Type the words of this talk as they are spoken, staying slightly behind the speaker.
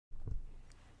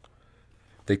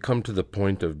they come to the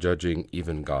point of judging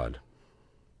even God.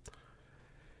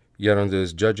 Yet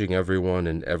is judging everyone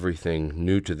and everything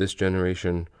new to this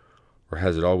generation, or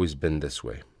has it always been this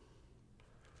way?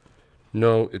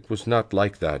 No, it was not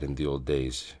like that in the old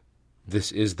days.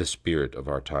 This is the spirit of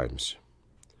our times.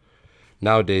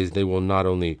 Nowadays they will not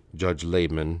only judge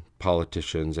laymen,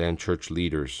 politicians, and church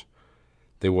leaders,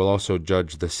 they will also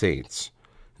judge the saints,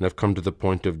 and have come to the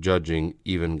point of judging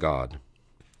even God.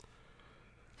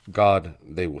 God,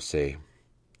 they will say,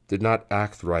 did not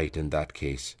act right in that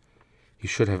case. He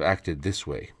should have acted this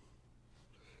way.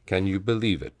 Can you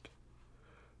believe it?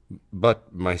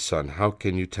 But, my son, how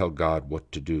can you tell God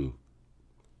what to do?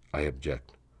 I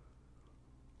object.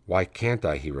 Why can't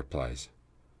I, he replies.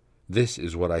 This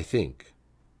is what I think.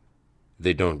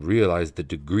 They don't realize the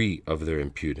degree of their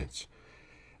impudence.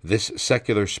 This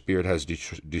secular spirit has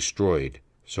destroyed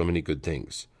so many good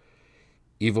things.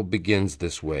 Evil begins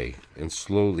this way and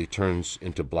slowly turns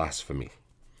into blasphemy.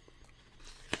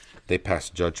 They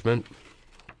pass judgment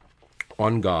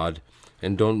on God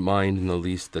and don't mind in the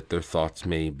least that their thoughts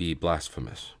may be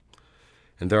blasphemous.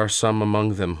 And there are some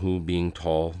among them who, being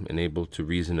tall and able to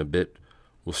reason a bit,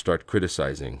 will start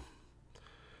criticizing.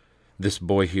 This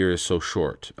boy here is so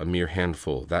short, a mere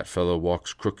handful. That fellow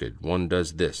walks crooked. One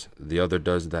does this, the other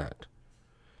does that.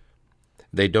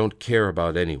 They don't care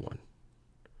about anyone.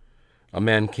 A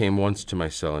man came once to my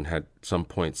cell and had some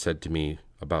point said to me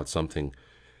about something.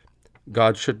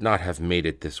 God should not have made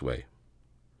it this way.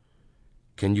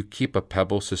 Can you keep a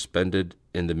pebble suspended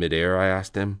in the midair? I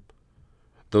asked him.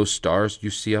 Those stars you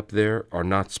see up there are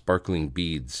not sparkling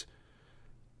beads.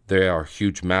 They are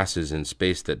huge masses in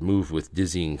space that move with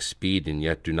dizzying speed and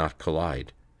yet do not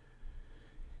collide.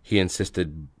 He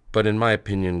insisted, but in my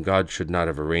opinion, God should not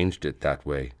have arranged it that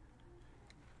way.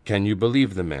 Can you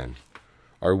believe the man?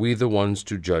 Are we the ones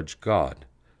to judge God?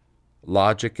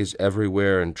 Logic is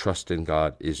everywhere and trust in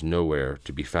God is nowhere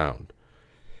to be found.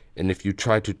 And if you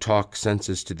try to talk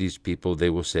senses to these people,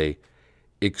 they will say,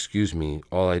 excuse me,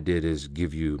 all I did is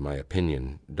give you my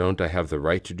opinion. Don't I have the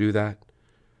right to do that?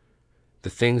 The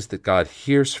things that God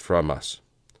hears from us,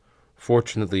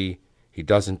 fortunately, he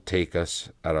doesn't take us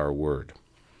at our word.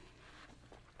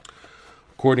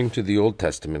 According to the Old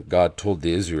Testament, God told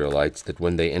the Israelites that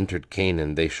when they entered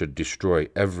Canaan, they should destroy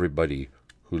everybody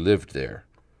who lived there.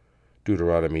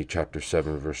 Deuteronomy chapter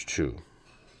 7, verse 2.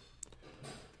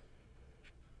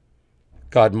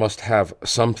 God must have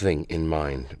something in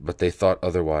mind, but they thought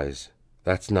otherwise.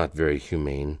 That's not very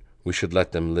humane. We should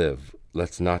let them live.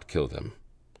 Let's not kill them.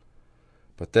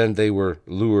 But then they were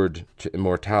lured to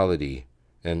immortality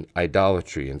and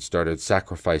idolatry and started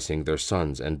sacrificing their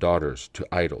sons and daughters to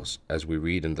idols, as we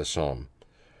read in the Psalm.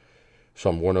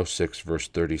 Psalm 106, verse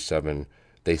 37,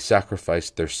 they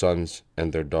sacrificed their sons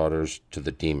and their daughters to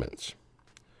the demons.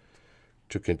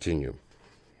 To continue.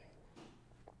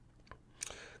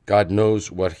 God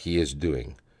knows what he is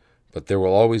doing, but there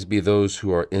will always be those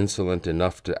who are insolent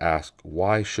enough to ask,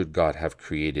 why should God have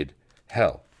created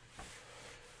hell?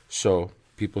 So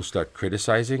people start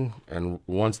criticizing, and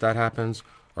once that happens,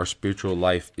 our spiritual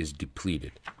life is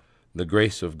depleted. The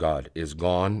grace of God is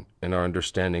gone, and our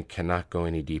understanding cannot go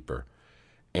any deeper,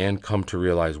 and come to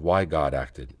realize why God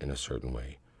acted in a certain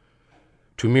way.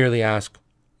 To merely ask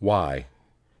why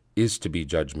is to be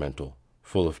judgmental,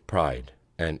 full of pride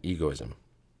and egoism.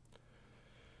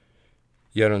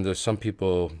 Yet some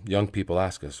people, young people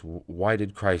ask us, why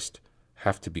did Christ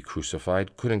have to be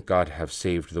crucified? Couldn't God have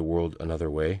saved the world another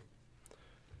way?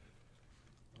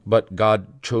 But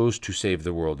God chose to save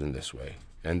the world in this way,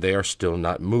 and they are still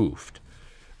not moved.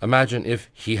 Imagine if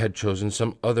he had chosen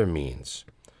some other means.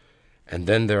 And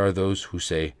then there are those who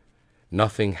say,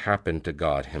 nothing happened to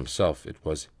God himself. It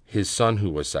was his son who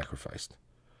was sacrificed.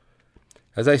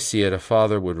 As I see it, a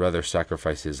father would rather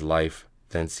sacrifice his life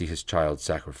than see his child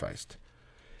sacrificed.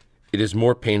 It is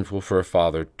more painful for a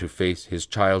father to face his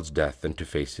child's death than to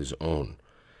face his own.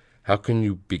 How can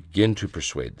you begin to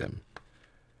persuade them?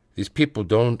 These people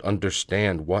don't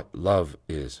understand what love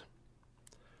is.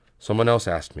 Someone else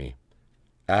asked me,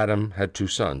 Adam had 2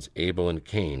 sons, Abel and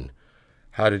Cain.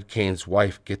 How did Cain's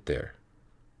wife get there?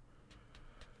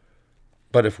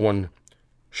 But if one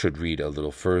should read a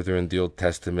little further in the Old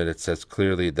Testament, it says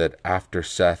clearly that after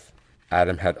Seth,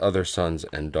 Adam had other sons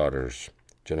and daughters.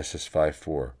 Genesis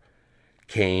 5:4.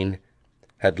 Cain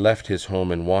had left his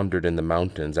home and wandered in the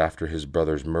mountains after his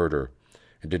brother's murder,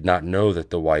 and did not know that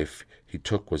the wife he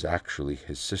took was actually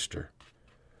his sister.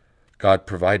 God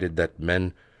provided that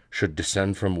men should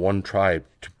descend from one tribe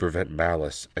to prevent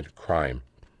malice and crime.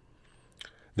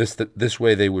 This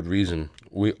way they would reason,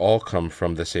 we all come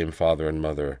from the same father and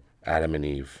mother, Adam and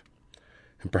Eve.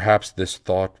 And perhaps this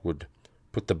thought would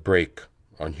put the brake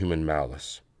on human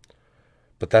malice.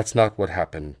 But that's not what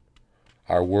happened.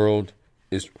 Our world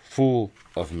is full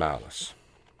of malice.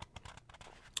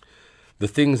 The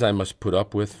things I must put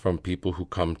up with from people who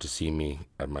come to see me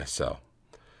at my cell.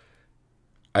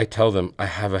 I tell them I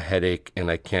have a headache and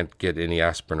I can't get any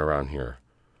aspirin around here.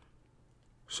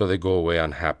 So they go away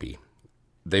unhappy.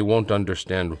 They won't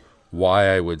understand why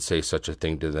I would say such a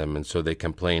thing to them, and so they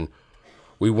complain,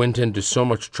 "We went into so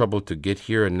much trouble to get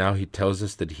here, and now he tells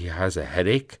us that he has a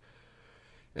headache?"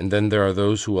 And then there are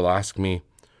those who will ask me,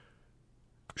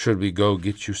 "Should we go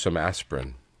get you some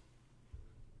aspirin?"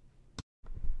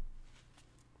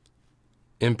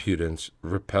 Impudence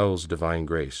repels divine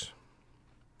grace.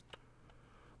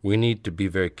 We need to be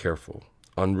very careful.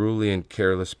 Unruly and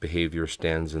careless behavior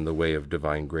stands in the way of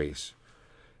divine grace.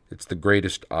 It's the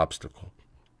greatest obstacle.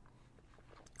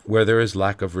 Where there is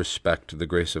lack of respect, the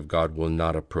grace of God will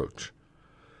not approach.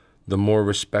 The more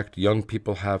respect young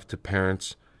people have to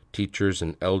parents, teachers,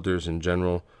 and elders in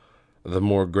general, the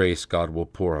more grace God will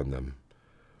pour on them.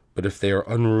 But if they are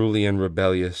unruly and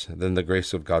rebellious, then the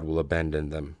grace of God will abandon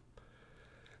them.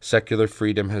 Secular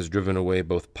freedom has driven away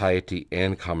both piety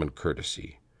and common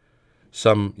courtesy.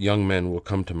 Some young men will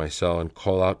come to my cell and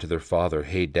call out to their father,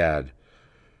 "Hey, Dad,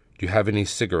 do you have any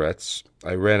cigarettes?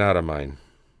 I ran out of mine."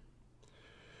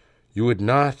 You would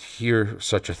not hear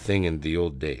such a thing in the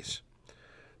old days.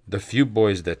 The few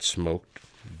boys that smoked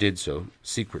did so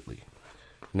secretly.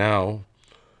 Now,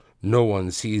 no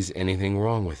one sees anything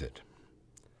wrong with it.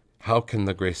 How can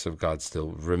the grace of God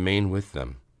still remain with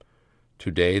them?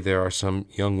 Today there are some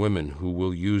young women who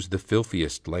will use the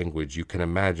filthiest language you can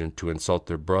imagine to insult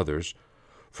their brothers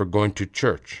for going to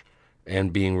church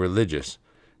and being religious,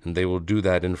 and they will do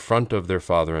that in front of their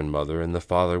father and mother, and the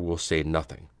father will say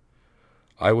nothing.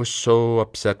 I was so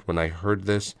upset when I heard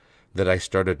this that I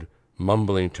started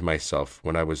mumbling to myself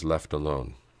when I was left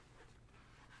alone.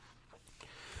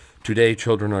 Today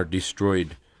children are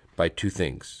destroyed by two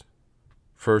things.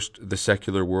 First, the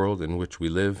secular world in which we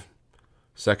live.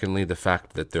 Secondly, the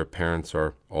fact that their parents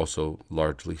are also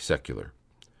largely secular.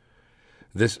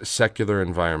 This secular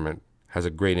environment has a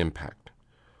great impact.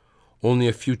 Only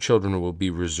a few children will be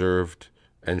reserved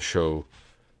and show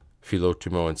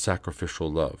philotimo and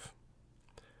sacrificial love.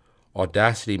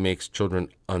 Audacity makes children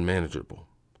unmanageable.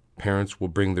 Parents will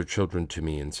bring their children to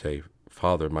me and say,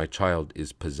 "Father, my child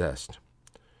is possessed."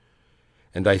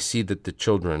 And I see that the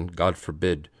children, God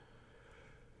forbid,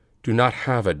 do not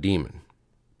have a demon.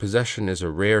 Possession is a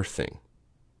rare thing.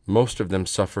 Most of them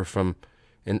suffer from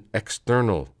an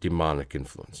external demonic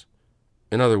influence.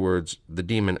 In other words, the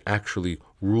demon actually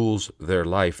rules their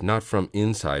life, not from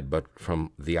inside, but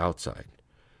from the outside.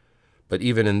 But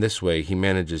even in this way, he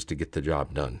manages to get the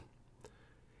job done.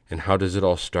 And how does it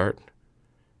all start?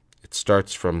 It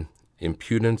starts from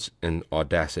impudence and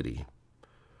audacity.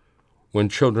 When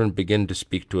children begin to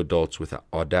speak to adults with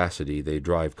audacity, they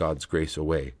drive God's grace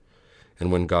away.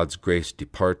 And when God's grace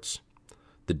departs,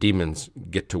 the demons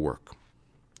get to work.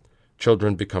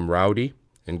 Children become rowdy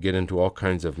and get into all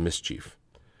kinds of mischief.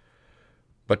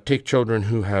 But take children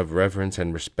who have reverence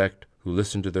and respect, who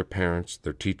listen to their parents,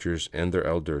 their teachers, and their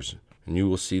elders, and you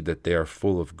will see that they are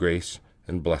full of grace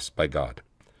and blessed by God.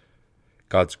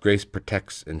 God's grace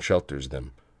protects and shelters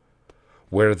them.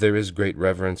 Where there is great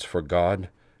reverence for God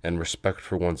and respect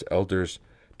for one's elders,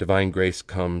 divine grace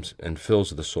comes and fills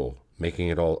the soul, making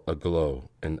it all aglow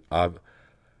and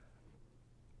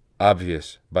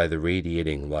obvious by the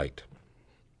radiating light.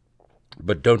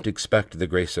 But don't expect the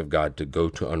grace of God to go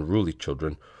to unruly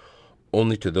children,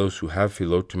 only to those who have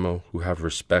philotimo, who have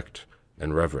respect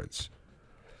and reverence.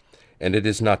 And it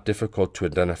is not difficult to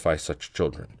identify such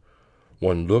children.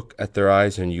 One look at their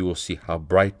eyes and you will see how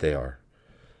bright they are.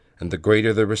 And the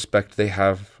greater the respect they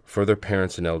have for their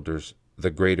parents and elders,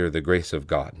 the greater the grace of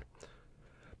God.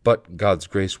 But God's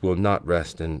grace will not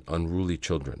rest in unruly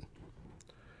children.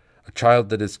 A child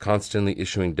that is constantly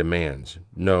issuing demands,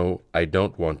 "No, I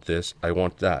don't want this, I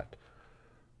want that,"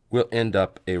 will end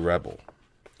up a rebel,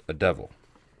 a devil.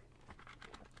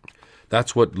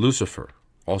 That's what Lucifer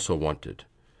also wanted,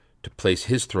 to place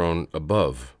his throne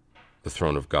above the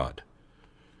throne of God.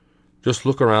 Just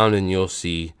look around and you'll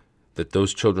see that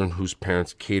those children whose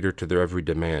parents cater to their every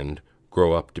demand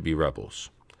grow up to be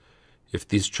rebels. If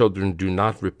these children do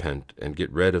not repent and get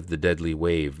rid of the deadly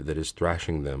wave that is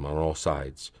thrashing them on all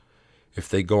sides, if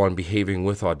they go on behaving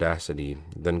with audacity,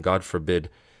 then God forbid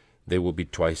they will be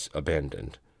twice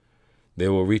abandoned. They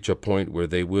will reach a point where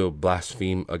they will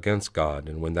blaspheme against God,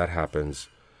 and when that happens,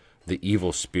 the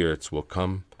evil spirits will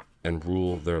come and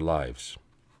rule their lives.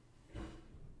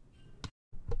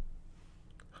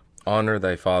 Honor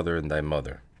thy father and thy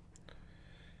mother.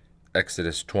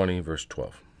 Exodus 20, verse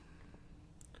 12.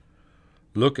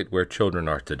 Look at where children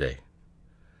are today.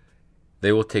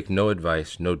 They will take no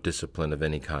advice, no discipline of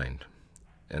any kind,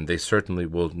 and they certainly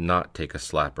will not take a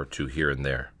slap or two here and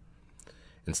there.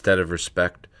 Instead of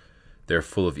respect, they are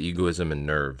full of egoism and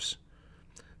nerves.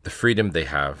 The freedom they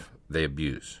have, they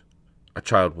abuse. A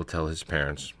child will tell his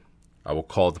parents, "I will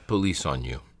call the police on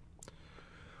you."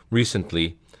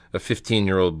 Recently, a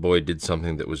 15-year-old boy did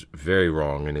something that was very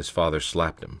wrong, and his father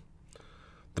slapped him.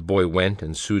 The boy went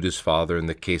and sued his father, and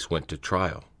the case went to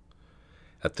trial.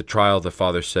 At the trial, the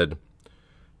father said,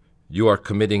 "You are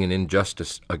committing an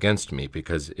injustice against me,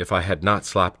 because if I had not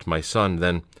slapped my son,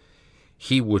 then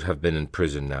he would have been in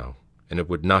prison now, and it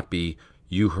would not be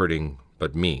you hurting,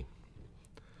 but me."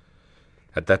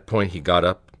 At that point, he got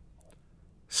up,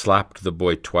 slapped the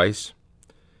boy twice,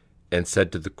 and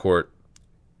said to the court,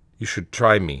 "You should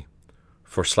try me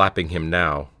for slapping him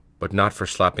now, but not for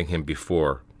slapping him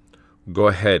before. Go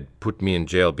ahead, put me in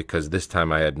jail, because this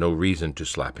time I had no reason to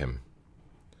slap him."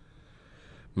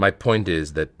 My point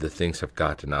is that the things have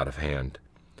gotten out of hand.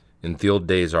 In the old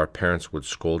days, our parents would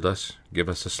scold us, give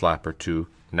us a slap or two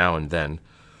now and then,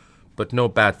 but no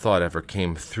bad thought ever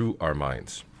came through our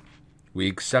minds. We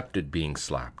accepted being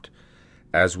slapped,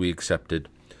 as we accepted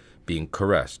being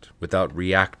caressed, without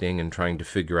reacting and trying to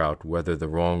figure out whether the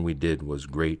wrong we did was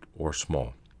great or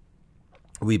small.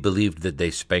 We believed that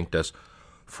they spanked us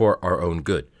for our own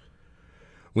good.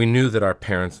 We knew that our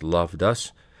parents loved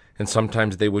us, and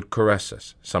sometimes they would caress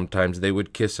us, sometimes they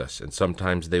would kiss us, and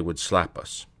sometimes they would slap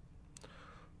us.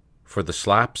 For the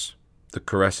slaps, the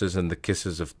caresses, and the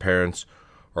kisses of parents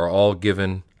are all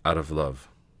given out of love.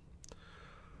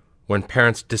 When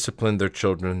parents discipline their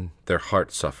children, their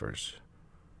heart suffers.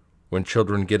 When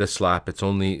children get a slap, it's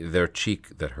only their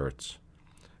cheek that hurts.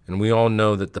 And we all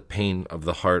know that the pain of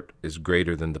the heart is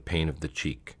greater than the pain of the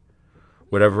cheek.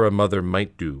 Whatever a mother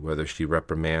might do, whether she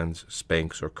reprimands,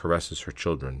 spanks, or caresses her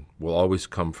children, will always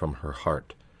come from her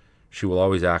heart. She will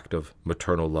always act of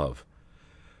maternal love.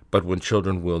 But when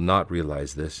children will not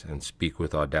realize this and speak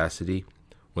with audacity,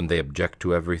 when they object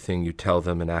to everything you tell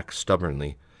them and act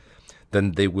stubbornly,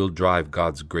 then they will drive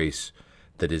God's grace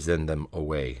that is in them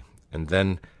away. And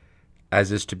then,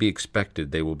 as is to be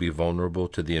expected, they will be vulnerable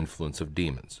to the influence of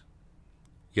demons.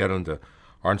 Yet,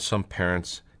 aren't some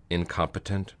parents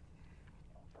incompetent?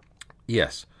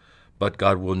 Yes, but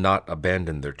God will not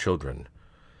abandon their children.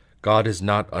 God is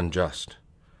not unjust.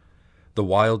 The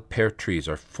wild pear trees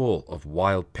are full of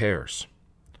wild pears.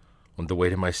 On the way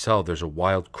to my cell, there's a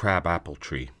wild crab apple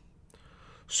tree.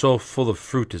 So full of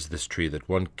fruit is this tree that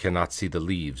one cannot see the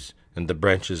leaves, and the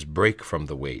branches break from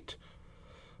the weight.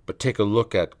 But take a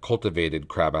look at cultivated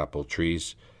crabapple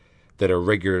trees that are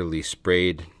regularly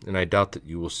sprayed, and I doubt that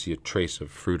you will see a trace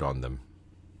of fruit on them.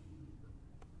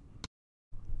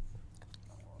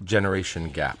 Generation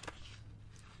gap.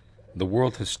 The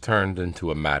world has turned into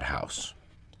a madhouse.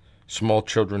 Small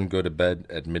children go to bed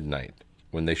at midnight,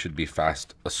 when they should be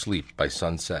fast asleep by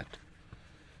sunset.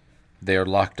 They are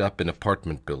locked up in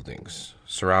apartment buildings,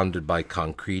 surrounded by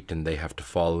concrete, and they have to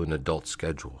follow an adult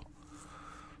schedule.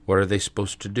 What are they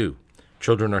supposed to do?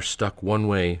 Children are stuck one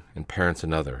way and parents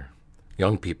another.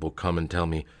 Young people come and tell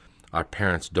me, "Our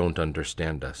parents don't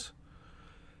understand us."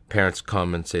 Parents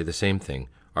come and say the same thing.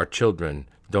 "Our children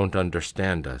don't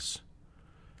understand us."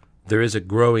 There is a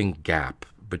growing gap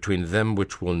between them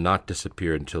which will not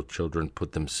disappear until children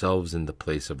put themselves in the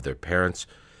place of their parents,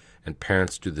 and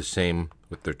parents do the same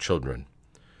with their children.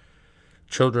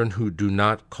 Children who do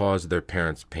not cause their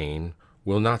parents pain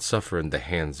will not suffer in the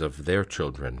hands of their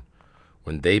children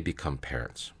when they become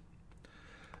parents.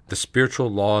 The spiritual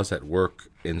laws at work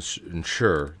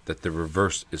ensure that the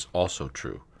reverse is also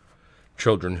true.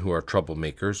 Children who are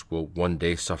troublemakers will one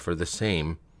day suffer the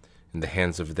same in the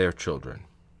hands of their children.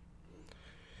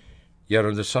 Yet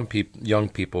some young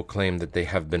people claim that they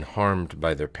have been harmed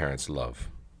by their parents' love.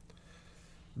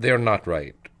 They are not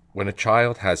right. When a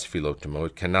child has philotimo,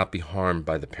 it cannot be harmed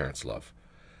by the parents' love.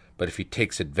 But if he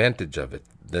takes advantage of it,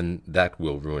 then that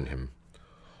will ruin him.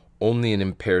 Only an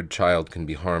impaired child can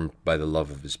be harmed by the love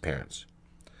of his parents.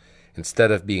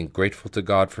 Instead of being grateful to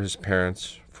God for his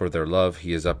parents, for their love,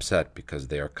 he is upset because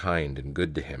they are kind and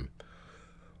good to him.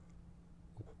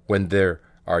 When there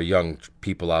are young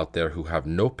people out there who have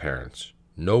no parents,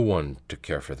 no one to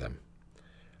care for them,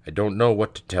 I don't know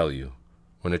what to tell you.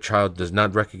 When a child does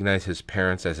not recognize his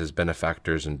parents as his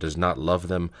benefactors and does not love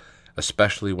them,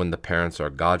 especially when the parents are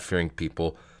God-fearing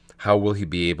people, how will he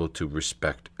be able to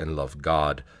respect and love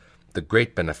God, the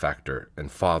great benefactor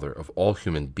and father of all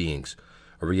human beings,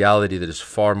 a reality that is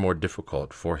far more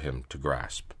difficult for him to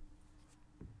grasp?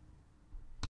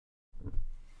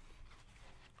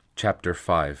 Chapter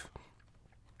 5.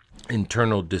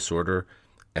 Internal disorder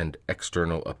and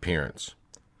external appearance.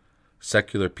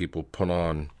 Secular people put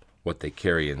on what they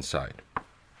carry inside.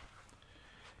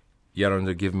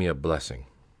 Yaronda, give me a blessing.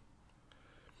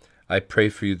 I pray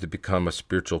for you to become a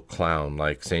spiritual clown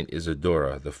like Saint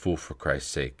Isidora, the fool for Christ's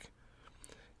sake,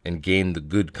 and gain the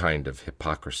good kind of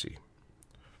hypocrisy.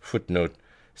 Footnote: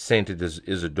 Saint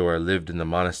Isidora lived in the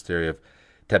monastery of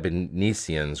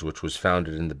Tabernicians, which was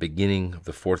founded in the beginning of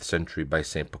the 4th century by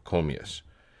Saint Pachomius.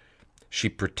 She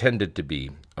pretended to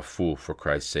be a fool for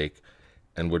Christ's sake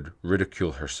and would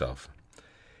ridicule herself.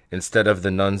 Instead of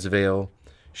the nun's veil,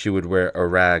 she would wear a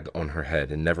rag on her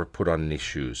head and never put on any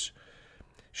shoes.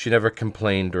 She never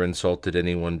complained or insulted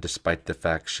anyone, despite the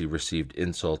fact she received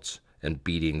insults and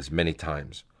beatings many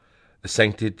times. The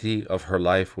sanctity of her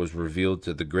life was revealed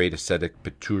to the great ascetic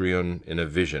Peturion in a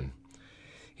vision.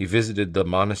 He visited the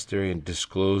monastery and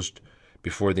disclosed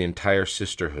before the entire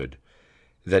sisterhood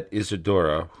that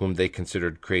Isidora, whom they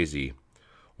considered crazy,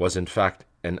 was in fact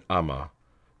an ama,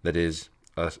 that is,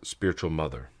 a spiritual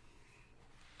mother.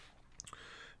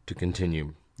 To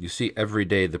continue, you see, every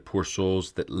day the poor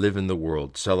souls that live in the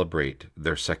world celebrate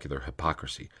their secular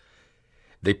hypocrisy.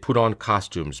 They put on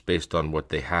costumes based on what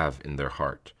they have in their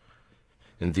heart.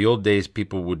 In the old days,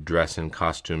 people would dress in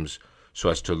costumes so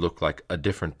as to look like a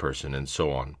different person, and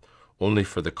so on, only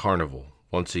for the carnival,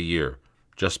 once a year,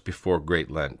 just before Great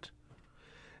Lent.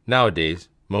 Nowadays,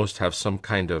 most have some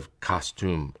kind of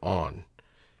costume on.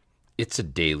 It's a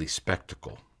daily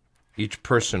spectacle. Each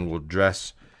person will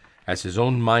dress as his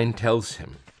own mind tells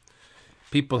him.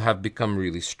 People have become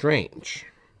really strange.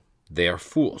 They are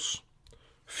fools.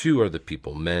 Few are the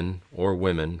people, men or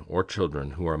women or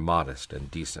children, who are modest and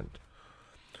decent.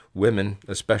 Women,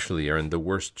 especially, are in the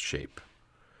worst shape.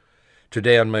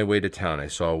 Today, on my way to town, I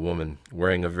saw a woman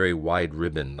wearing a very wide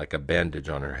ribbon like a bandage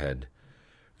on her head,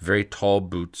 very tall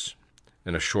boots,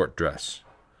 and a short dress.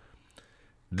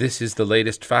 This is the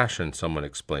latest fashion, someone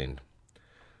explained.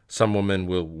 Some women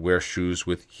will wear shoes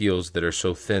with heels that are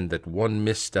so thin that one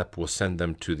misstep will send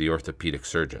them to the orthopedic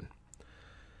surgeon.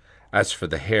 As for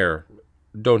the hair,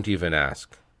 don't even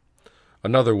ask.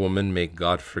 Another woman, may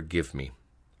God forgive me,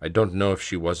 I don't know if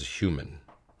she was a human.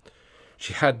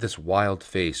 She had this wild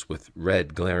face with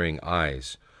red, glaring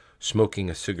eyes,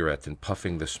 smoking a cigarette and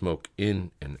puffing the smoke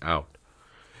in and out.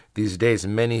 These days,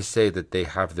 many say that they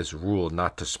have this rule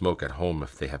not to smoke at home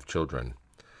if they have children.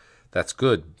 That's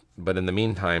good, but in the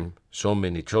meantime, so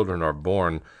many children are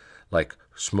born like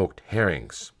smoked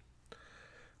herrings.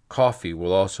 Coffee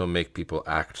will also make people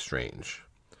act strange.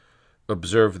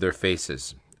 Observe their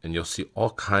faces, and you'll see all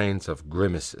kinds of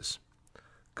grimaces.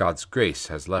 God's grace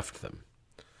has left them.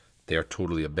 They are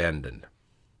totally abandoned.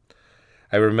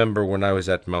 I remember when I was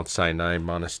at Mount Sinai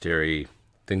Monastery,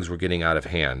 things were getting out of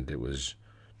hand. It was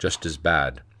just as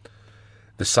bad.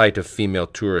 The sight of female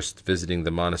tourists visiting the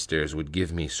monasteries would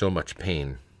give me so much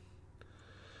pain.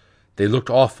 They looked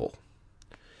awful.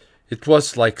 It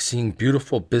was like seeing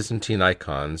beautiful Byzantine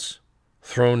icons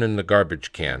thrown in the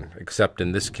garbage can, except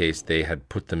in this case they had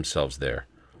put themselves there.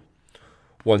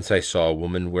 Once I saw a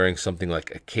woman wearing something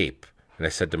like a cape, and I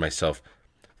said to myself,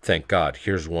 thank God,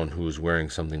 here's one who is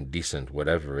wearing something decent,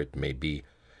 whatever it may be.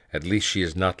 At least she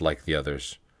is not like the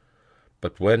others.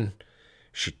 But when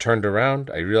she turned around,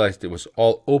 I realized it was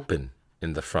all open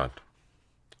in the front.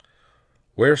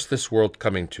 Where's this world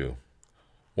coming to?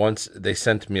 Once they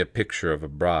sent me a picture of a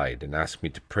bride and asked me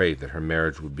to pray that her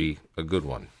marriage would be a good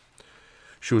one.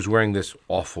 She was wearing this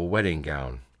awful wedding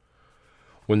gown.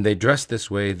 When they dress this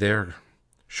way, they're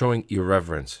showing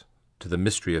irreverence to the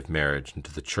mystery of marriage and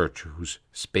to the church, whose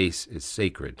space is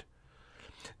sacred.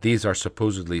 These are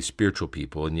supposedly spiritual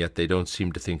people, and yet they don't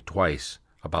seem to think twice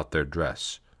about their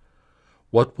dress.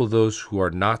 What will those who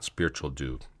are not spiritual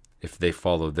do if they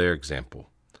follow their example?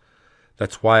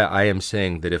 That's why I am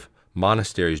saying that if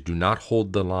monasteries do not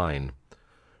hold the line,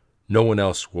 no one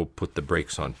else will put the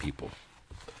brakes on people.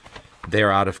 They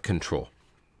are out of control.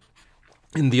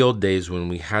 In the old days, when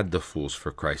we had the fools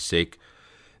for Christ's sake,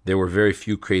 there were very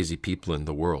few crazy people in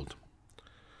the world.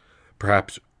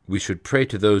 Perhaps we should pray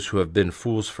to those who have been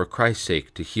fools for Christ's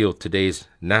sake to heal today's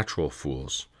natural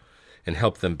fools and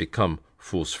help them become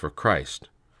fools for Christ.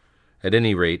 At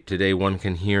any rate, today one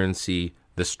can hear and see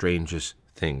the strangest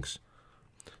things.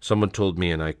 Someone told me,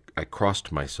 and I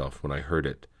crossed myself when I heard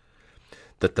it,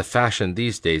 that the fashion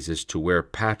these days is to wear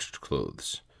patched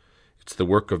clothes. It's the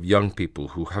work of young people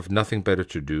who have nothing better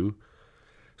to do.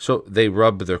 So they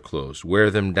rub their clothes, wear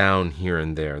them down here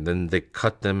and there, and then they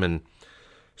cut them and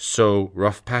sew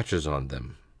rough patches on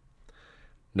them.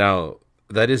 Now,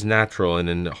 that is natural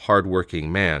in a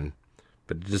hard-working man,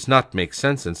 but it does not make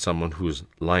sense in someone who is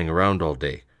lying around all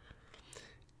day."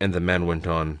 And the man went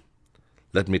on,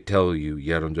 "Let me tell you,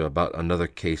 Yarundo, about another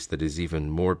case that is even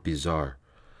more bizarre.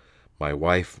 My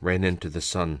wife ran into the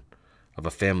son of a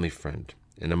family friend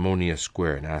in Ammonia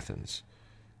Square in Athens,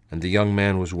 and the young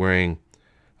man was wearing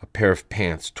a pair of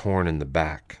pants torn in the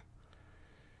back.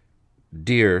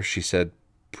 'Dear,' she said,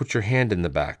 'put your hand in the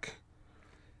back.'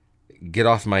 'Get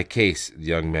off my case,' the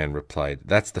young man replied.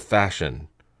 'That's the fashion.'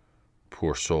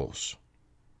 Poor souls.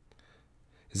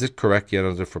 Is it correct,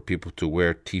 Yarundo, for people to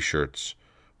wear T-shirts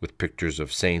with pictures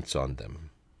of saints on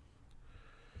them?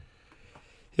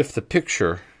 If the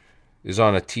picture is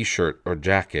on a T-shirt or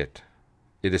jacket,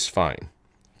 it is fine.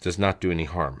 It does not do any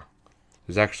harm.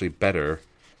 It is actually better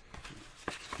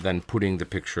than putting the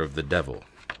picture of the devil.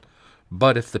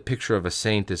 But if the picture of a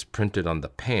saint is printed on the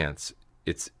pants,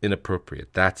 it's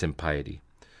inappropriate. That's impiety.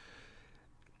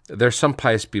 There are some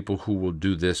pious people who will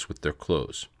do this with their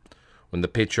clothes. When the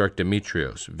Patriarch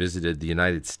Demetrios visited the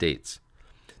United States,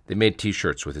 they made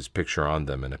T-shirts with his picture on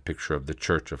them and a picture of the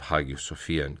Church of Hagia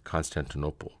Sophia in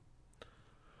Constantinople.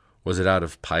 Was it out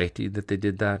of piety that they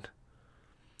did that?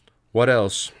 What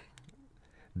else?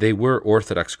 They were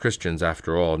Orthodox Christians,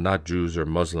 after all, not Jews or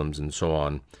Muslims and so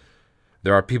on.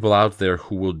 There are people out there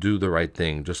who will do the right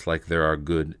thing, just like there are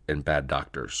good and bad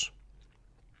doctors.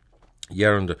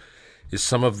 Yarundo, is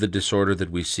some of the disorder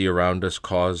that we see around us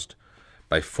caused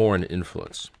by foreign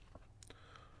influence?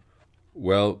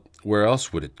 Well, where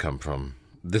else would it come from?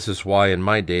 This is why in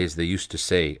my days they used to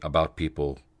say about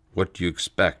people, "What do you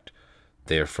expect?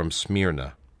 They are from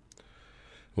Smyrna."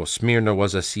 Well, Smyrna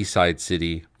was a seaside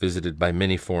city visited by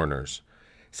many foreigners.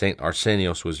 St.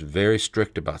 Arsenios was very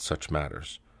strict about such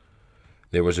matters.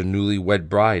 There was a newly-wed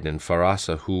bride in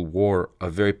Pharasa who wore a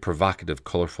very provocative,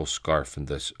 colorful scarf in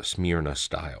the Smyrna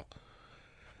style.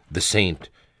 The saint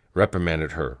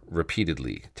reprimanded her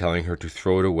repeatedly, telling her to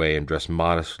throw it away and dress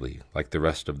modestly like the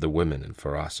rest of the women in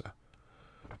Pharasa.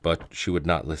 But she would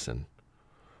not listen.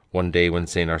 One day when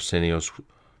St. Arsenios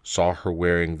saw her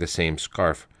wearing the same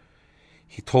scarf,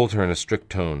 he told her in a strict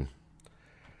tone,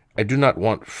 "I do not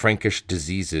want Frankish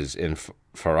diseases in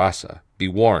Pharasa. Be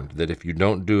warned that if you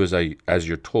don't do as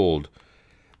you're told,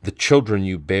 the children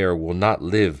you bear will not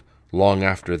live long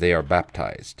after they are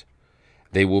baptized.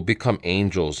 They will become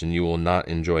angels, and you will not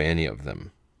enjoy any of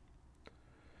them."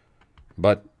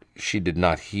 But she did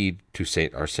not heed to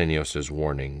St. Arsenios'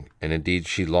 warning, and indeed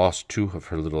she lost 2 of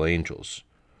her little angels.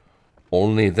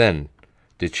 Only then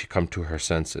did she come to her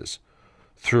senses,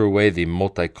 threw away the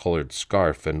multicolored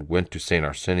scarf, and went to St.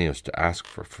 Arsenios to ask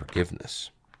for forgiveness.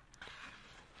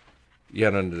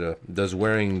 Yet, does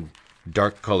wearing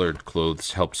dark-colored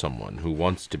clothes help someone who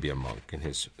wants to be a monk in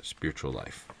his spiritual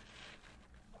life?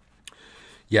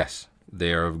 Yes,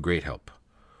 they are of great help.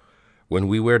 When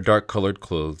we wear dark-colored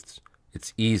clothes,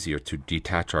 it's easier to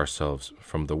detach ourselves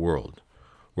from the world,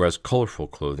 whereas colorful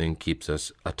clothing keeps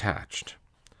us attached.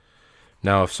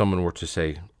 Now, if someone were to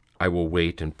say, "I will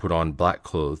wait and put on black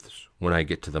clothes when I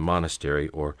get to the monastery,"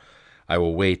 or "I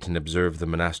will wait and observe the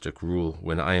monastic rule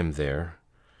when I am there,"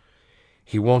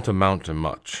 he won't amount to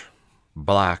much.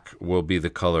 Black will be the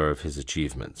color of his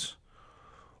achievements.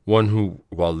 One who,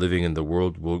 while living in the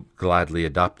world, will gladly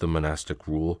adopt the monastic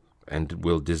rule and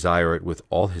will desire it with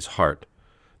all his heart,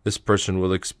 this person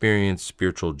will experience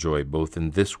spiritual joy both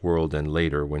in this world and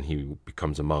later when he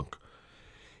becomes a monk.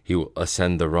 He will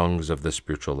ascend the rungs of the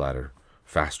spiritual ladder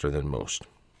faster than most.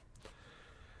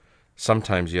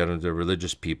 Sometimes, yet, the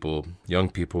religious people, young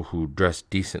people who dress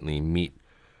decently, meet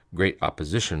great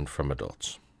opposition from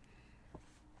adults.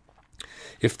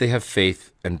 If they have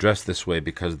faith and dress this way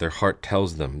because their heart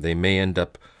tells them, they may end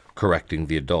up correcting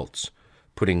the adults,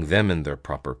 putting them in their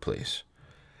proper place.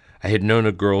 I had known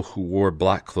a girl who wore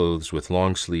black clothes with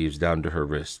long sleeves down to her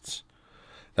wrists.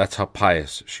 That's how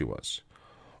pious she was.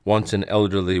 Once an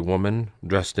elderly woman,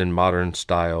 dressed in modern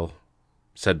style,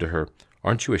 said to her,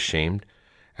 "Aren't you ashamed,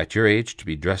 at your age, to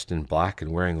be dressed in black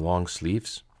and wearing long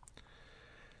sleeves?"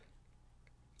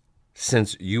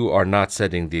 "Since you are not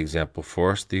setting the example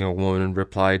for us," the young woman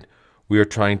replied, "we are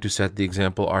trying to set the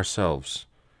example ourselves."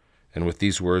 And with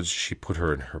these words, she put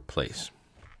her in her place.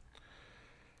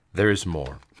 There is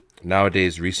more.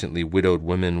 Nowadays, recently widowed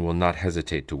women will not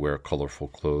hesitate to wear colorful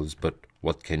clothes, but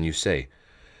what can you say?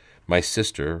 My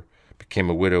sister became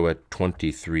a widow at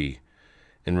 23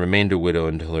 and remained a widow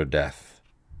until her death,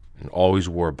 and always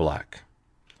wore black.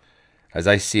 As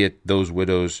I see it, those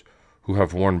widows who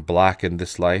have worn black in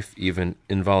this life, even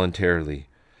involuntarily,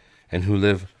 and who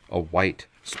live a white,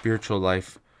 spiritual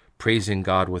life, praising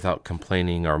God without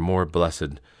complaining, are more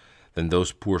blessed than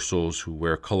those poor souls who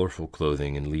wear colorful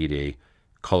clothing and lead a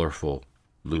colorful,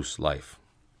 loose life.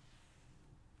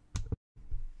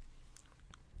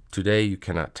 Today you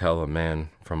cannot tell a man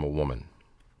from a woman.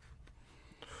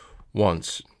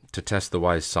 Once, to test the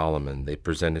wise Solomon, they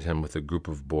presented him with a group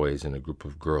of boys and a group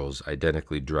of girls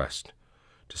identically dressed,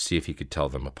 to see if he could tell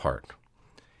them apart.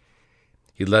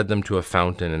 He led them to a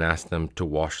fountain and asked them to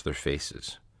wash their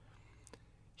faces.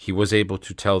 He was able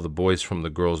to tell the boys from the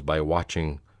girls by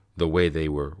watching the way they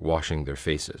were washing their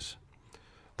faces.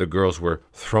 The girls were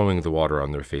throwing the water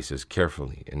on their faces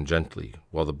carefully and gently,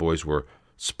 while the boys were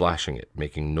splashing it,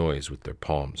 making noise with their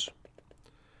palms.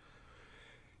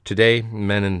 Today,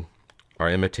 men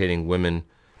are imitating women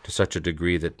to such a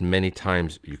degree that many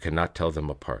times you cannot tell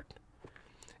them apart.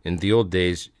 In the old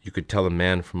days, you could tell a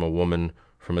man from a woman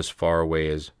from as far away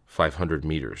as 500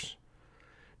 meters.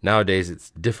 Nowadays,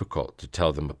 it's difficult to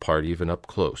tell them apart even up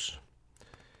close.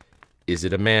 Is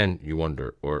it a man, you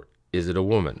wonder, or is it a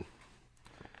woman?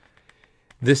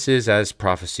 This is as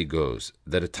prophecy goes,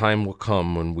 that a time will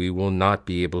come when we will not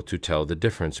be able to tell the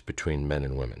difference between men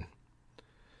and women.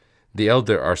 The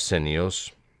elder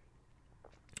Arsenios,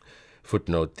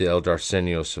 footnote, the elder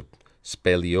Arsenios of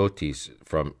Speliotis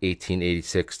from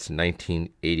 1886 to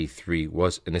 1983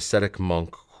 was an ascetic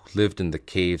monk who lived in the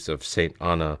caves of St.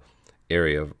 Anna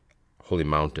area of Holy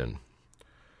Mountain.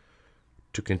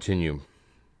 To continue,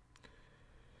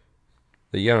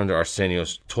 the elder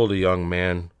Arsenios told a young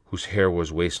man whose hair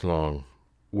was waist-long,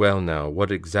 "Well now, what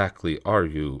exactly are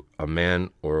you, a man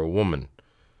or a woman?"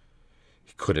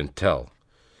 He couldn't tell.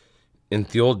 In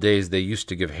the old days, they used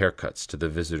to give haircuts to the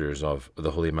visitors of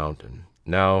the Holy Mountain.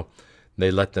 Now,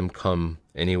 they let them come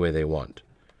any way they want.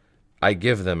 I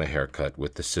give them a haircut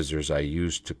with the scissors I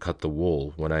use to cut the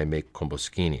wool when I make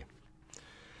komboskini.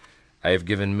 I have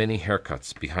given many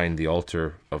haircuts behind the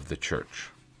altar of the church.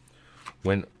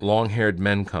 When long-haired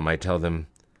men come, I tell them,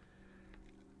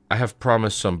 I have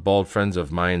promised some bald friends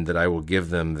of mine that I will give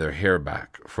them their hair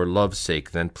back. For love's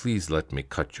sake, then please let me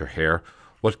cut your hair.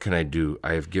 What can I do?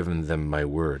 I have given them my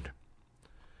word.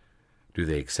 Do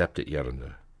they accept it,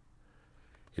 Yaranda?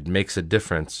 It makes a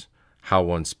difference how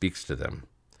one speaks to them.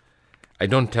 I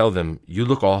don't tell them, you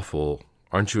look awful.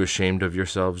 Aren't you ashamed of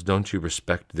yourselves? Don't you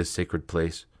respect this sacred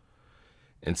place?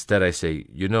 Instead, I say,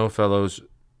 you know, fellows,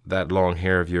 that long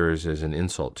hair of yours is an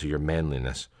insult to your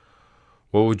manliness.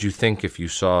 What would you think if you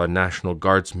saw a National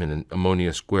Guardsman in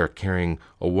Ammonia Square carrying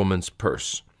a woman's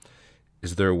purse?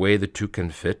 Is there a way the two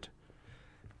can fit?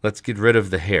 Let's get rid of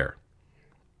the hair.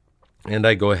 And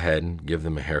I go ahead and give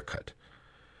them a haircut.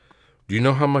 Do you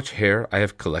know how much hair I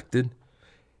have collected?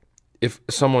 If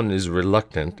someone is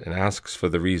reluctant and asks for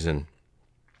the reason,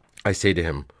 I say to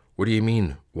him, what do you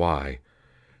mean, why?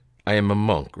 I am a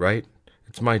monk, right?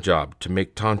 It's my job to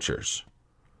make tonsures.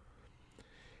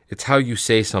 It's how you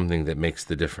say something that makes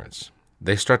the difference.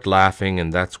 They start laughing,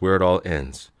 and that's where it all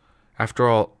ends. After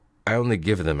all, I only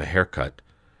give them a haircut.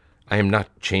 I am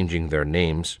not changing their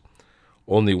names.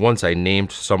 Only once I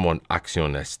named someone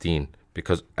Action Estin,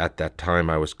 because at that time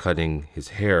I was cutting his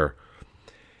hair.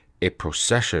 A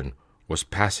procession was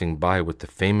passing by with the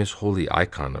famous holy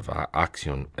icon of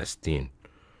Action Estin.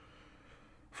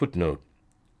 Footnote.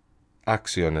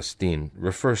 Action Estin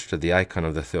refers to the icon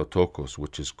of the Theotokos,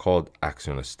 which is called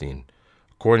Action Estin.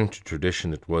 According to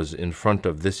tradition, it was in front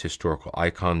of this historical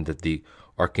icon that the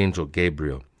Archangel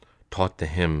Gabriel taught the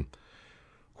hymn,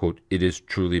 quote, it is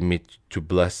truly meet to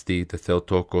bless thee, the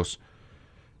Theotokos,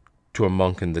 to a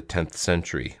monk in the 10th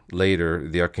century. Later,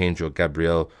 the Archangel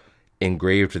Gabriel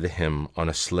engraved the hymn on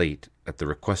a slate at the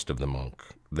request of the monk.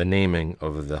 The naming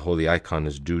of the holy icon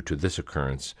is due to this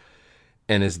occurrence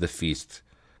and is the feast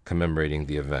commemorating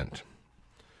the event.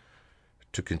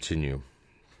 To continue.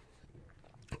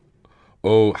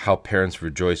 Oh, how parents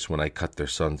rejoice when I cut their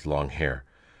sons' long hair.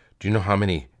 Do you know how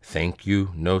many thank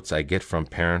you notes I get from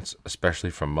parents,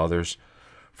 especially from mothers?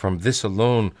 From this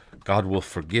alone, God will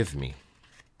forgive me.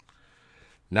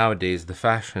 Nowadays, the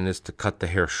fashion is to cut the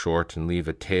hair short and leave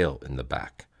a tail in the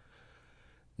back.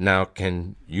 Now,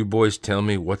 can you boys tell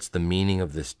me what's the meaning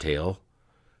of this tail?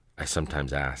 I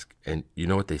sometimes ask, and you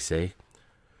know what they say?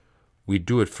 We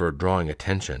do it for drawing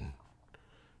attention.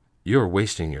 You're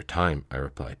wasting your time, I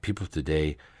reply. People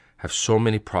today have so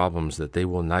many problems that they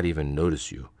will not even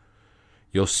notice you.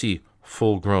 You'll see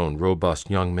full-grown, robust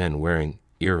young men wearing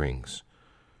earrings.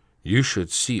 You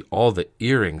should see all the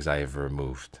earrings I have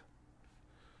removed.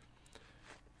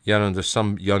 Yet under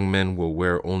some young men will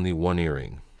wear only one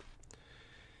earring.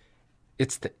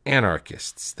 It's the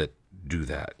anarchists that do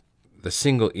that. The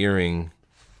single earring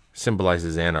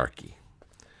symbolizes anarchy.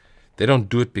 They don't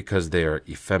do it because they are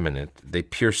effeminate. They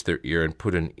pierce their ear and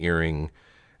put an earring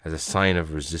as a sign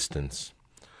of resistance.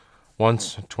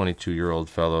 Once, a 22-year-old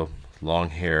fellow, long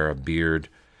hair, a beard,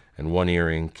 and one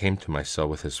earring, came to my cell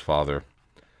with his father.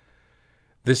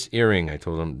 "This earring," I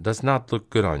told him, "does not look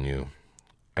good on you.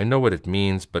 I know what it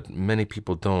means, but many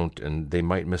people don't, and they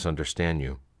might misunderstand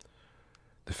you."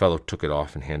 The fellow took it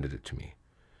off and handed it to me.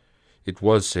 It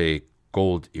was a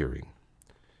gold earring.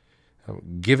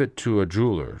 "Give it to a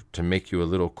jeweler to make you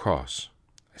a little cross,"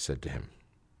 I said to him.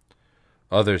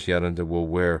 "Others, Yaranda, will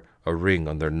wear a ring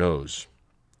on their nose.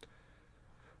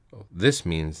 This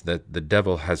means that the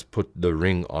devil has put the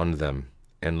ring on them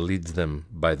and leads them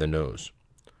by the nose.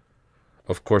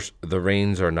 Of course, the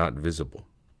reins are not visible.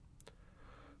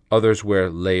 Others wear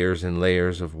layers and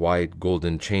layers of wide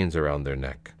golden chains around their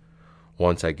neck.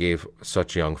 Once I gave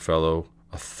such a young fellow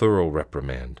a thorough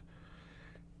reprimand.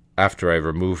 After I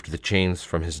removed the chains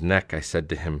from his neck, I said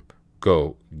to him,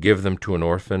 'Go, give them to an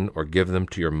orphan, or give them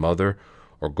to your mother,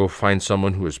 or go find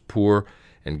someone who is poor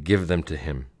and give them to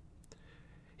him.'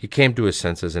 He came to his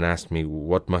senses and asked me,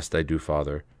 'What must I do,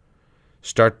 Father?'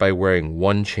 'Start by wearing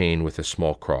one chain with a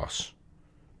small cross,'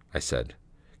 I said.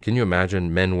 Can you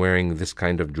imagine men wearing this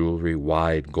kind of jewelry,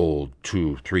 wide gold,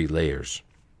 2-3 layers?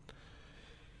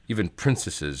 Even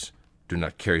princesses do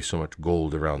not carry so much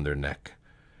gold around their neck.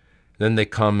 Then they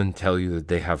come and tell you that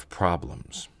they have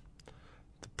problems.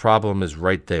 The problem is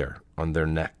right there on their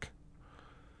neck.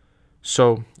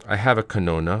 So I have a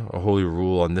kanona, a holy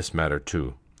rule on this matter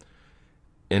too.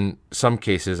 In some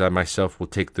cases, I myself will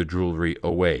take the jewelry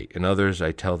away. In others,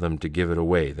 I tell them to give it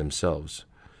away themselves.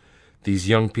 These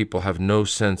young people have no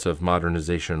sense of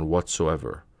modernization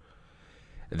whatsoever.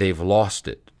 They've lost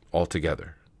it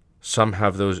altogether. Some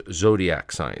have those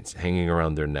zodiac signs hanging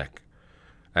around their neck.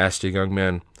 I asked a young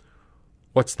man,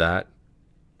 'What's that?'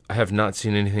 'I have not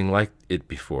seen anything like it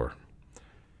before.'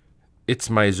 'It's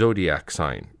my zodiac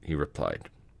sign,' he replied.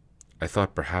 I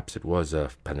thought perhaps it was a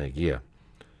panagia.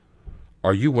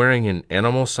 'Are you wearing an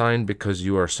animal sign because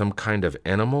you are some kind of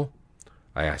animal?'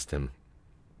 I asked him.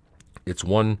 It's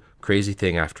one crazy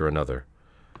thing after another.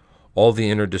 All the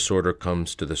inner disorder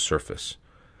comes to the surface.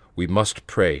 We must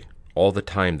pray all the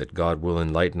time that God will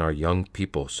enlighten our young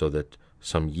people so that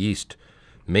some yeast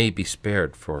may be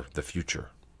spared for the future.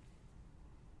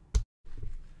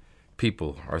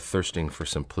 People are thirsting for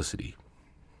simplicity.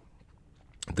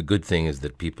 The good thing is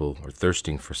that people are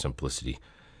thirsting for simplicity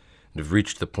and have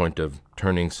reached the point of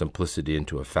turning simplicity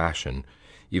into a fashion,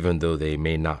 even though they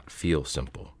may not feel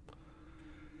simple.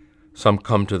 Some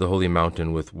come to the holy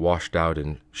mountain with washed out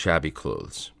and shabby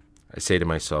clothes. I say to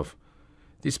myself,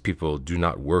 these people do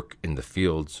not work in the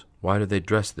fields. Why do they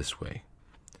dress this way?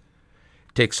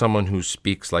 Take someone who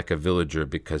speaks like a villager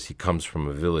because he comes from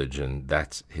a village and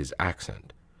that's his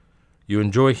accent. You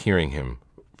enjoy hearing him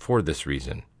for this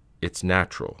reason. It's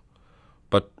natural.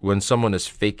 But when someone is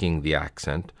faking the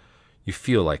accent, you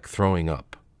feel like throwing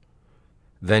up.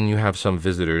 Then you have some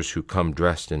visitors who come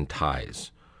dressed in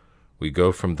ties. We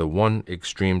go from the one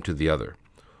extreme to the other.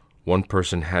 One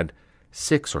person had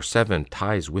 6 or 7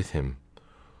 ties with him.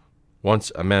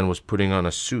 Once a man was putting on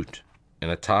a suit and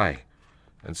a tie,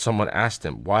 and someone asked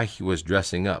him why he was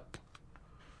dressing up.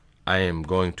 "I am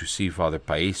going to see Father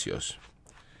PAISIOS,"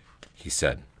 he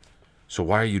said. "So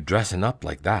why are you dressing up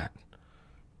like that?"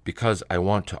 "Because I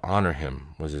want to honor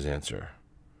him," was his answer.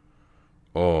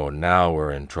 Oh, now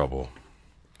we're in trouble.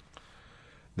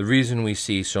 The reason we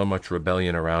see so much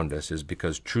rebellion around us is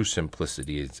because true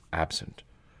simplicity is absent.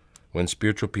 When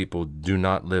spiritual people do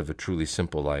not live a truly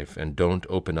simple life and don't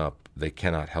open up, they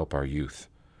cannot help our youth.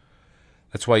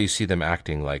 That's why you see them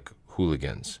acting like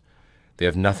hooligans. They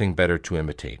have nothing better to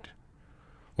imitate.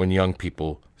 When young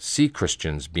people see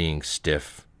Christians being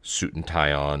stiff, suit and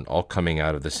tie on, all coming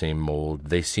out of the same mold,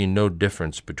 they see no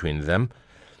difference between them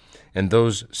and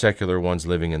those secular ones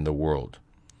living in the world.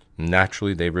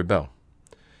 Naturally, they rebel.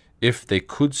 If they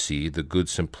could see the good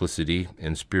simplicity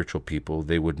in spiritual people,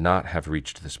 they would not have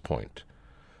reached this point.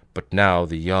 But now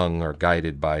the young are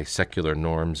guided by secular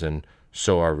norms, and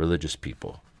so are religious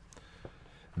people.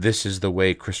 This is the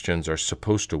way Christians are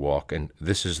supposed to walk, and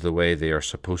this is the way they are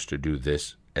supposed to do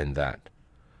this and that.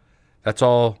 That's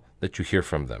all that you hear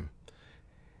from them.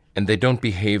 And they don't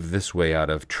behave this way out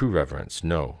of true reverence,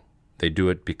 no. They do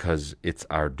it because it's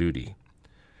our duty.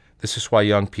 This is why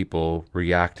young people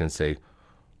react and say,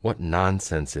 "What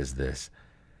nonsense is this?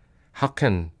 How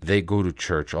can they go to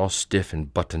church all stiff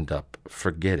and buttoned up?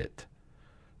 Forget it.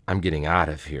 I'm getting out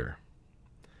of here."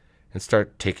 And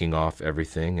start taking off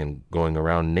everything and going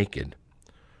around naked.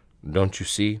 Don't you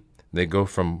see? They go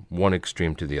from one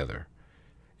extreme to the other.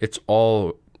 It's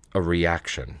all a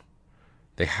reaction.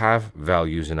 They have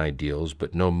values and ideals,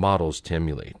 but no models to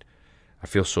emulate. I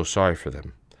feel so sorry for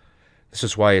them. This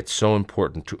is why it's so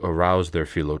important to arouse their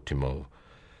philotimo,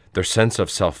 their sense of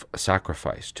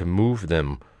self-sacrifice, to move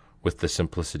them with the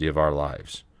simplicity of our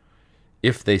lives.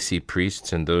 If they see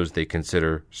priests and those they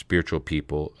consider spiritual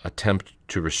people attempt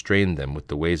to restrain them with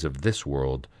the ways of this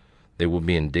world, they will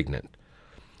be indignant.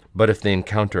 But if they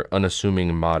encounter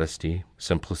unassuming modesty,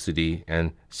 simplicity,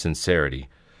 and sincerity,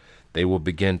 they will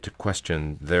begin to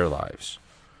question their lives.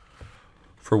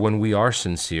 For when we are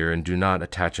sincere and do not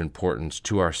attach importance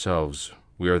to ourselves,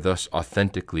 we are thus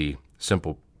authentically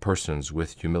simple persons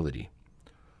with humility.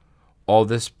 All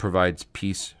this provides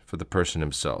peace for the person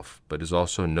himself, but is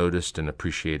also noticed and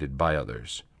appreciated by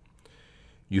others.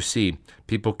 You see,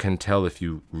 people can tell if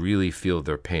you really feel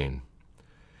their pain.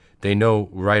 They know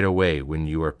right away when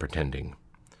you are pretending.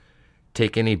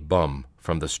 Take any bum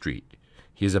from the street.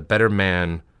 He is a better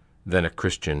man than a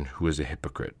Christian who is a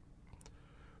hypocrite.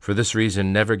 For this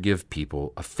reason, never give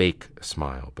people a fake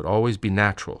smile, but always be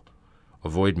natural.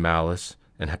 Avoid malice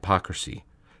and hypocrisy.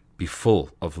 Be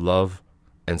full of love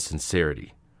and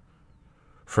sincerity.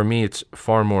 For me, it's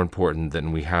far more important that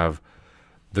we have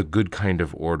the good kind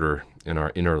of order in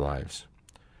our inner lives.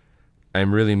 I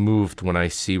am really moved when I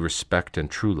see respect and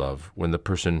true love, when the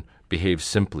person behaves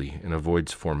simply and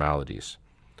avoids formalities.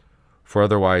 For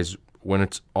otherwise, when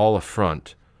it's all a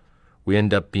front, we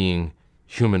end up being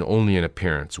human only in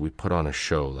appearance. We put on a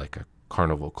show like a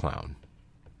carnival clown.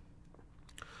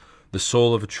 The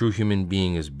soul of a true human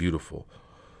being is beautiful,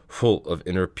 full of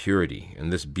inner purity,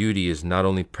 and this beauty is not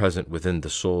only present within the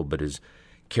soul, but is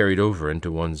carried over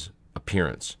into one's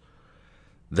appearance.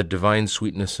 The divine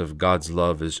sweetness of God's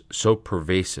love is so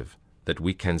pervasive that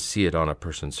we can see it on a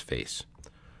person's face.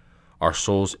 Our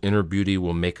soul's inner beauty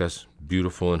will make us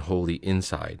beautiful and holy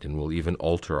inside, and will even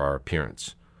alter our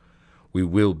appearance. We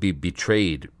will be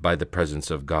betrayed by the presence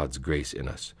of God's grace in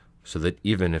us, so that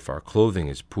even if our clothing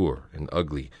is poor and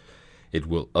ugly, it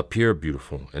will appear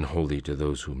beautiful and holy to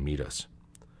those who meet us.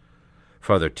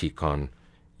 Father Tikhon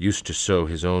used to sew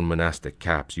his own monastic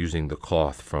caps using the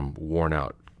cloth from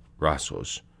worn-out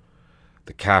rasos.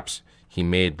 The caps he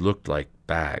made looked like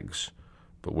bags,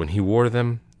 but when he wore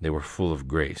them, they were full of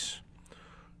grace.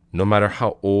 No matter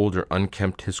how old or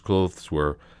unkempt his clothes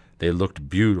were, they looked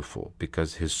beautiful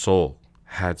because his soul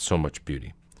had so much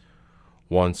beauty.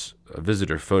 Once, a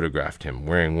visitor photographed him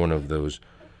wearing one of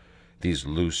these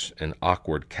loose and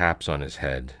awkward caps on his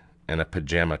head and a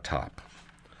pajama top.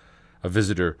 A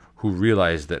visitor who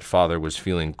realized that Father was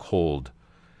feeling cold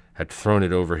had thrown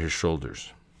it over his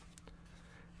shoulders.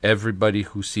 Everybody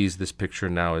who sees this picture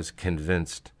now is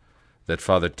convinced that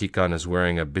Father Tikhon is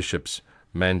wearing a bishop's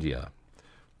mandia,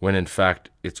 when in fact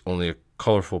it's only a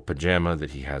colorful pajama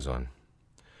that he has on.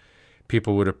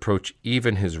 People would approach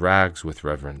even his rags with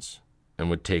reverence and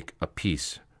would take a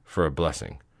piece for a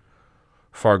blessing.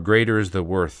 Far greater is the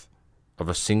worth of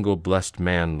a single blessed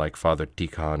man like Father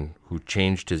Tikhon, who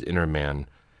changed his inner man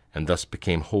and thus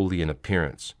became holy in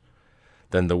appearance,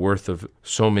 than the worth of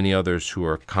so many others who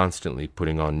are constantly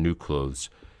putting on new clothes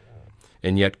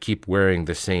and yet keep wearing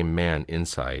the same man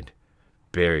inside,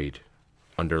 buried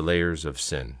under layers of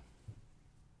sin.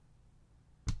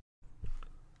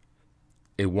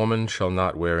 A woman shall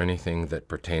not wear anything that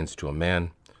pertains to a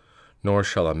man, nor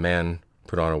shall a man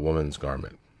put on a woman's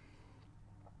garment.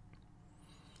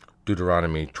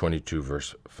 Deuteronomy 22,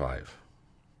 verse 5.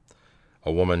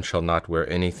 A woman shall not wear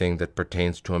anything that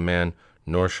pertains to a man,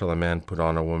 nor shall a man put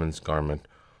on a woman's garment,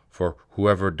 for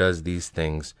whoever does these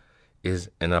things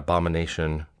is an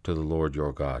abomination to the Lord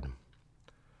your God.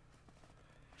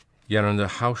 Yet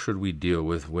how should we deal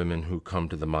with women who come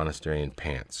to the monastery in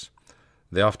pants?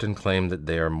 They often claim that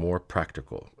they are more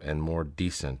practical and more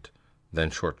decent than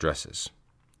short dresses.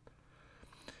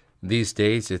 These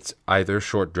days it's either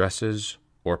short dresses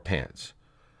or pants.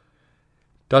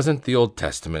 Doesn't the Old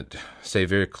Testament say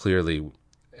very clearly,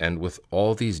 and with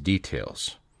all these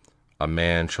details, a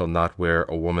man shall not wear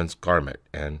a woman's garment,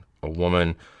 and a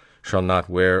woman shall not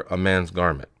wear a man's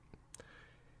garment?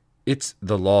 It's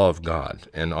the law of God,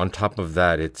 and on top of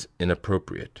that, it's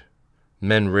inappropriate.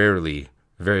 Men rarely,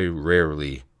 very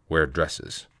rarely, wear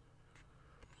dresses.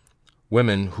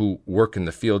 Women who work in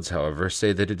the fields, however,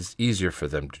 say that it is easier for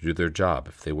them to do their job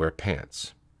if they wear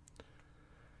pants.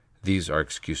 These are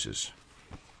excuses.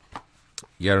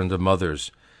 Yet the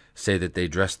mothers say that they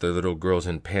dress their little girls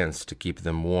in pants to keep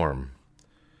them warm.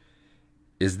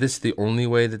 Is this the only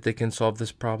way that they can solve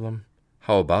this problem?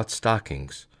 How about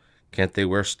stockings? Can't they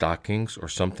wear stockings or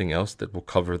something else that will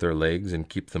cover their legs and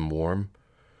keep them warm?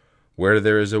 Where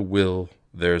there is a will,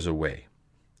 there is a way.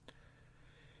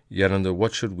 Yet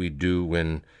what should we do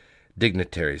when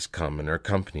dignitaries come and are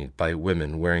accompanied by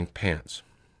women wearing pants?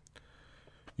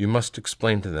 You must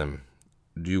explain to them,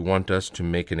 do you want us to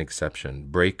make an exception,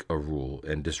 break a rule,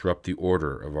 and disrupt the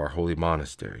order of our holy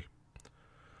monastery?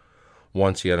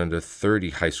 Once yet under 30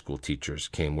 high school teachers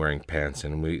came wearing pants,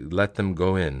 and we let them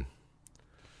go in.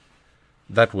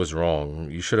 That was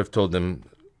wrong. You should have told them,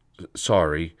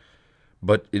 sorry,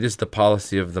 but it is the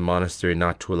policy of the monastery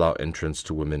not to allow entrance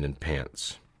to women in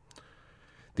pants.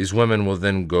 These women will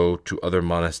then go to other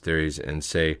monasteries and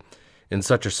say, in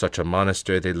such or such a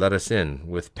monastery they let us in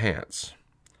with pants.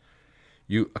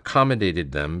 You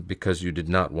accommodated them because you did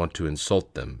not want to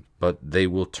insult them, but they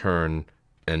will turn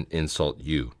and insult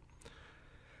you.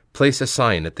 Place a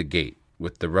sign at the gate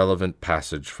with the relevant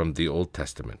passage from the Old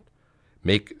Testament.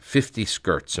 Make 50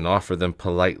 skirts and offer them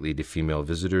politely to female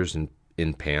visitors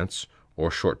in pants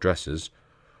or short dresses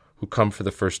who come for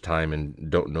the first time and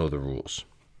don't know the rules.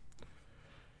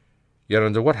 Yet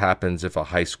under what happens if a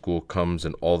high school comes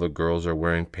and all the girls are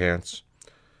wearing pants?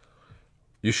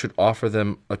 You should offer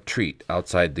them a treat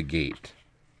outside the gate.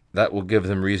 That will give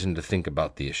them reason to think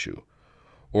about the issue.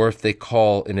 Or if they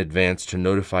call in advance to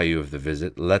notify you of the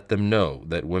visit, let them know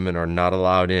that women are not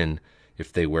allowed in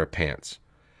if they wear pants.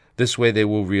 This way they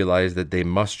will realize that they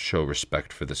must show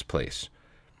respect for this place.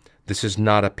 This is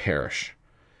not a parish.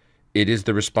 It is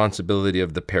the responsibility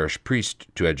of the parish priest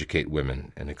to educate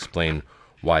women and explain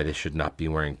why they should not be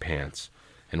wearing pants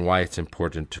and why it's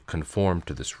important to conform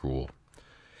to this rule.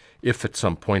 If at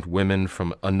some point women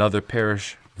from another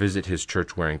parish visit his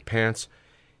church wearing pants,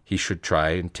 he should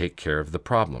try and take care of the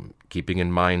problem, keeping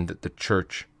in mind that the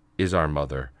church is our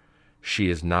mother. She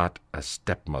is not a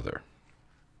stepmother.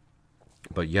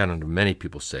 But yet, many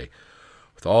people say,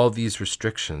 with all these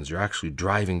restrictions, you're actually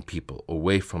driving people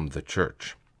away from the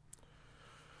church.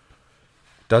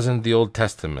 Doesn't the Old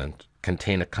Testament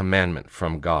contain a commandment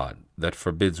from God that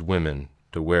forbids women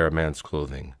to wear a man's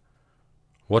clothing?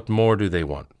 What more do they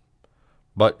want?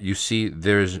 But you see,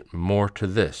 there's more to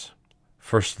this.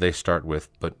 First they start with,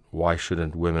 but why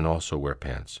shouldn't women also wear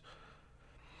pants?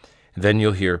 Then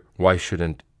you'll hear, why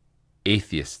shouldn't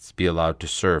atheists be allowed to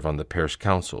serve on the parish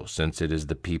council, since it is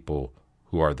the people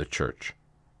who are the church?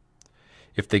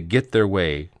 If they get their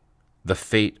way, the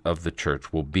fate of the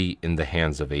church will be in the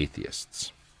hands of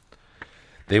atheists.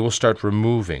 They will start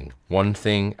removing one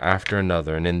thing after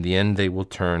another, and in the end they will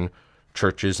turn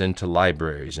churches into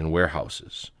libraries and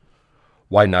warehouses.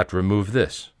 Why not remove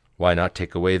this? Why not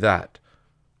take away that?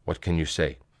 What can you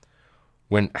say?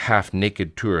 When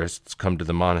half-naked tourists come to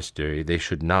the monastery, they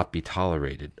should not be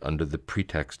tolerated under the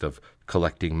pretext of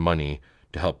collecting money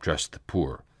to help dress the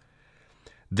poor.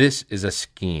 This is a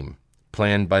scheme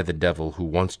planned by the devil, who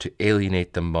wants to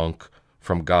alienate the monk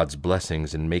from God's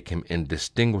blessings and make him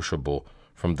indistinguishable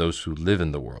from those who live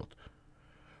in the world.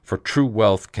 For true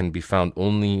wealth can be found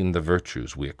only in the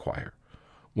virtues we acquire,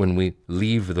 when we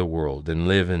leave the world and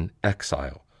live in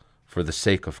exile for the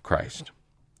sake of Christ.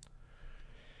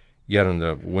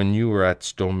 Yaranda, when you were at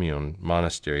Stomion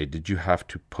Monastery, did you have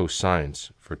to post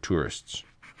signs for tourists?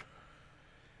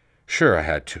 Sure, I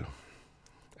had to.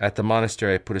 At the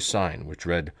monastery, I put a sign which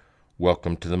read,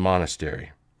 "Welcome to the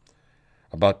monastery."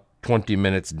 About 20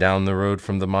 minutes down the road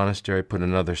from the monastery, I put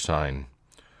another sign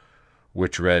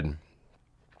which read,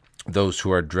 "Those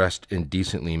who are dressed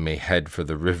indecently may head for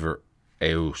the river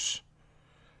ATHOS."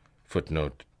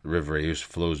 Footnote, River ATHOS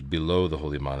flows below the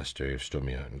holy monastery of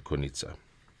Stomia in Konitsa,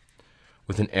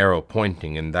 with an arrow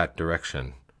pointing in that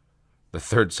direction. The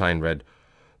third sign read,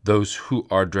 "Those who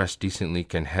are dressed decently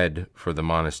can head for the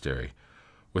monastery,"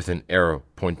 with an arrow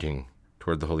pointing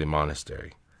toward the holy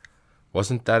monastery.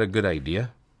 Wasn't that a good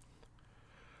idea?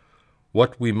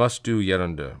 What we must do,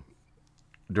 Yaranda,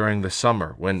 during the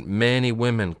summer, when many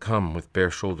women come with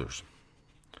bare shoulders?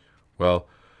 Well,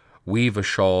 weave a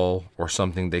shawl or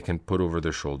something they can put over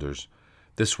their shoulders.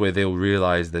 This way they'll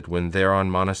realize that when they're on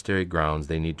monastery grounds,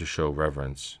 they need to show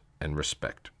reverence and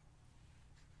respect.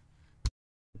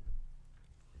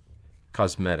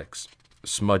 Cosmetics,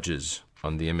 smudges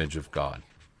on the image of God.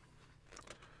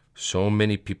 So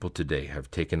many people today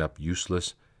have taken up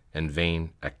useless and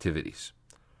vain activities.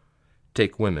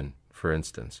 Take women, for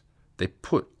instance. They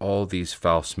put all these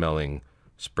foul-smelling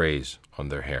sprays on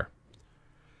their hair.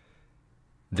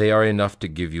 They are enough to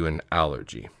give you an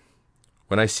allergy.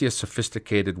 When I see a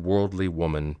sophisticated worldly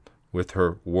woman with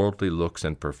her worldly looks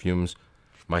and perfumes,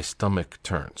 my stomach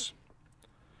turns.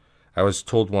 I was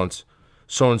told once,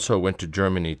 so-and-so went to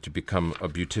Germany to become a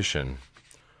beautician.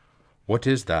 What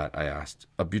is that? I asked.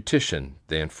 A beautician,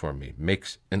 they informed me,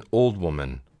 makes an old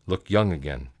woman look young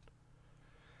again.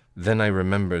 Then I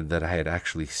remembered that I had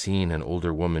actually seen an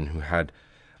older woman who had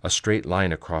a straight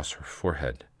line across her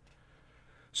forehead.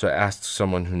 So I asked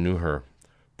someone who knew her,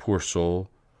 "Poor soul,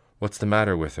 what's the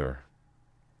matter with her?"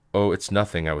 "Oh, it's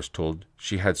nothing," I was told.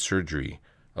 "She had surgery,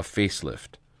 a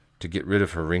facelift, to get rid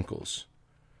of her wrinkles."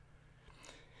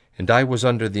 And I was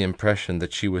under the impression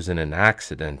that she was in an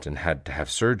accident and had to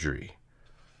have surgery.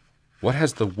 What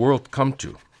has the world come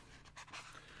to?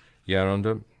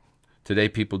 Yaronda, today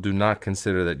people do not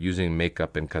consider that using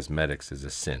makeup and cosmetics is a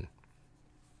sin.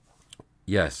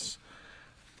 Yes,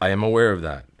 I am aware of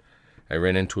that. I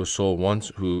ran into a soul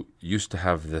once who used to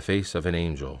have the face of an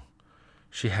angel.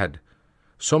 She had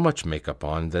so much makeup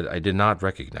on that I did not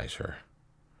recognize her.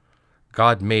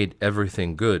 God made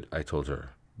everything good, I told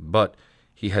her, but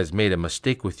he has made a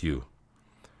mistake with you.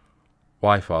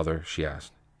 Why, Father? She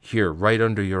asked. Here, right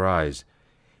under your eyes.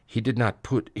 He did not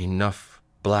put enough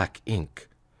black ink.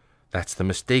 That's the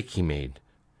mistake he made.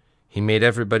 He made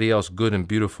everybody else good and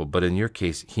beautiful, but in your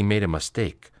case, he made a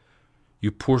mistake.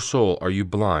 You poor soul, are you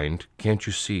blind? Can't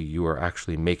you see you are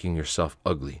actually making yourself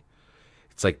ugly?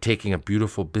 It's like taking a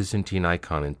beautiful Byzantine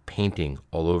icon and painting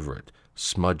all over it,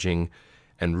 smudging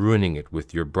and ruining it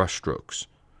with your brushstrokes.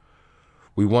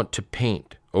 We want to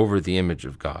paint over the image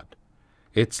of God.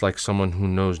 It's like someone who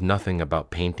knows nothing about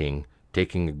painting,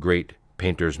 taking a great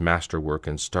painter's masterwork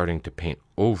and starting to paint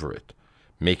over it,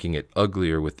 making it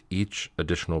uglier with each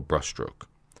additional brushstroke.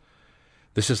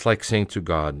 This is like saying to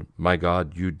God, my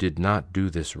God, you did not do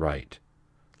this right.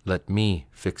 Let me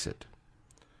fix it.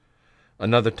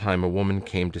 Another time a woman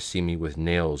came to see me with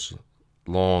nails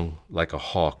long like a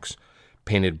hawk's,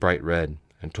 painted bright red,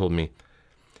 and told me,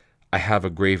 I have a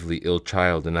gravely ill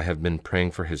child, and I have been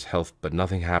praying for his health, but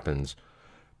nothing happens.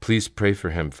 Please pray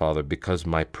for him, Father, because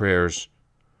my prayers...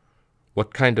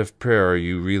 What kind of prayer are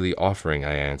you really offering?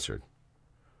 I answered.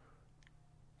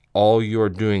 All you are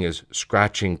doing is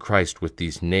scratching Christ with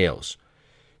these nails.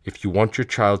 If you want your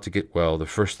child to get well, the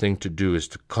first thing to do is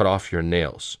to cut off your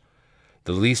nails.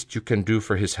 The least you can do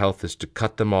for his health is to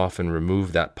cut them off and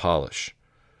remove that polish.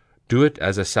 Do it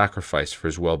as a sacrifice for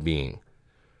his well-being.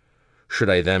 Should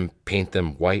I then paint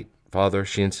them white, Father?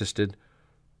 She insisted.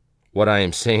 What I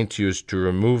am saying to you is to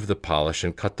remove the polish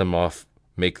and cut them off.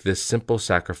 Make this simple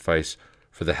sacrifice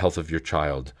for the health of your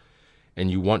child.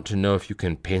 And you want to know if you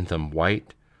can paint them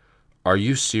white? Are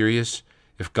you serious?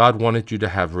 If God wanted you to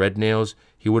have red nails,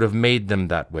 he would have made them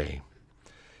that way.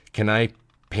 Can I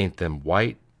paint them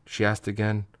white? She asked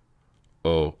again.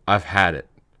 Oh, I've had it.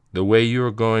 The way you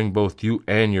are going, both you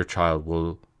and your child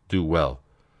will do well.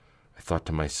 I thought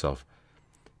to myself,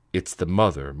 it's the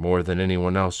mother, more than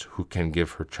anyone else, who can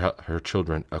give her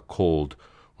children a cold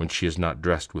when she is not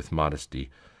dressed with modesty.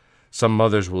 Some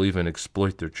mothers will even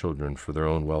exploit their children for their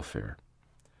own welfare.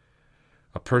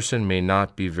 A person may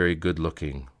not be very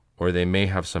good-looking, or they may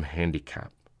have some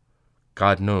handicap.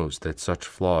 God knows that such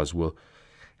flaws will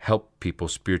help people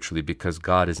spiritually because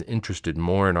God is interested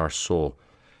more in our soul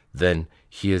than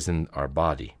he is in our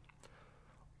body.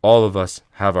 All of us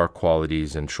have our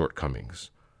qualities and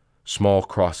shortcomings, small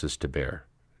crosses to bear,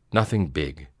 nothing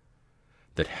big,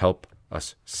 that help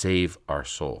us save our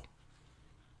soul.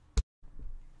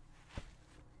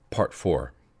 Part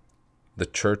 4. The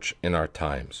Church in Our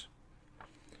Times.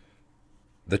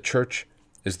 The Church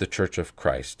is the Church of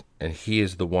Christ, and he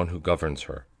is the one who governs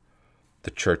her.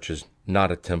 The Church is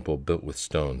not a temple built with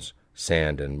stones,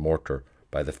 sand, and mortar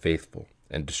by the faithful,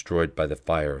 and destroyed by the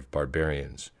fire of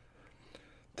barbarians.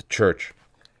 The Church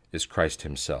is Christ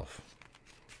himself.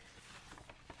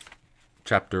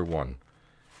 Chapter 1.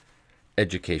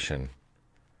 Education.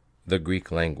 The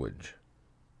Greek language.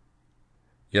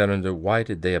 Yaronda, why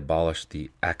did they abolish the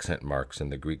accent marks in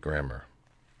the Greek grammar?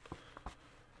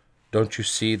 Don't you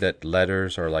see that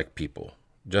letters are like people?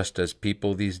 Just as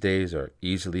people these days are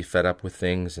easily fed up with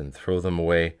things and throw them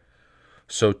away,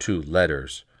 so too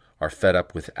letters are fed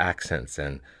up with accents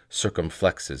and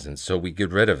circumflexes, and so we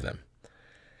get rid of them.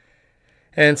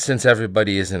 And since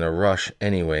everybody is in a rush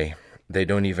anyway, they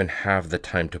don't even have the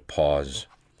time to pause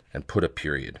and put a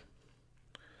period.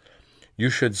 You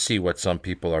should see what some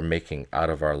people are making out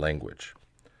of our language.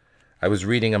 I was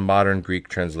reading a modern Greek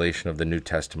translation of the New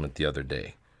Testament the other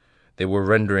day. They were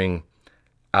rendering,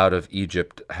 out of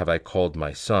Egypt have I called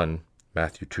my son,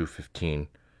 Matthew 2:15,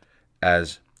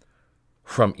 as,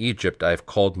 from Egypt I have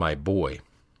called my boy.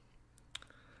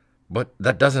 But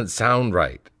that doesn't sound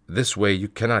right. This way you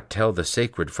cannot tell the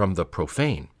sacred from the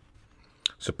profane.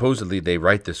 Supposedly they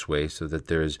write this way so that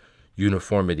there is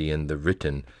uniformity in the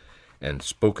written and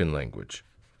spoken language.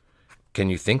 Can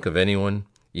you think of anyone,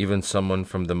 even someone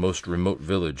from the most remote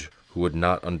village, who would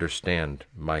not understand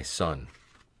my son?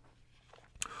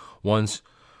 Once,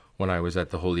 when I was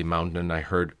at the Holy Mountain, I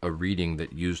heard a reading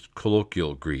that used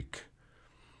colloquial Greek.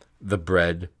 The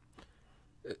bread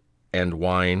and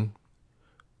wine,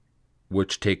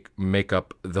 which make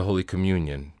up the Holy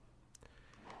Communion.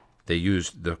 They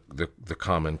used the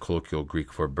common colloquial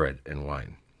Greek for bread and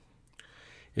wine.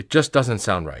 It just doesn't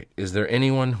sound right. Is there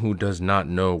anyone who does not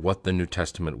know what the New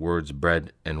Testament words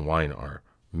bread and wine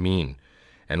mean?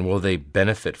 And will they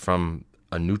benefit from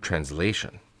a new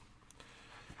translation?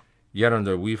 Yet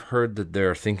we've heard that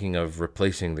they're thinking of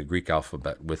replacing the Greek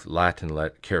alphabet with Latin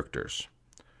characters.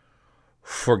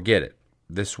 Forget it.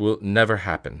 This will never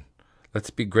happen. Let's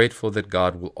be grateful that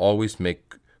God will always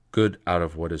make good out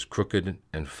of what is crooked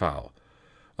and foul.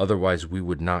 Otherwise, we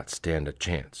would not stand a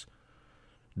chance.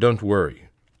 Don't worry.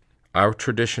 Our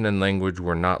tradition and language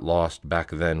were not lost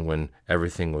back then when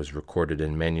everything was recorded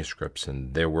in manuscripts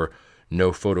and there were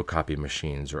no photocopy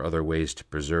machines or other ways to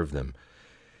preserve them.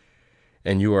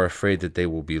 And you are afraid that they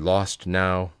will be lost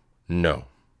now? No.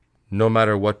 No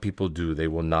matter what people do, they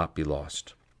will not be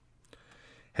lost.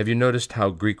 Have you noticed how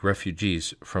Greek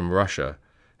refugees from Russia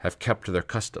have kept their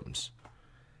customs?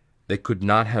 They could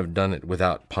not have done it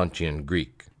without Pontian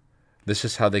Greek. This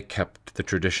is how they kept the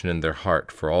tradition in their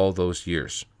heart for all those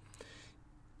years.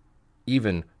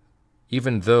 Even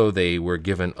though they were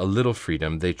given a little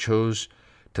freedom, they chose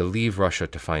to leave Russia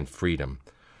to find freedom,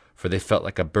 for they felt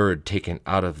like a bird taken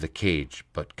out of the cage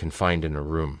but confined in a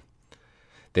room.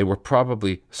 They were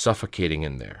probably suffocating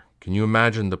in there. Can you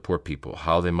imagine the poor people,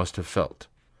 how they must have felt?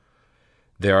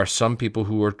 There are some people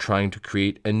who are trying to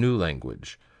create a new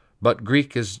language, but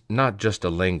Greek is not just a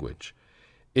language.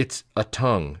 It's a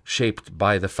tongue shaped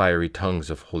by the fiery tongues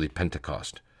of Holy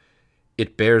Pentecost.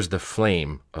 It bears the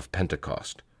flame of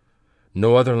Pentecost.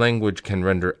 No other language can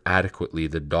render adequately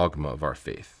the dogma of our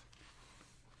faith.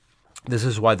 This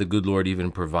is why the good Lord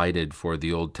even provided for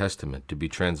the Old Testament to be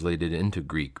translated into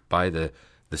Greek by the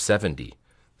 70,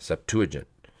 Septuagint,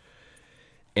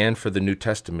 and for the New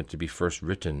Testament to be first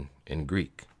written in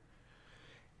Greek.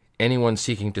 Anyone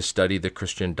seeking to study the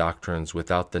Christian doctrines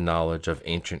without the knowledge of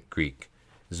ancient Greek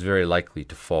is very likely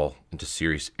to fall into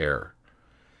serious error.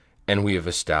 And we have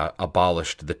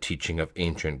abolished the teaching of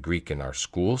ancient Greek in our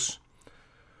schools.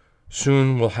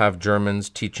 Soon we'll have Germans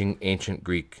teaching ancient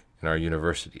Greek in our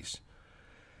universities.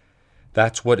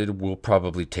 That's what it will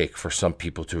probably take for some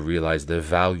people to realize the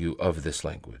value of this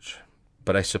language.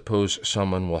 But I suppose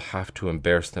someone will have to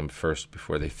embarrass them first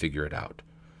before they figure it out.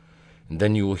 And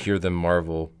then you will hear them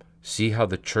marvel, see how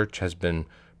the church has been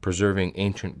preserving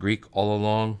ancient Greek all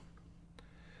along?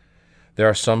 There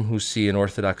are some who see an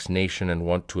Orthodox nation and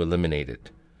want to eliminate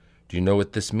it. Do you know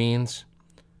what this means?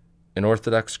 An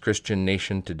Orthodox Christian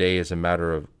nation today is a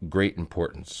matter of great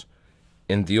importance.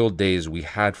 In the old days, we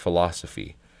had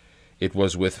philosophy. It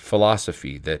was with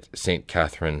philosophy that St.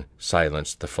 Catherine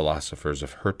silenced the philosophers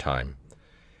of her time.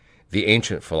 The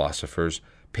ancient philosophers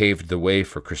paved the way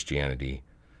for Christianity.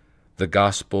 The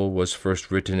gospel was first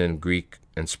written in Greek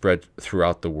and spread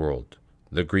throughout the world.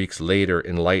 The Greeks later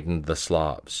enlightened the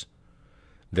Slavs.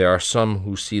 There are some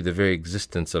who see the very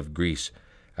existence of Greece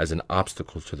as an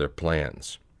obstacle to their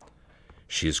plans.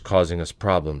 She is causing us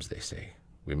problems, they say.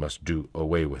 We must do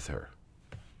away with her.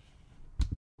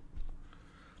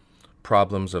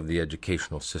 Problems of the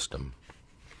educational system.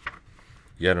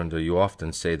 Yerunda, you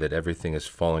often say that everything is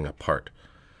falling apart.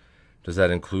 Does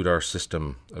that include our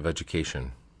system of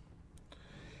education?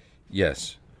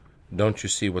 Yes. Don't you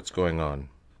see what's going on?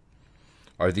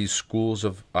 Are these schools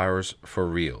of ours for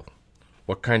real?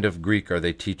 What kind of Greek are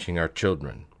they teaching our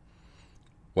children?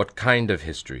 What kind of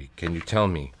history? Can you tell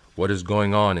me what is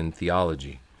going on in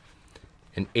theology?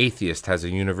 An atheist has a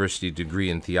university degree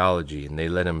in theology and they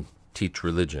let him teach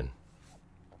religion.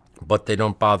 But they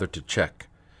don't bother to check.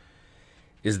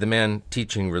 Is the man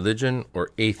teaching religion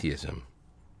or atheism?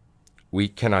 We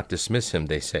cannot dismiss him,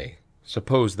 they say.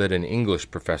 Suppose that an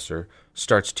English professor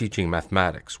starts teaching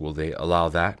mathematics. Will they allow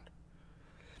that?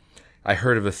 I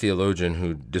heard of a theologian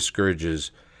who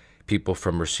discourages people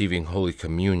from receiving Holy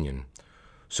Communion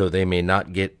so they may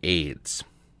not get AIDS.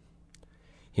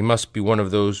 He must be one of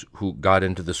those who got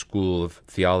into the school of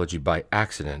theology by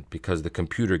accident because the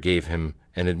computer gave him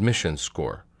an admission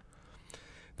score.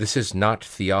 This is not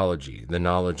theology, the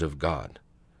knowledge of God.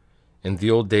 In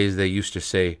the old days they used to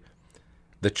say,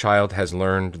 the child has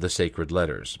learned the sacred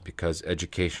letters, because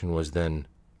education was then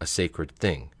a sacred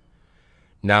thing.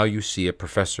 Now you see a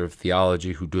professor of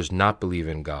theology who does not believe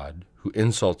in God, who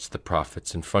insults the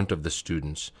prophets in front of the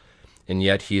students, and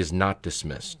yet he is not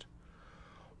dismissed.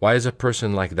 Why is a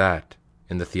person like that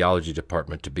in the theology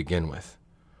department to begin with?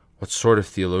 What sort of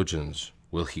theologians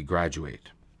will he graduate?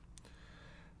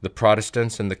 The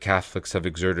Protestants and the Catholics have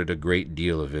exerted a great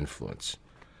deal of influence.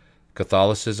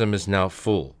 Catholicism is now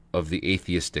full of the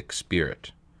atheistic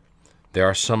spirit. There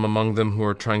are some among them who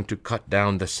are trying to cut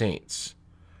down the saints.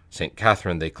 St.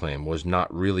 Catherine, they claim, was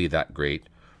not really that great.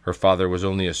 Her father was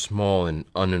only a small and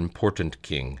unimportant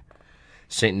king.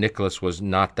 St. Nicholas was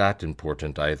not that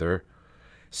important either.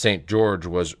 St. George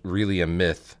was really a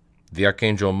myth. The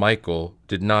Archangel Michael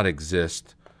did not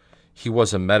exist. He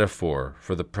was a metaphor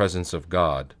for the presence of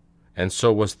God, and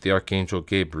so was the Archangel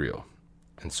Gabriel,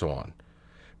 and so on.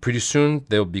 Pretty soon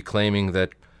they'll be claiming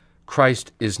that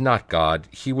Christ is not God,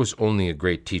 he was only a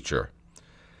great teacher.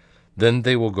 Then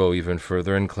they will go even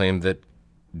further and claim that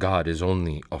God is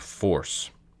only a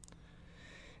force.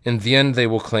 In the end, they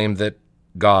will claim that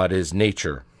God is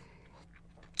nature.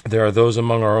 There are those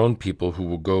among our own people who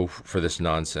will go for this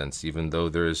nonsense, even though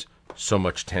there is so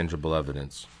much tangible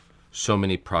evidence, so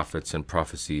many prophets and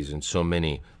prophecies, and so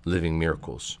many living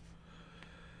miracles.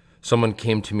 Someone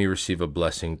came to me to receive a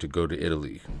blessing to go to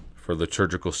Italy for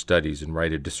liturgical studies and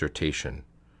write a dissertation.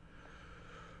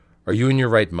 "Are you in your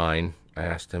right mind?" I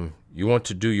asked him. "You want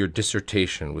to do your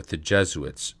dissertation with the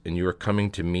Jesuits, and you are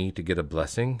coming to me to get a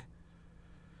blessing?"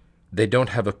 They don't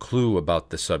have a clue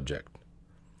about the subject.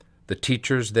 The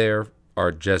teachers there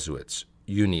are Jesuits,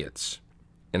 Uniates,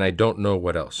 and I don't know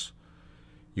what else.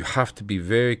 You have to be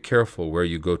very careful where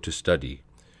you go to study.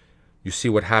 You see,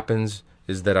 what happens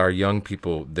is that our young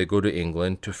people, they go to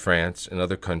England, to France, and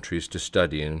other countries to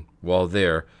study, and while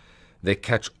there, they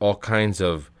catch all kinds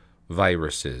of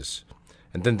viruses,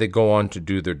 and then they go on to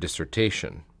do their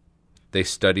dissertation. They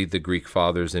study the Greek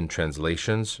fathers in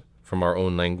translations from our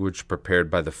own language prepared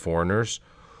by the foreigners,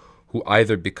 who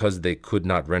either because they could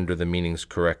not render the meanings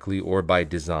correctly or by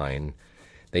design,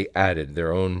 they added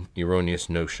their own erroneous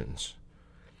notions.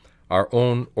 Our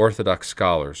own Orthodox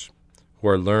scholars, who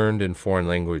are learned in foreign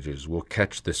languages, will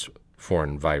catch this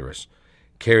foreign virus,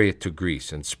 carry it to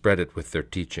Greece, and spread it with their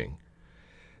teaching.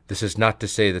 This is not to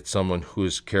say that someone who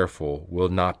is careful will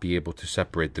not be able to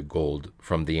separate the gold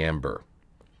from the amber.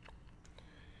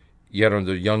 Yet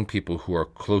the young people who are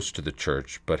close to the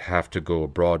church but have to go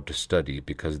abroad to study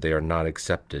because they are not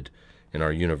accepted in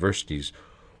our universities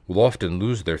will often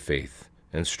lose their faith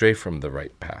and stray from the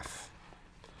right path.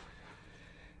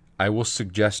 I will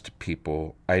suggest to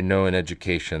people I know in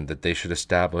education that they should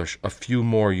establish a few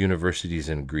more universities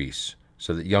in Greece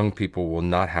so that young people will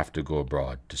not have to go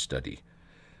abroad to study.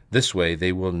 This way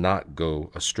they will not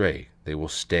go astray. They will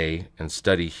stay and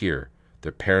study here.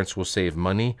 Their parents will save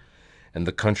money, and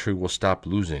the country will stop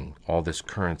losing all this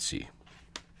currency.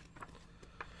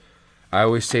 I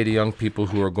always say to young people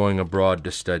who are going abroad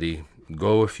to study,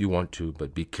 go if you want to,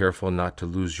 but be careful not to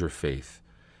lose your faith.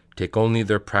 Take only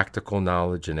their practical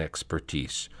knowledge and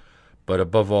expertise, but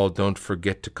above all, don't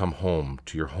forget to come home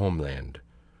to your homeland.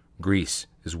 Greece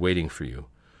is waiting for you.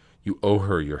 You owe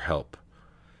her your help.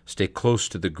 Stay close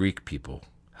to the Greek people.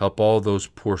 Help all those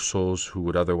poor souls who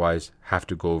would otherwise have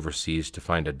to go overseas to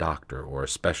find a doctor or a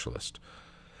specialist.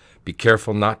 Be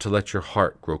careful not to let your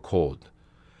heart grow cold.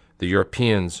 The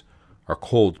Europeans are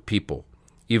cold people.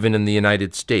 Even in the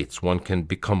United States, one can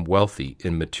become wealthy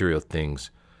in material things,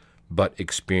 but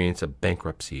experience a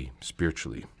bankruptcy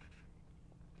spiritually.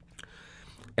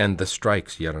 And the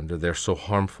strikes, Yaranda, they're so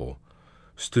harmful.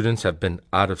 Students have been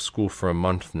out of school for a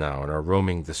month now and are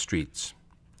roaming the streets.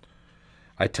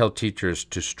 I tell teachers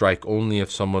to strike only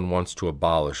if someone wants to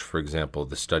abolish, for example,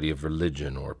 the study of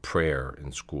religion or prayer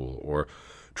in school, or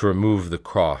to remove the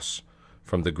cross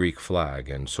from the Greek flag,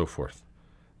 and so forth.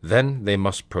 Then they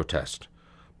must protest.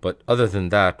 But other than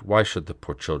that, why should the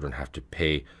poor children have to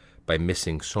pay by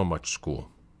missing so much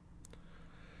school?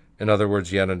 In other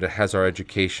words, Yaranda, has our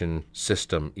education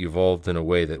system evolved in a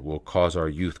way that will cause our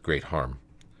youth great harm?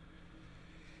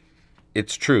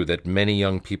 It's true that many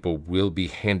young people will be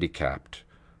handicapped,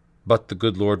 but the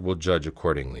good Lord will judge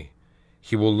accordingly.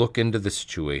 He will look into the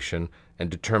situation and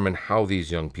determine how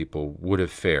these young people would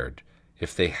have fared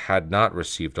if they had not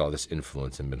received all this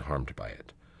influence and been harmed by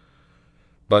it.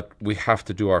 But we have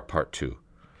to do our part too.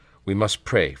 We must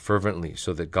pray fervently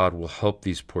so that God will help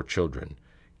these poor children,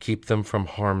 keep them from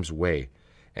harm's way,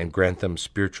 and grant them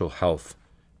spiritual health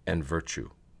and virtue.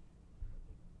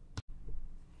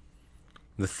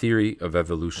 The theory of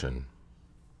evolution.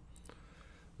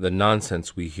 The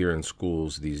nonsense we hear in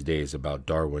schools these days about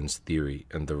Darwin's theory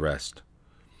and the rest.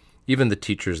 Even the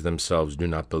teachers themselves do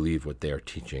not believe what they are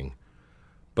teaching,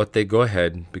 but they go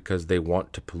ahead because they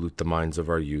want to pollute the minds of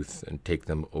our youth and take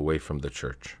them away from the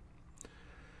church.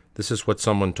 This is what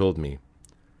someone told me.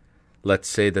 Let's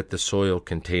say that the soil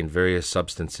contained various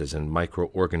substances and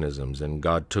microorganisms, and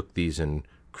God took these and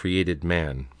created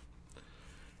man.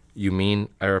 You mean,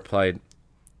 I replied,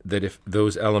 that if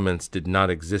those elements did not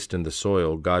exist in the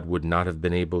soil, God would not have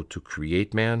been able to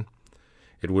create man?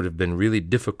 It would have been really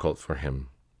difficult for him.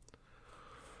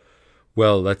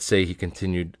 Well, let's say, he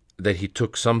continued, that he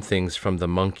took some things from the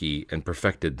monkey and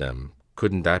perfected them.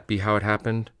 Couldn't that be how it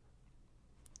happened?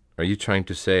 Are you trying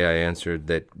to say, I answered,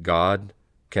 that God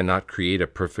cannot create a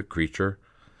perfect creature,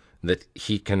 that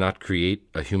he cannot create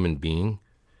a human being,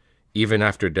 even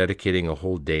after dedicating a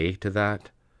whole day to that?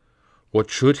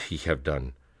 What should he have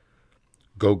done?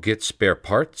 Go get spare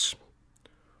parts?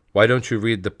 Why don't you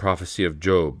read the prophecy of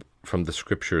Job from the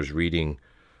scriptures reading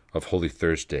of Holy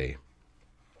Thursday?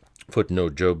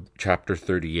 Footnote, Job chapter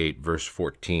 38, verse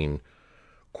 14,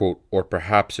 quote, or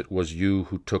perhaps it was you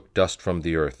who took dust from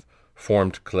the earth,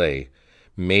 formed clay,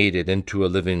 made it into a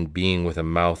living being with a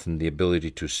mouth and the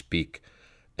ability to speak,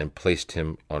 and placed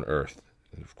him on earth.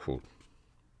 Quote.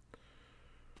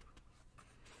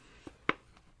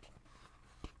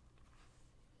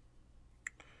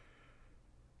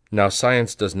 Now,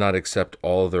 science does not accept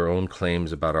all their own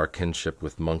claims about our kinship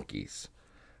with monkeys.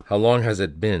 How long has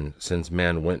it been since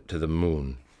man went to the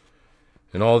moon?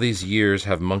 In all these years,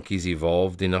 have monkeys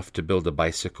evolved enough to build a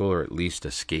bicycle or at least a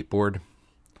skateboard?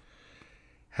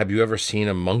 Have you ever seen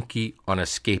a monkey on a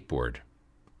skateboard?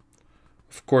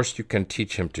 Of course, you can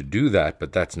teach him to do that,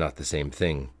 but that's not the same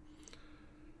thing.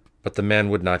 But the man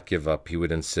would not give up. He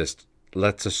would insist,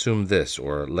 let's assume this,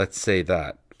 or let's say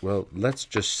that. Well, let's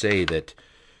just say that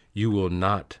you will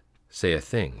not say a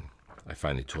thing, I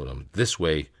finally told him. This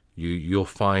way, you'll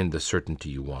find the certainty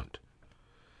you want.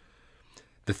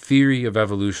 The theory of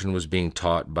evolution was being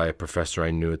taught by a professor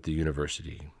I knew at the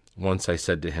university. Once I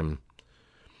said to him,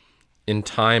 in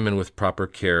time and with proper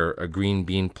care, a green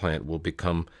bean plant will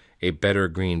become a better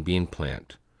green bean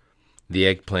plant, the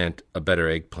eggplant a better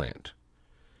eggplant.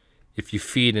 If you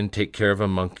feed and take care of a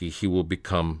monkey, he will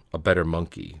become a better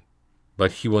monkey,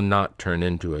 but he will not turn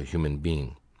into a human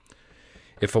being.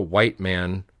 If a white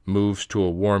man moves to a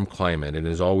warm climate and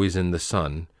is always in the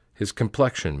sun, his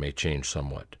complexion may change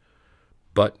somewhat,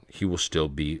 but he will still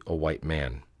be a white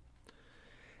man.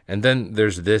 And then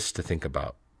there's this to think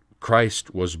about.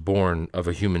 Christ was born of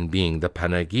a human being, the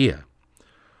Panagia.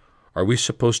 Are we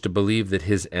supposed to believe that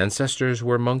his ancestors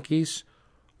were monkeys?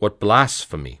 What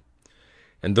blasphemy!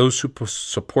 And those who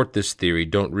support this theory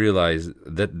don't realize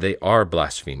that they are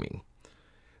blaspheming.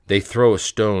 They throw a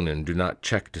stone and do not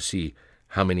check to see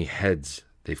how many heads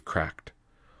they've cracked.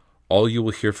 All you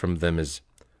will hear from them is,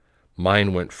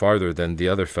 mine went farther than the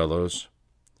other fellows.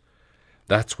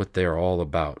 That's what they're all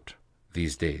about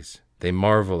these days. They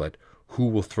marvel at who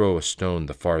will throw a stone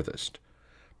the farthest,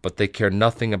 but they care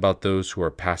nothing about those who are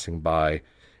passing by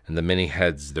and the many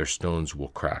heads their stones will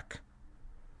crack.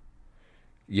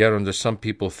 Yet, some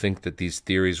people think that these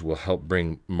theories will help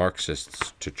bring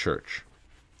Marxists to church.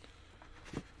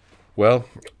 Well,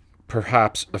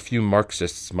 perhaps a few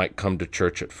Marxists might come to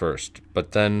church at first,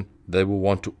 but then they will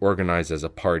want to organize as a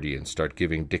party and start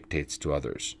giving dictates to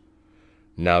others.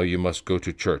 Now you must go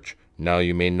to church. Now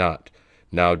you may not.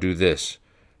 Now do this.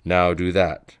 Now do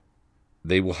that.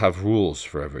 They will have rules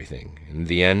for everything. In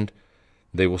the end,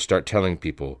 they will start telling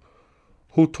people,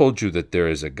 who told you that there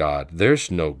is a God?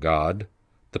 There's no God.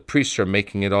 The priests are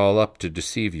making it all up to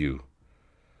deceive you.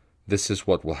 This is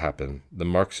what will happen. The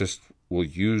Marxists will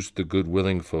use the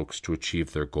good-willing folks to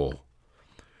achieve their goal.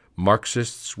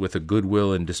 Marxists with a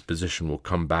goodwill and disposition will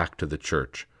come back to the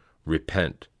church,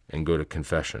 repent, and go to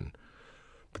confession.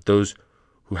 But those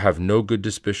who have no good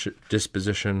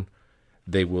disposition,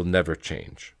 they will never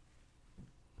change.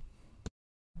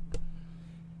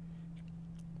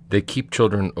 They keep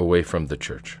children away from the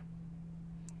church.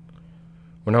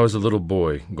 When I was a little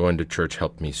boy, going to church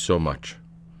helped me so much.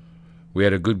 We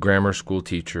had a good grammar school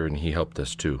teacher, and he helped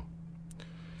us too.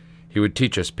 He would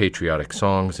teach us patriotic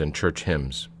songs and church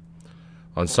hymns.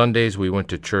 On Sundays, we went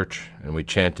to church and we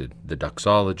chanted the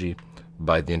doxology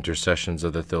by the intercessions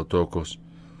of the Theotokos,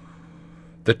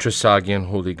 the Trisagion,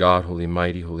 Holy God, Holy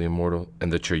Mighty, Holy Immortal,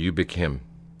 and the cherubic hymn.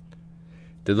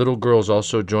 Did little girls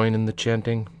also join in the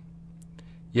chanting?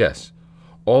 Yes,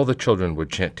 all the children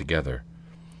would chant together.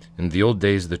 In the old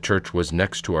days, the church was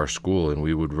next to our school, and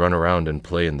we would run around and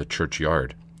play in the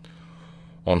churchyard.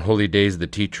 On holy days, the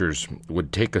teachers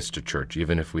would take us to church,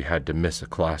 even if we had to miss a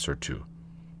class or two.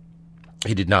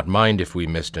 He did not mind if we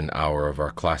missed an hour of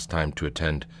our class time to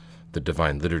attend the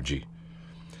Divine Liturgy.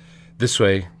 This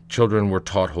way, children were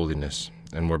taught holiness,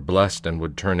 and were blessed and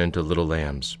would turn into little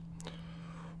lambs.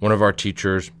 One of our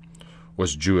teachers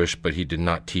was Jewish, but he did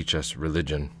not teach us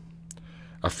religion.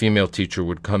 A female teacher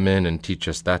would come in and teach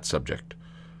us that subject.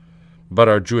 But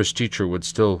our Jewish teacher would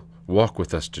still walk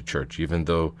with us to church, even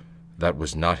though that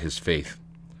was not his faith.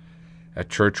 At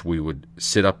church we would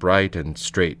sit upright and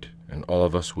straight, and all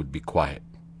of us would be quiet.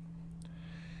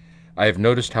 I have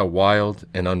noticed how wild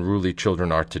and unruly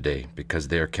children are today because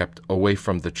they are kept away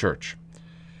from the church.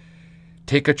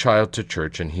 Take a child to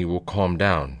church and he will calm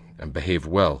down and behave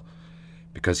well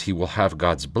because he will have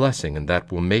God's blessing, and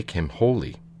that will make him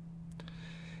holy.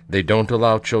 They don't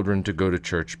allow children to go to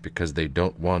church because they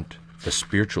don't want the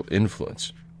spiritual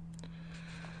influence.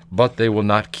 But they will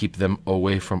not keep them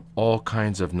away from all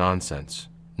kinds of nonsense.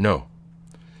 No,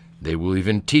 they will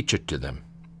even teach it to them.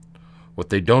 What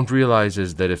they don't realize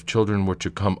is that if children were to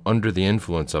come under the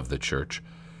influence of the church,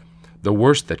 the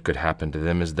worst that could happen to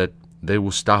them is that they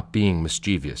will stop being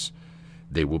mischievous.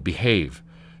 They will behave,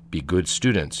 be good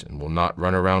students, and will not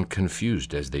run around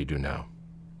confused as they do now.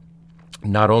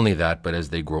 Not only that, but as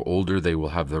they grow older, they will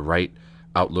have the right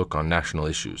outlook on national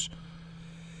issues.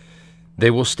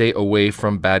 They will stay away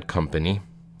from bad company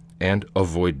and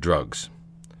avoid drugs.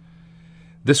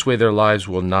 This way their lives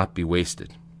will not be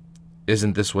wasted.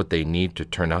 Isn't this what they need to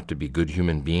turn out to be good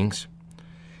human beings?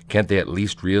 Can't they at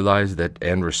least realize that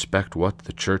and respect what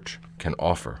the church can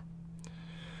offer?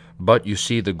 But you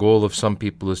see, the goal of some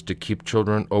people is to keep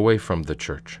children away from the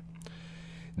church.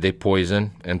 They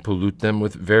poison and pollute them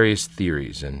with various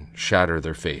theories and shatter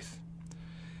their faith.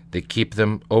 They keep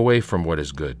them away from what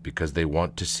is good because they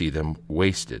want to see them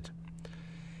wasted.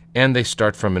 And they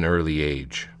start from an early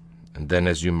age. And then,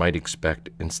 as you might expect,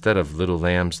 instead of little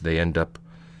lambs, they end up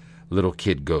little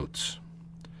kid goats.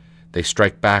 They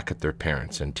strike back at their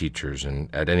parents and teachers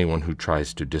and at anyone who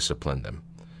tries to discipline them.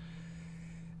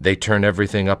 They turn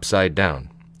everything upside down.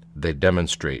 They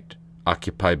demonstrate,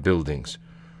 occupy buildings,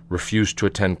 refuse to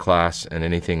attend class, and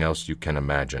anything else you can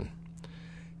imagine.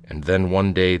 And then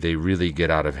one day they really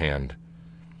get out of hand.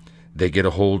 They get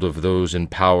a hold of those in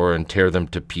power and tear them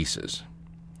to pieces.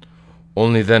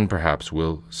 Only then, perhaps,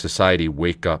 will society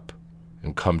wake up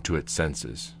and come to its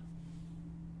senses.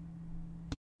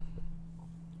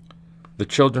 The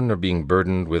children are being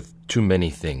burdened with too many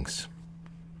things.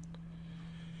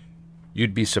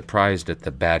 You'd be surprised at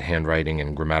the bad handwriting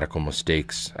and grammatical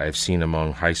mistakes I have seen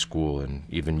among high school and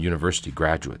even university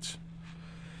graduates.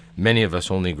 Many of us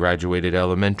only graduated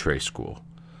elementary school,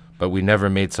 but we never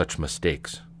made such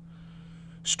mistakes.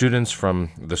 Students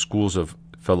from the schools of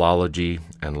philology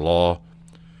and law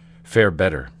fare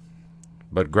better,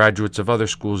 but graduates of other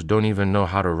schools don't even know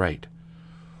how to write,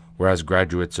 whereas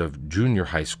graduates of junior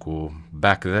high school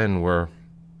back then were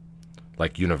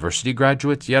like university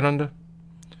graduates yet under?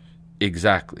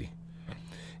 Exactly.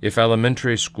 If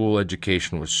elementary school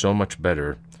education was so much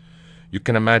better, you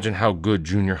can imagine how good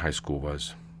junior high school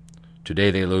was.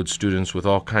 Today they load students with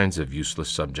all kinds of useless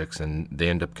subjects, and they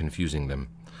end up confusing them.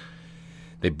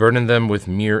 They burden them with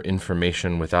mere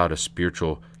information without a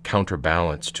spiritual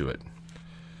counterbalance to it.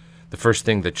 The first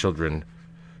thing that children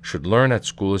should learn at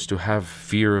school is to have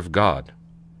fear of God.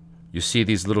 You see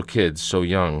these little kids so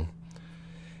young,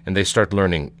 and they start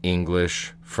learning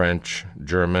English, French,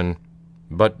 German,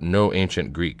 but no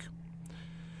ancient Greek,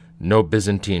 no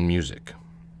Byzantine music,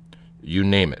 you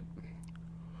name it.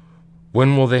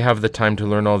 When will they have the time to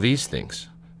learn all these things?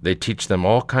 They teach them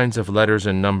all kinds of letters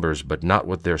and numbers, but not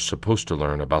what they're supposed to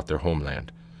learn about their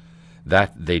homeland.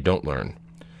 That they don't learn.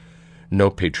 No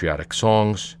patriotic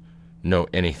songs, no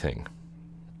anything.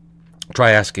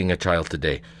 Try asking a child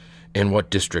today, in what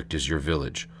district is your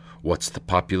village? What's the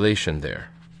population there?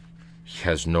 He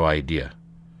has no idea.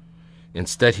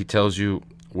 Instead, he tells you,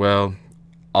 well,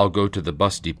 I'll go to the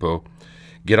bus depot,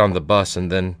 get on the bus,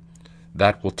 and then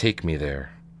that will take me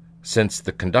there. Since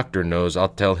the conductor knows, I'll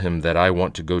tell him that I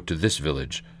want to go to this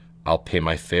village. I'll pay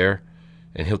my fare,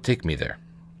 and he'll take me there.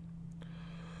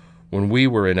 When we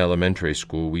were in elementary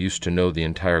school, we used to know the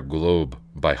entire globe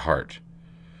by heart.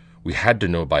 We had to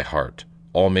know by heart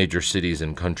all major cities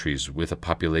and countries with a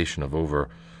population of over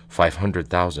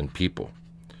 500,000 people.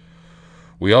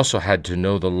 We also had to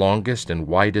know the longest and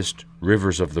widest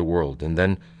rivers of the world, and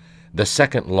then the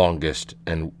second longest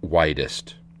and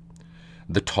widest,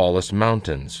 the tallest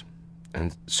mountains,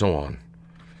 and so on.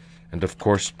 And of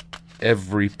course,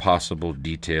 every possible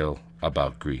detail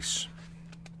about Greece.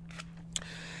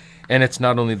 And it's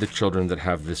not only the children that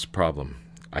have this problem.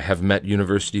 I have met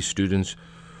university students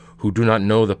who do not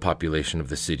know the population of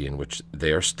the city in which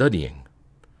they are studying.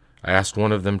 I asked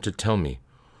one of them to tell me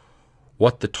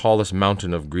what the tallest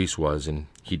mountain of Greece was, and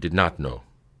he did not know.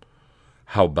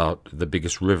 How about the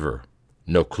biggest river?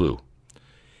 No clue.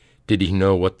 Did he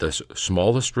know what the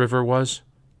smallest river was?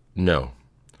 No.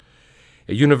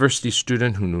 A university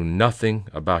student who knew nothing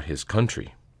about his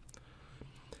country.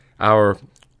 Our,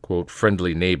 quote,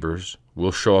 friendly neighbors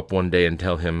will show up one day and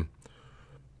tell him,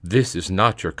 "This is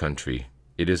not your country,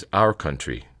 it is our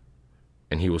country."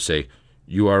 And he will say,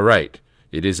 "You are right,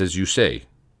 it is as you say."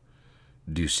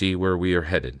 Do you see where we are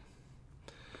headed?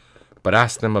 But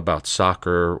ask them about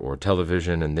soccer or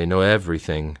television, and they know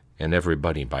everything and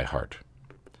everybody by heart.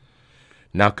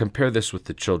 Now compare this with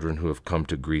the children who have come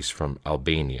to Greece from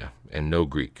Albania and know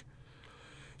Greek.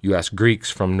 You ask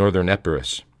Greeks from northern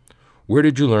Epirus, "Where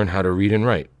did you learn how to read and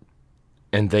write?"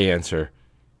 And they answer,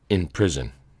 "In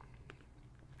prison."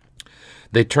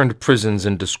 They turned prisons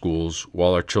into schools,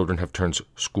 while our children have turned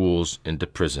schools into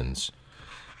prisons,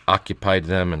 occupied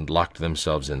them and locked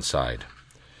themselves inside.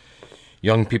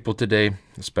 Young people today,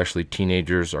 especially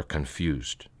teenagers, are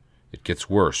confused. It gets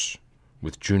worse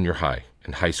with junior high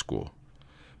and high school.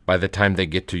 By the time they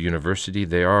get to university,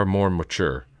 they are more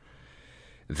mature.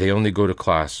 They only go to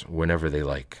class whenever they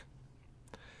like.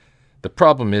 The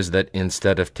problem is that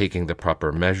instead of taking the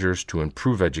proper measures to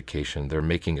improve education, they're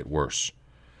making it worse.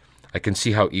 I can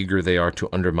see how eager they are to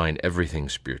undermine everything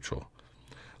spiritual.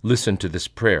 Listen to this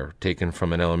prayer taken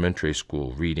from an elementary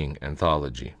school reading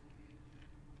anthology.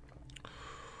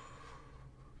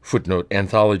 Footnote,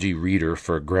 anthology reader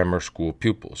for grammar school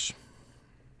pupils.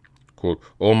 Quote,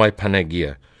 "O my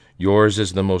Panagia, yours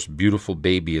is the most beautiful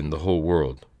baby in the whole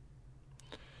world."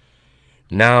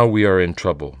 Now we are in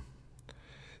trouble.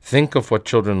 Think of what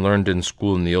children learned in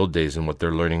school in the old days and what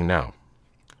they're learning now.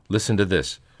 Listen to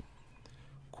this.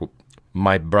 Quote,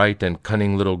 "My bright and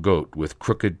cunning little goat with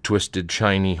crooked, twisted,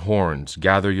 shiny horns,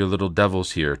 gather your little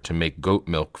devils here to make goat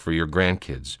milk for your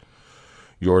grandkids,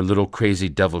 your little crazy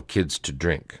devil kids to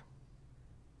drink."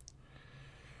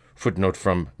 Footnote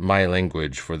from My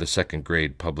Language for the second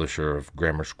grade, publisher of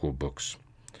grammar school books,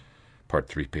 Part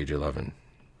 3, page 11.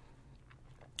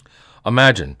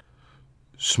 Imagine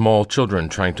small children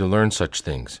trying to learn such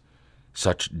things,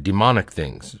 such demonic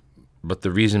things, but the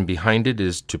reason behind it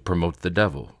is to promote the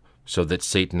devil, so that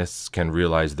Satanists can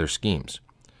realize their schemes.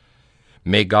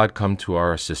 May God come to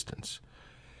our assistance.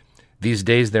 These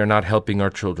days they're not helping our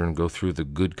children go through the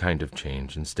good kind of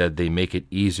change. Instead, they make it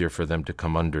easier for them to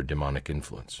come under demonic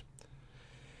influence.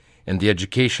 And the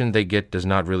education they get does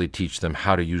not really teach them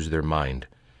how to use their mind,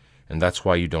 and that's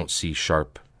why you don't see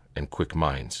sharp and quick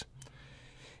minds.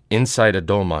 Inside a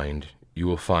dull mind, you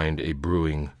will find a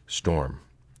brewing storm.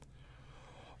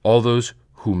 All those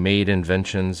who made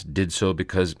inventions did so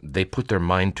because they put their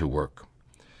mind to work.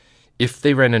 If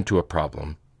they ran into a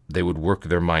problem, they would work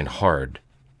their mind hard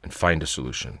and find a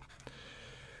solution.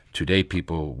 Today,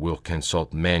 people will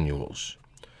consult manuals,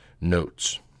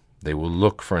 notes. They will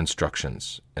look for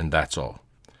instructions, and that's all.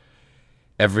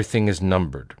 Everything is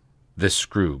numbered. This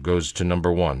screw goes to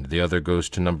number 1, the other goes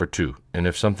to number 2, and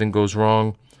if something goes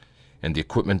wrong and the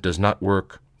equipment does not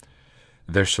work,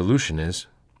 their solution is,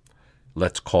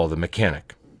 let's call the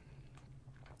mechanic.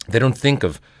 They don't think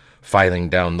of filing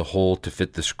down the hole to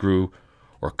fit the screw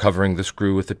or covering the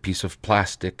screw with a piece of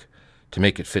plastic to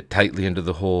make it fit tightly into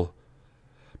the hole,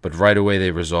 but right away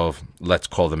they resolve, let's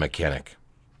call the mechanic.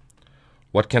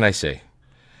 What can I say?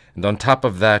 And on top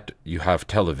of that, you have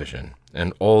television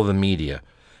and all the media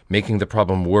making the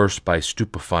problem worse by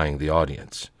stupefying the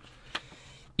audience.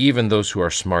 Even those who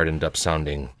are smart end up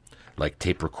sounding like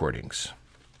tape recordings.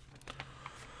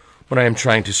 What I am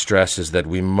trying to stress is that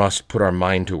we must put our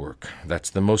mind to work. That's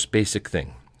the most basic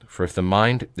thing. For if the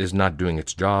mind is not doing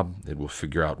its job, it will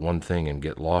figure out one thing and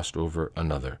get lost over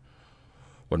another.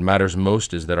 What matters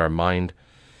most is that our mind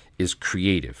is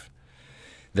creative,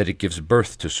 that it gives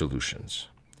birth to solutions.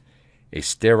 A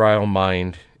sterile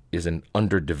mind is an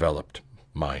underdeveloped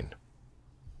mind.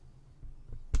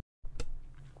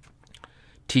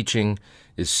 Teaching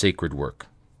is sacred work.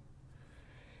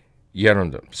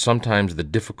 Yerunda, sometimes the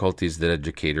difficulties that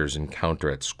educators encounter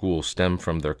at school stem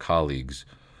from their colleagues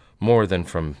more than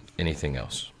from anything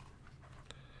else.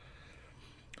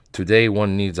 Today,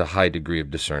 one needs a high degree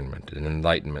of discernment and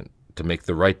enlightenment to make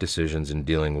the right decisions in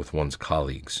dealing with one's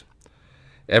colleagues.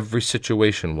 Every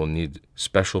situation will need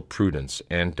special prudence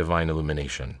and divine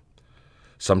illumination.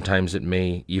 Sometimes it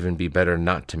may even be better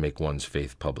not to make one's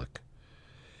faith public.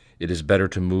 It is better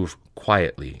to move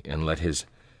quietly and let his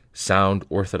sound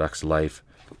orthodox life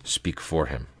speak for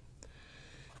him.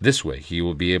 This way, he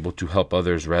will be able to help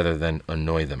others rather than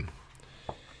annoy them.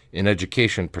 In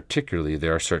education particularly,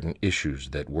 there are certain issues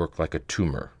that work like a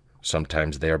tumor.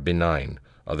 Sometimes they are benign,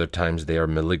 other times they are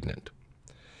malignant.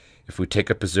 If we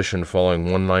take a position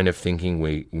following one line of thinking,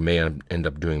 we may end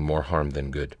up doing more harm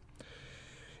than good.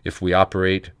 If we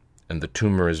operate and the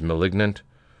tumor is malignant,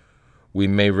 we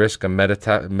may risk a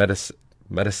metastasis.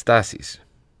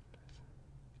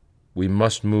 We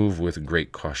must move with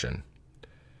great caution.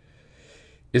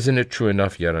 Isn't it true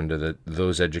enough, Yerunda, that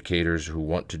those educators who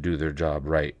want to do their job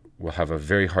right will have a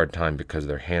very hard time because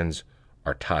their hands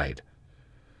are tied?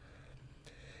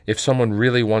 If someone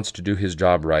really wants to do his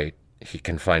job right, he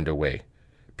can find a way.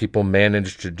 People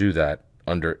manage to do that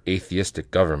under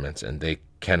atheistic governments, and they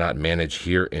cannot manage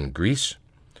here in Greece?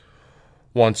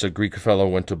 Once a Greek fellow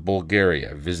went to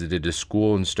Bulgaria, visited a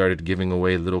school, and started giving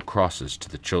away little crosses to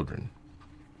the children.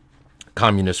 A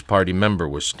Communist Party member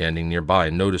was standing nearby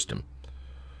and noticed him.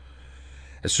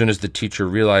 As soon as the teacher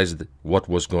realized what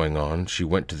was going on, she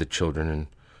went to the children and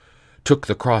took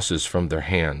the crosses from their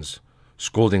hands,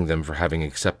 scolding them for having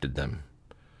accepted them.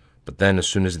 But then, as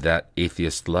soon as that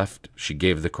atheist left, she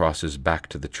gave the crosses back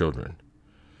to the children.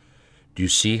 Do you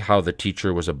see how the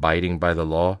teacher was abiding by the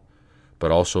law,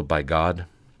 but also by God?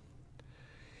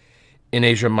 In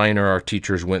Asia Minor, our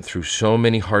teachers went through so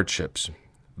many hardships.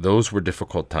 Those were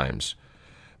difficult times,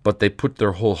 but they put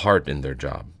their whole heart in their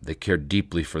job. They cared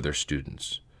deeply for their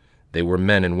students. They were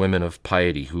men and women of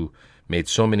piety who made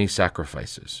so many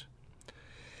sacrifices.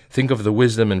 Think of the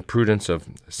wisdom and prudence of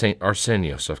St.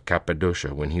 Arsenios of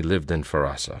Cappadocia when he lived in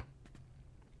Pharasa.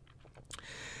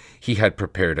 He had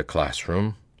prepared a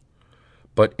classroom,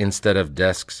 but instead of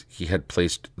desks, he had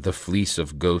placed the fleece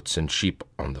of goats and sheep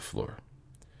on the floor.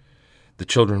 The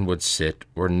children would sit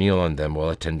or kneel on them while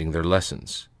attending their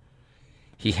lessons.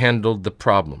 He handled the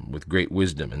problem with great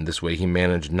wisdom. In this way he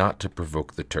managed not to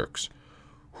provoke the Turks,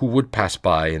 who would pass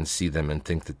by and see them and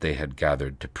think that they had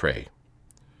gathered to pray.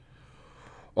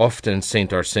 Often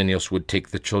St. Arsenios would take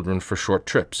the children for short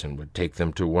trips and would take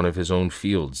them to one of his own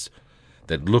fields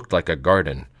that looked like a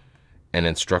garden and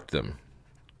instruct them.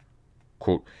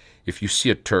 Quote, "If you see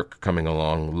a Turk coming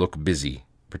along, look busy.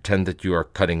 Pretend that you are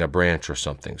cutting a branch or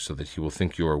something so that he will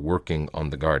think you are working on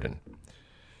the garden."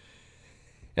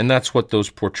 And that's what those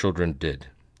poor children did.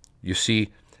 You see,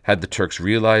 had the Turks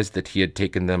realized that he had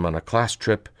taken them on a class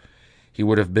trip, he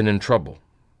would have been in trouble.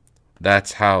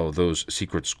 That's how those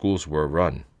secret schools were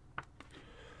run.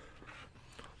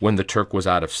 When the Turk was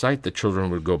out of sight, the children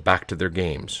would go back to their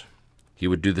games. He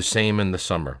would do the same in the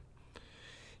summer.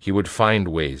 He would find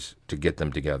ways to get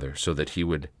them together so that he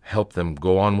would help them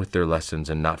go on with their lessons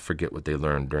and not forget what they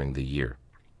learned during the year.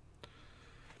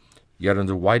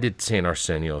 Yaranda, why did St.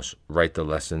 Arsenios write the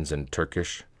lessons in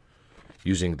Turkish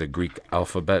using the Greek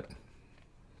alphabet?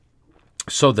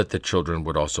 So that the children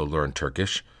would also learn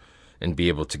Turkish and be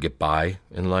able to get by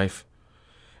in life.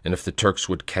 And if the Turks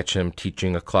would catch him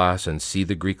teaching a class and see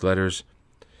the Greek letters,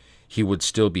 he would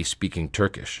still be speaking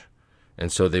Turkish,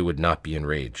 and so they would not be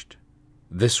enraged.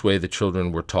 This way the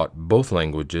children were taught both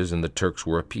languages and the Turks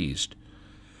were appeased.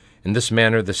 In this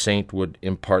manner the saint would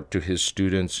impart to his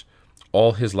students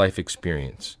all his life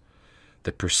experience,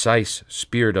 the precise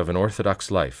spirit of an Orthodox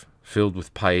life filled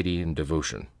with piety and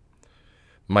devotion.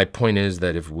 My point is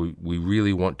that if we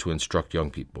really want to instruct young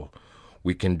people,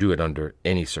 we can do it under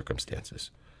any circumstances.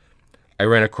 I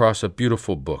ran across a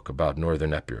beautiful book about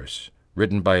northern Epirus,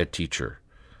 written by a teacher.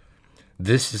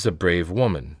 This is a brave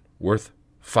woman, worth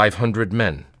 500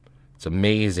 men. It's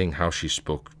amazing how she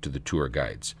spoke to the tour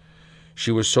guides.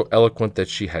 She was so eloquent that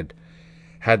she had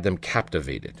them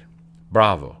captivated.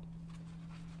 Bravo.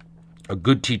 A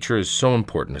good teacher is so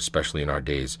important, especially in our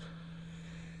days.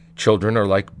 Children are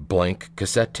like blank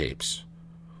cassette tapes.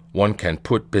 One can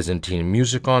put Byzantine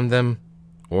music on them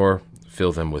or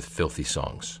fill them with filthy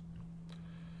songs.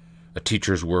 A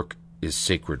teacher's work is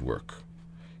sacred work.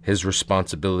 His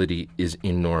responsibility is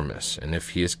enormous, and if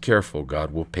he is careful,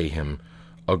 God will pay him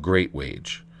a great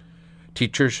wage.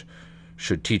 Teachers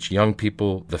should teach young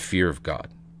people the fear of God.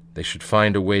 They should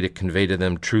find a way to convey to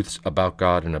them truths about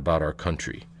God and about our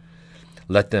country.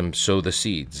 Let them sow the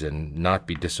seeds and not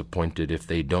be disappointed if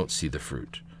they don't see the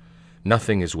fruit.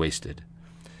 Nothing is wasted.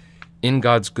 In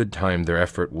God's good time, their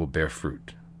effort will bear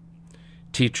fruit.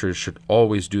 Teachers should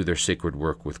always do their sacred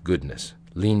work with goodness,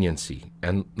 leniency,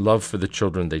 and love for the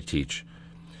children they teach,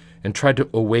 and try to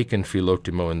awaken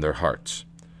philotimo in their hearts.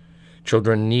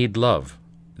 Children need love.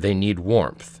 They need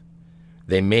warmth.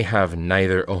 They may have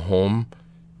neither a home,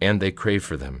 and they crave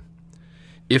for them.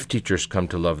 If teachers come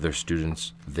to love their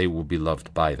students, they will be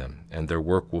loved by them, and their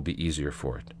work will be easier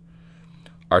for it.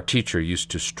 Our teacher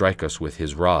used to strike us with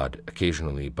his rod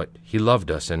occasionally, but he loved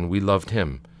us, and we loved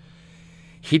him.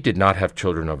 He did not have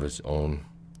children of his own,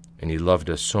 and he loved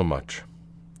us so much.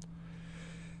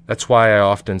 That's why I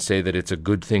often say that it's a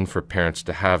good thing for parents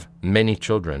to have many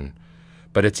children,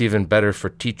 but it's even better for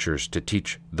teachers to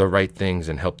teach the right things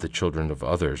and help the children of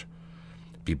others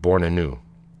be born anew,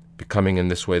 becoming in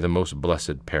this way the most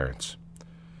blessed parents.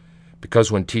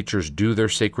 Because when teachers do their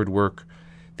sacred work,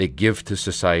 they give to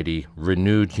society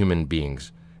renewed human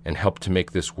beings and help to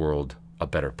make this world a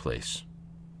better place.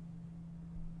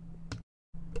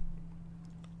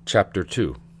 Chapter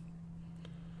 2.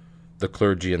 The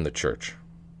Clergy and the Church.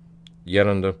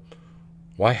 Yaranda,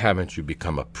 why haven't you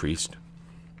become a priest?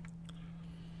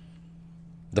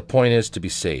 The point is to be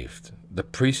saved. The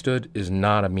priesthood is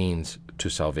not a means to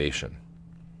salvation.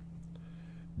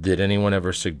 Did anyone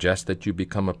ever suggest that you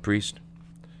become a priest?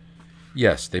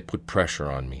 Yes, they put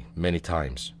pressure on me, many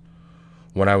times.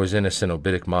 When I was in a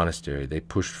Cenobitic monastery, they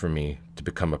pushed for me to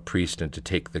become a priest and to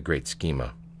take the great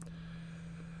schema.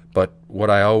 But what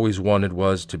I always wanted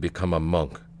was to become a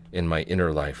monk in my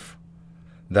inner life.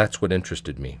 That's what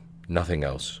interested me, nothing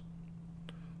else.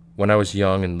 When I was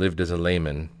young and lived as a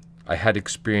layman, I had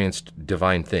experienced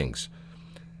divine things,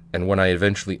 and when I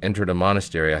eventually entered a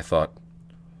monastery, I thought,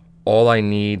 all I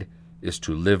need is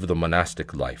to live the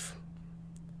monastic life.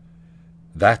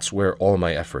 That's where all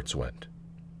my efforts went.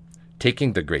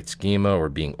 Taking the great schema or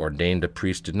being ordained a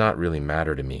priest did not really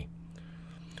matter to me.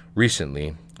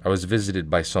 Recently, I was visited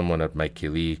by someone at my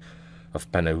kili of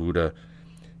Panahuda,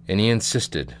 and he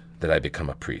insisted that I become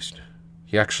a priest.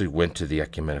 He actually went to the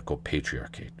ecumenical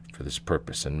patriarchate for this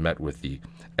purpose and met with the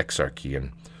exarchy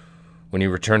and when he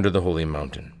returned to the holy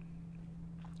mountain.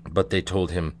 But they told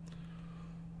him,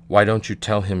 "Why don't you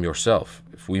tell him yourself?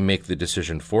 If we make the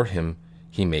decision for him,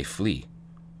 he may flee."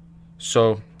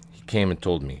 So he came and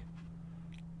told me.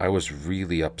 I was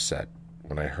really upset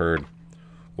when I heard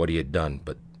what he had done,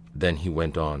 but then he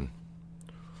went on.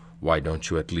 "Why don't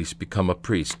you at least become a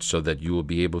priest so that you will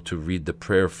be able to read the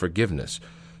prayer of forgiveness,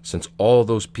 since all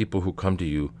those people who come to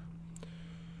you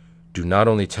do not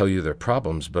only tell you their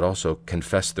problems, but also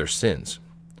confess their sins?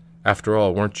 After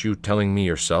all, weren't you telling me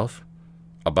yourself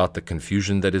about the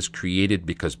confusion that is created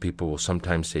because people will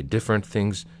sometimes say different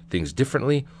things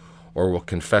differently, or will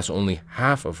confess only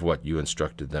half of what you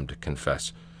instructed them to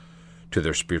confess to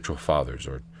their spiritual fathers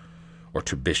or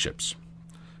to bishops?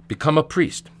 Become a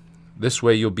priest. This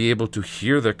way you'll be able to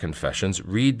hear their confessions,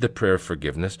 read the prayer of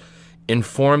forgiveness,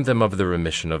 inform them of the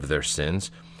remission of their sins,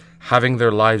 having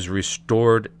their lives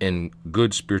restored in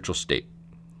good spiritual state."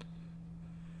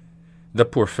 The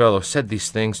poor fellow said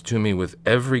these things to me with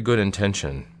every good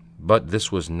intention, but this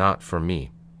was not for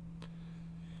me.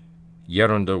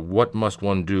 Yerunda, what must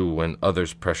one do when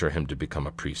others pressure him to become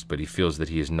a priest, but he feels that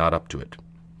he is not up to it?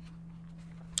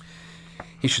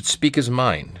 He should speak his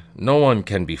mind. No one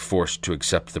can be forced to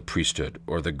accept the priesthood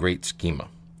or the great schema.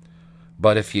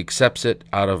 But if he accepts it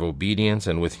out of obedience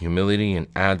and with humility and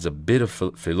adds a bit of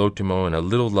philotimo and a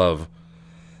little love,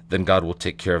 then God will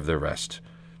take care of the rest,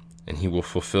 and he will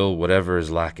fulfill whatever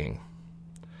is lacking.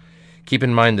 Keep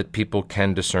in mind that people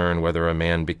can discern whether a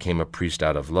man became a priest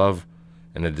out of love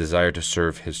and a desire to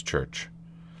serve his church.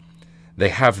 They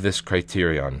have this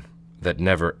criterion that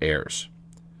never errs.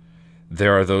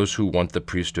 There are those who want the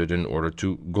priesthood in order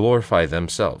to glorify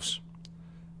themselves.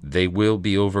 They will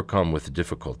be overcome with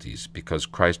difficulties because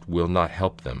Christ will not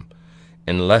help them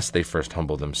unless they first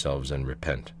humble themselves and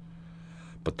repent.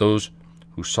 But those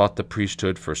who sought the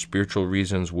priesthood for spiritual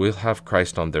reasons will have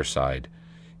Christ on their side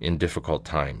in difficult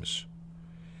times.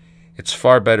 It's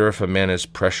far better if a man is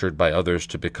pressured by others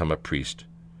to become a priest,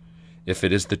 if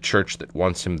it is the church that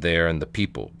wants him there and the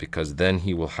people, because then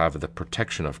he will have the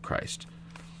protection of Christ.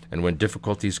 And when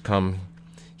difficulties come,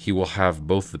 he will have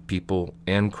both the people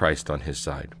and Christ on his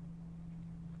side.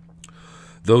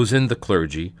 Those in the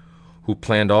clergy who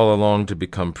planned all along to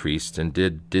become priests and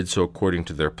did so according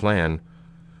to their plan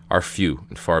are few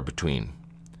and far between.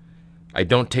 I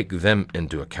don't take them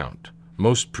into account.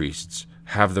 Most priests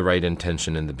have the right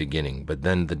intention in the beginning, but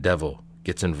then the devil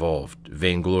gets involved,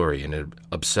 vainglory and an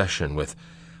obsession with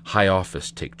high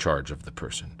office take charge of the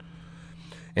person.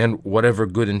 And whatever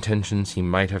good intentions he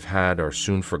might have had are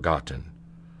soon forgotten.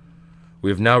 We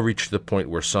have now reached the point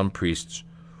where some priests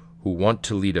who want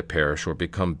to lead a parish or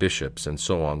become bishops and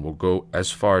so on will go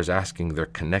as far as asking their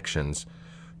connections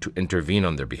to intervene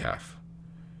on their behalf.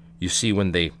 You see,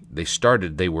 when they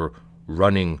started, they were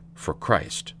running for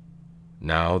Christ.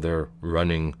 Now they're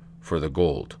running for the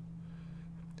gold.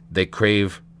 They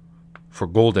crave for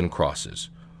golden crosses,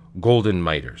 golden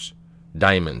mitres,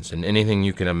 diamonds, and anything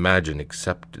you can imagine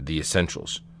except the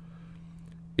essentials.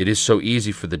 It is so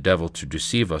easy for the devil to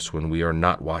deceive us when we are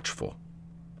not watchful.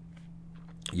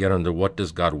 Yet under what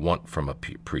does God want from a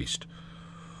priest?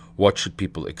 What should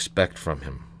people expect from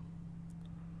him?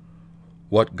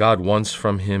 What God wants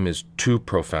from him is too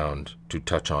profound to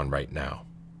touch on right now.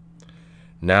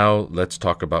 Now let's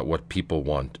talk about what people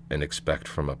want and expect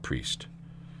from a priest.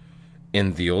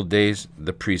 In the old days,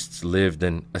 the priests lived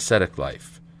an ascetic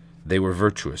life. They were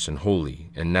virtuous and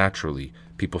holy, and naturally,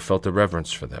 people felt a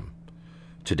reverence for them.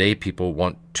 Today, people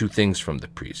want two things from the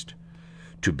priest: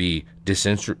 to be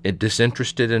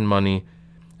disinterested in money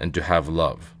and to have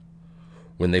love.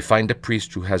 When they find a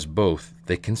priest who has both,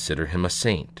 they consider him a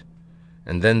saint,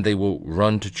 and then they will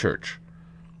run to church.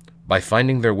 By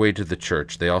finding their way to the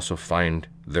church, they also find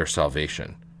their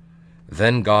salvation.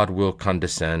 Then God will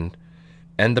condescend,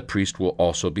 and the priest will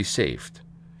also be saved.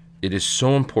 it is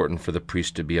so important for the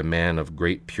priest to be a man of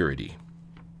great purity.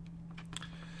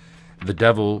 The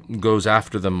devil goes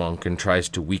after the monk and tries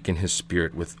to weaken his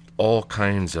spirit with all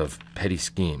kinds of petty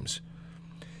schemes.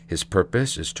 His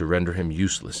purpose is to render him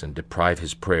useless and deprive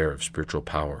his prayer of spiritual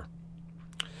power.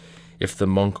 If the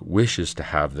monk wishes to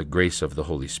have the grace of the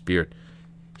Holy Spirit,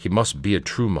 he must be a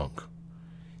true monk.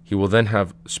 He will then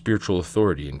have spiritual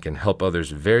authority and can help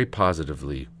others very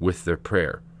positively with their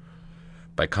prayer.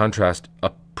 By contrast,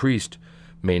 a priest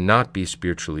may not be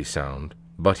spiritually sound,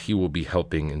 but he will be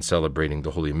helping in celebrating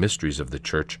the holy mysteries of the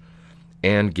Church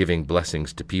and giving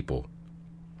blessings to people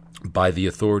by the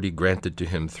authority granted to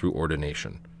him through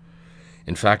ordination.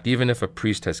 In fact, even if a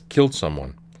priest has killed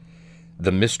someone,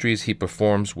 the mysteries he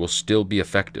performs will still be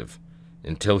effective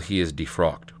until he is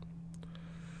defrocked.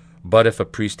 But if a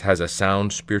priest has a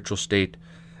sound spiritual state,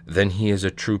 then he is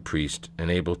a true priest and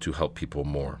able to help people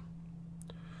more.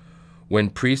 When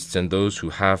priests and those who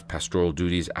have pastoral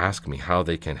duties ask me how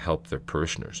they can help their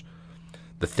parishioners,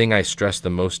 the thing I stress the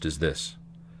most is this: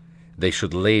 they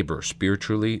should labor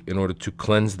spiritually in order to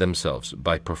cleanse themselves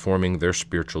by performing their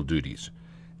spiritual duties,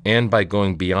 and by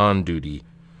going beyond duty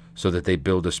so that they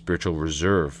build a spiritual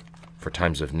reserve for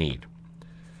times of need.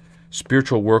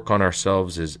 Spiritual work on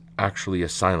ourselves is actually a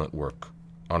silent work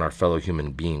on our fellow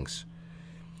human beings.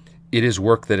 It is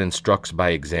work that instructs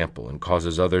by example and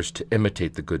causes others to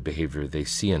imitate the good behavior they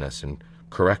see in us and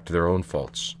correct their own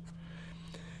faults.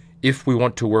 If we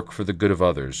want to work for the good of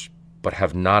others, but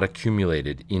have not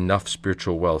accumulated enough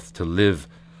spiritual wealth to live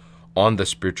on the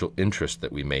spiritual interest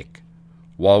that we make,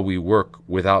 while we work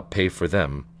without pay for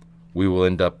them, we will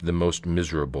end up the most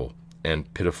miserable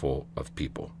and pitiful of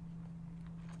people.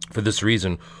 For this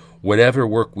reason, whatever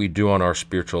work we do on our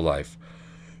spiritual life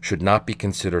should not be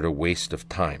considered a waste of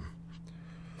time.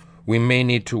 We may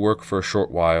need to work for a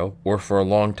short while or for a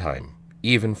long time,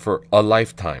 even for a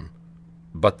lifetime,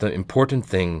 but the important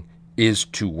thing is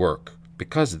to work,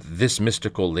 because this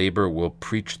mystical labor will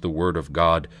preach the word of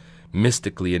God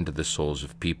mystically into the souls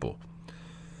of people.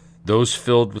 Those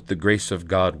filled with the grace of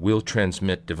God will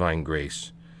transmit divine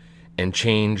grace and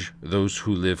change those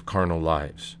who live carnal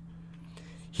lives.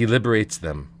 He liberates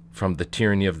them from the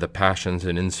tyranny of the passions,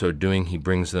 and in so doing he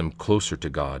brings them closer to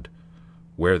God,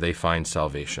 where they find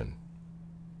salvation.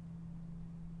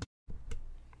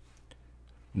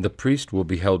 The priest will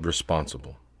be held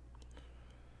responsible.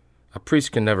 A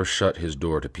priest can never shut his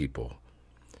door to people.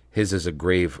 His is a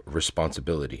grave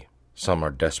responsibility. Some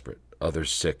are desperate,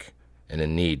 others sick, and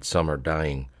in need, some are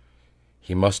dying.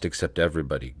 He must accept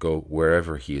everybody, go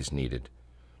wherever he is needed.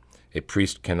 A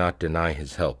priest cannot deny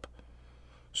his help.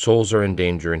 Souls are in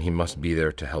danger, and he must be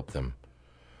there to help them.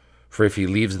 For if he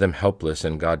leaves them helpless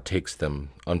and God takes them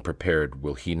unprepared,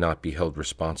 will he not be held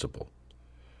responsible?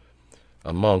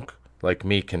 A monk, like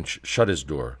me, can shut his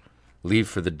door, leave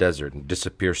for the desert and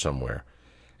disappear somewhere,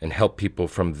 and help people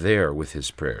from there with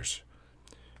his prayers.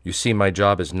 You see, my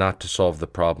job is not to solve the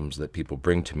problems that people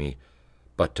bring to me,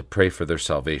 but to pray for their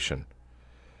salvation.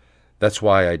 That's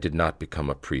why I did not become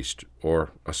a priest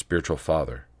or a spiritual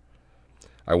father.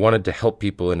 I wanted to help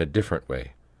people in a different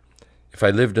way. If I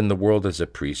lived in the world as a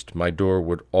priest, my door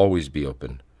would always be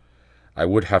open. I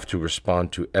would have to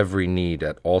respond to every need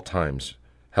at all times,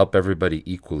 help everybody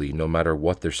equally, no matter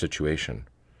what their situation.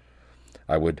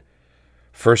 I would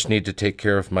first need to take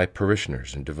care of my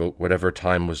parishioners and devote whatever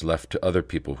time was left to other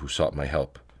people who sought my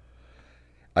help.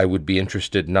 I would be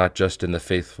interested not just in the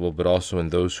faithful, but also in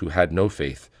those who had no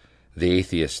faith, the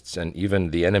atheists, and even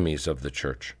the enemies of the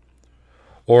Church.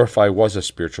 Or if I was a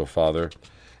spiritual father,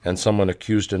 and someone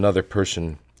accused another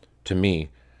person to me,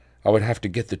 I would have to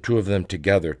get the two of them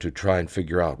together to try and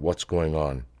figure out what's going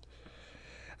on.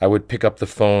 I would pick up the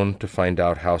phone to find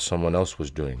out how someone else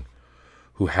was doing,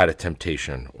 who had a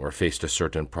temptation or faced a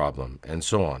certain problem, and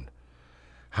so on.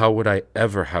 How would I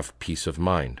ever have peace of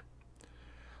mind?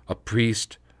 A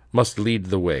priest must lead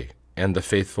the way, and the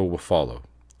faithful will follow.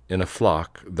 In a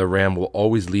flock, the ram will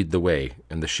always lead the way,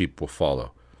 and the sheep will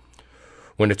follow.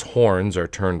 When its horns are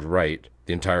turned right,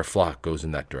 the entire flock goes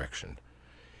in that direction.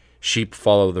 Sheep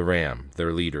follow the ram,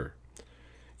 their leader.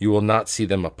 You will not see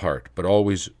them apart, but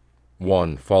always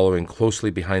one following closely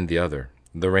behind the other.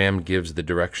 The ram gives the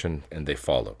direction, and they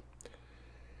follow.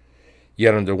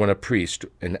 Yet when a priest,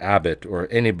 an abbot, or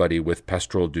anybody with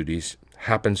pastoral duties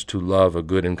happens to love a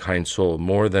good and kind soul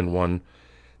more than one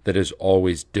that is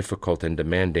always difficult and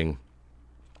demanding,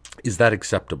 is that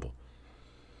acceptable?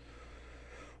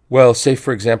 Well, say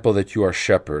for example that you are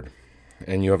shepherd,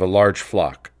 and you have a large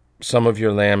flock. Some of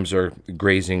your lambs are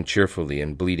grazing cheerfully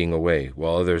and bleating away,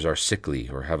 while others are sickly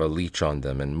or have a leech on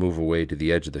them and move away to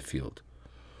the edge of the field.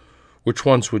 Which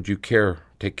ones would you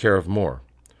take care of more?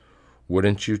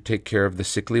 Wouldn't you take care of the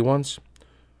sickly ones?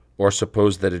 Or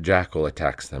suppose that a jackal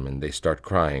attacks them and they start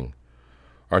crying.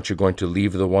 Aren't you going to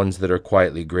leave the ones that are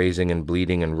quietly grazing and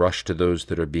bleeding and rush to those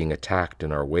that are being attacked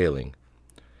and are wailing?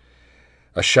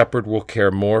 A shepherd will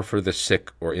care more for the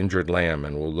sick or injured lamb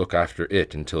and will look after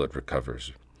it until it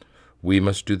recovers. We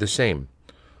must do the same.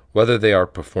 Whether they are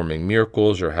performing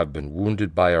miracles or have been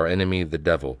wounded by our enemy, the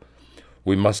devil,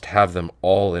 we must have them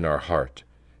all in our heart,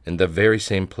 in the very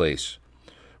same place.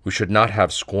 We should not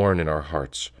have scorn in our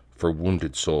hearts for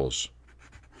wounded souls.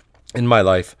 In my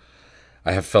life,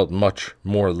 I have felt much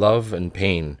more love and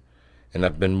pain, and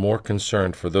have been more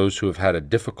concerned for those who have had a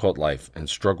difficult life and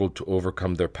struggled to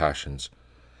overcome their passions,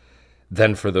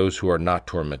 than for those who are not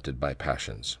tormented by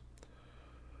passions.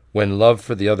 When love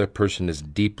for the other person is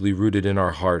deeply rooted in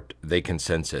our heart, they can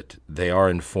sense it. They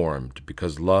are informed,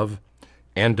 because love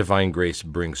and divine grace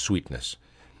bring sweetness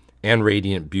and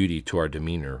radiant beauty to our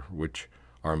demeanor, which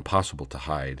are impossible to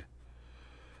hide.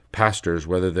 Pastors,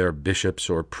 whether they're bishops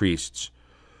or priests,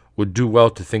 would do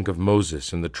well to think of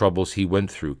Moses and the troubles he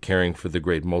went through caring for the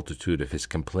great multitude of his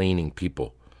complaining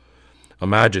people.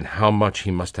 Imagine how much he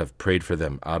must have prayed for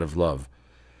them out of love,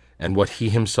 and what he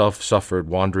himself suffered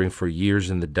wandering for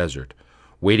years in the desert,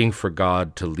 waiting for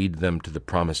God to lead them to the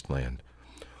promised land.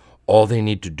 All they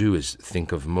need to do is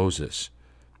think of Moses,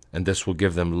 and this will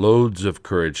give them loads of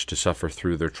courage to suffer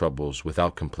through their troubles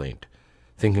without complaint,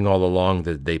 thinking all along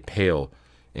that they pale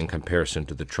in comparison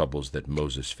to the troubles that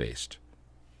Moses faced.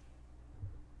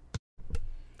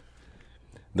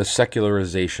 The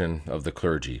secularization of the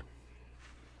clergy.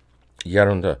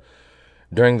 Yarunda,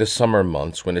 during the summer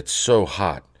months when it's so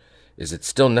hot, is it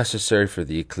still necessary for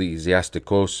the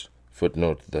ecclesiastikos,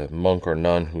 footnote, the monk or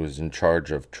nun who is in charge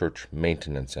of church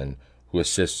maintenance and who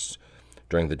assists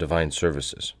during the divine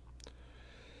services?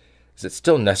 Is it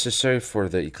still necessary for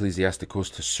the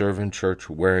ecclesiastikos to serve in church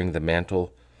wearing the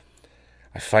mantle?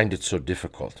 I find it so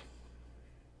difficult.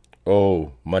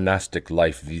 Oh, monastic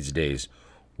life these days,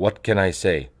 what can I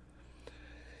say?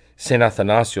 St.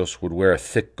 Athanasius would wear a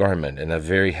thick garment and a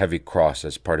very heavy cross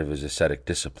as part of his ascetic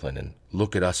discipline, and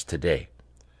look at us today.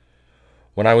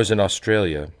 When I was in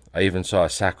Australia, I even saw a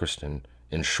sacristan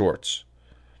in shorts.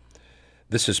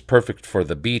 This is perfect for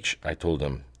the beach, I told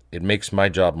him. It makes my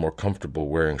job more comfortable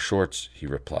wearing shorts, he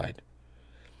replied.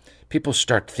 People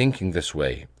start thinking this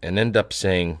way and end up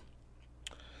saying,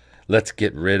 let's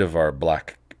get rid of our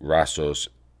black rassos.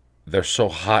 They're so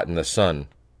hot in the sun.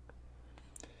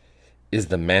 Is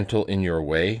the mantle in your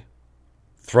way?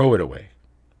 Throw it away.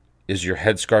 Is your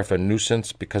headscarf a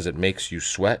nuisance because it makes you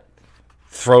sweat?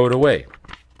 Throw it away.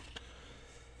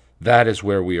 That is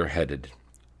where we are headed.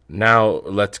 Now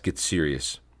let's get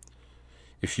serious.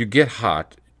 If you get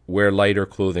hot, wear lighter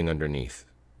clothing underneath.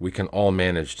 We can all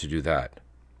manage to do that.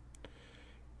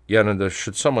 Yaranda,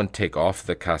 should someone take off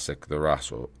the cassock, the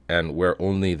raso, and wear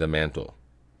only the mantle?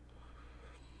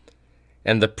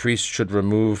 And the priest should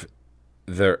remove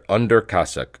their under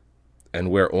cassock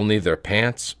and wear only their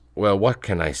pants? Well, what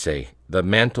can I say? The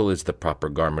mantle is the proper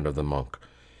garment of the monk.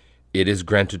 It is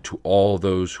granted to all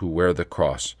those who wear the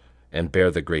cross and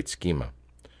bear the great schema.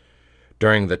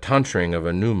 During the tantring of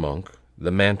a new monk,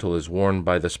 the mantle is worn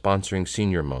by the sponsoring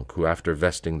senior monk, who, after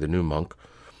vesting the new monk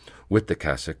with the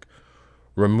cassock,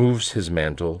 removes his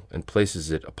mantle and places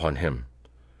it upon him.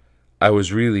 I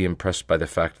was really impressed by the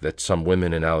fact that some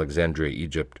women in Alexandria,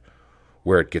 Egypt,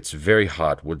 where it gets very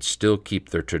hot, would still keep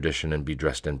their tradition and be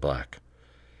dressed in black.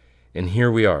 And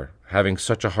here we are, having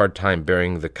such a hard time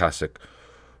bearing the cassock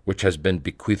which has been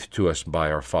bequeathed to us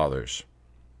by our fathers.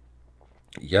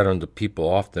 Yet the people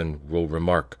often will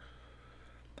remark,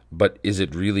 but is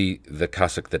it really the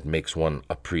cassock that makes one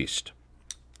a priest?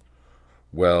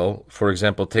 Well, for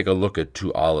example, take a look at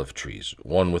two olive trees,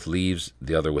 one with leaves,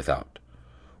 the other without.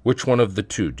 Which one of the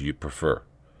two do you prefer?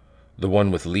 The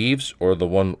one with leaves or the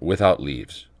one without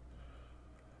leaves?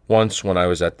 Once, when I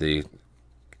was at the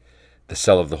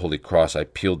cell of the Holy Cross, I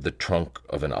peeled the trunk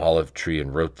of an olive tree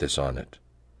and wrote this on it.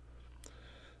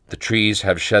 The trees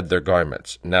have shed their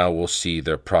garments. Now we'll see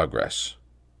their progress.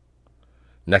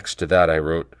 Next to that I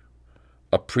wrote,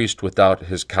 a priest without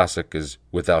his cassock is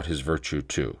without his virtue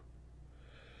too.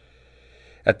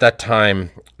 At that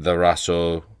time, the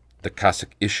raso, the cassock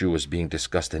issue, was being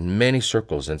discussed in many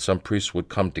circles, and some priests would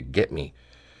come to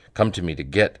me to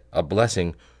get a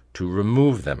blessing to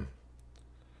remove them.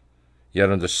 Yet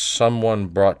under someone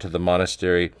brought to the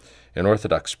monastery an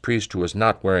Orthodox priest who was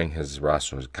not wearing his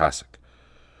raso, his cassock.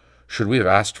 Should we have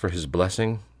asked for his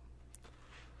blessing?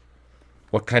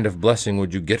 What kind of blessing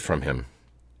would you get from him?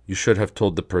 You should have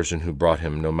told the person who brought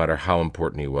him, no matter how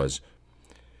important he was,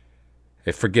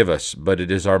 forgive us, but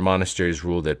it is our monastery's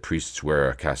rule that priests wear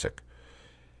a cassock.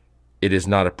 it is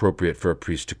not appropriate for a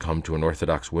priest to come to an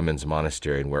Orthodox women's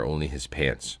monastery and wear only his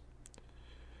pants.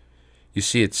 You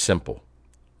see, it's simple.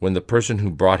 When the person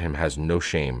who brought him has no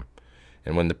shame,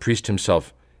 and when the priest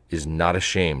himself is not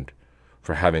ashamed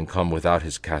for having come without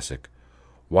his cassock,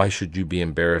 why should you be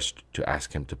embarrassed to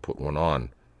ask him to put one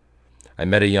on? I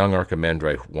met a young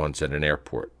archimandrite once at an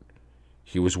airport.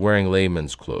 He was wearing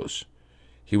layman's clothes.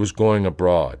 He was going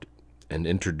abroad and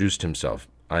introduced himself.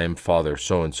 "I am Father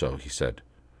so-and-so," he said.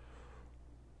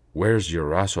 "Where's your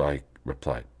raso?" I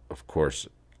replied. Of course,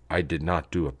 I did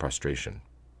not do a prostration.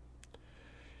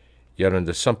 Yet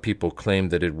under some people claim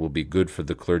that it will be good for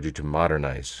the clergy to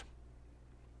modernize.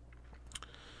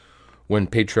 When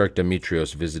Patriarch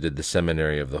Demetrios visited the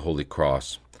Seminary of the Holy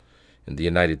Cross in the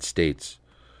United States,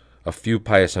 a few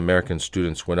pious American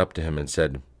students went up to him and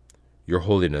said, "Your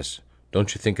Holiness,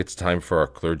 don't you think it's time for our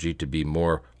clergy to be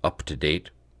more up-to-date?"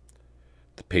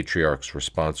 The Patriarch's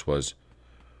response was,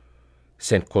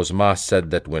 "St. Cosmas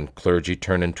said that when clergy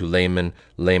turn into laymen,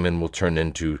 laymen will turn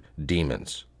into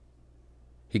demons."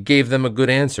 He gave them a good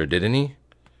answer, didn't he?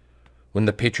 When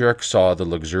the Patriarch saw the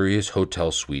luxurious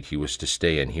hotel suite he was to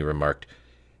stay in, he remarked,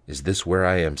 "Is this where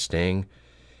I am staying?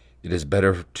 It is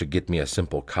better to get me a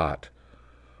simple cot."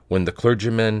 When the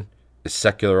clergyman is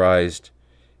secularized,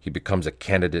 he becomes a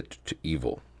candidate to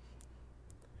evil.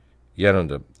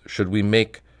 Yerunda, should we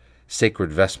make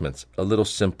sacred vestments a little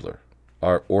simpler?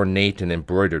 Are ornate and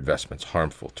embroidered vestments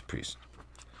harmful to priests?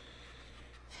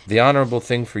 The honorable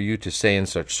thing for you to say in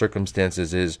such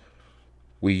circumstances is,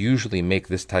 we usually make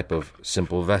this type of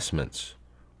simple vestments.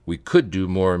 We could do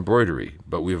more embroidery,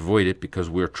 but we avoid it because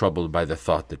we are troubled by the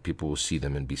thought that people will see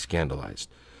them and be scandalized.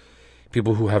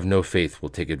 People who have no faith will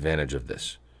take advantage of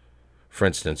this. For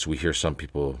instance, we hear some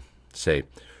people say,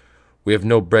 "We have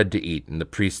no bread to eat, and the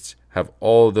priests have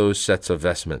all those sets of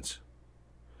vestments."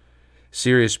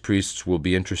 Serious priests will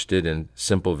be interested in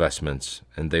simple vestments,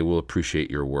 and they will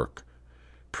appreciate your work.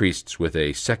 Priests with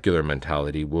a secular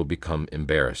mentality will become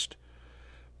embarrassed.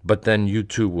 But then you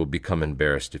too will become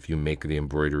embarrassed if you make the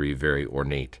embroidery very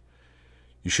ornate.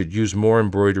 You should use more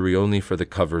embroidery only for the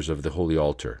covers of the holy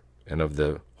altar and of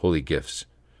the holy gifts.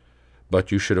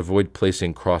 But you should avoid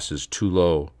placing crosses too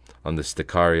low on the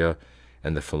sticharia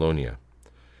and the phellonia.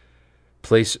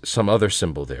 Place some other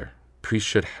symbol there.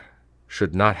 Priests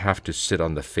should not have to sit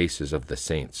on the faces of the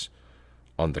saints,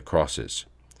 on the crosses.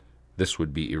 This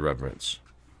would be irreverence.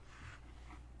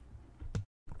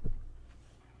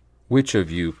 Which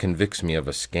of you convicts me of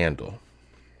a scandal?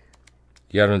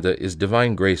 Yerunda, is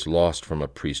divine grace lost from a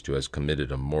priest who has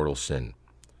committed a mortal sin?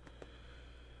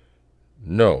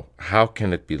 No, how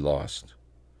can it be lost?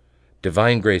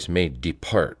 Divine grace may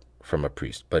depart from a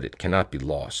priest, but it cannot be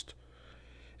lost.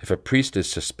 If a priest is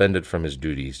suspended from his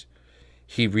duties,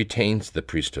 he retains the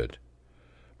priesthood,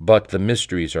 but the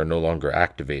mysteries are no longer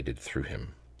activated through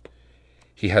him.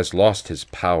 He has lost his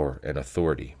power and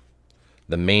authority.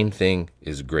 The main thing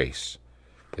is grace.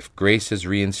 If grace is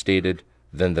reinstated,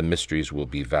 then the mysteries will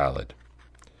be valid.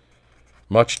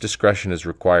 Much discretion is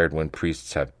required when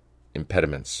priests have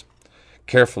impediments.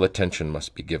 Careful attention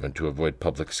must be given to avoid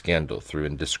public scandal through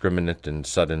indiscriminate and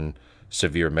sudden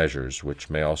severe measures, which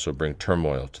may also bring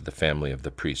turmoil to the family of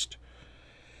the priest.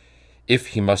 If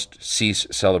he must cease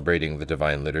celebrating the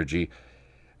divine liturgy,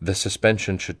 the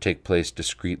suspension should take place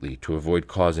discreetly to avoid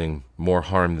causing more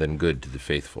harm than good to the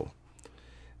faithful.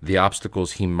 The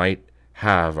obstacles he might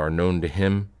have are known to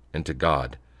him and to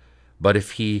God, but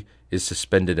if he is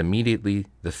suspended immediately,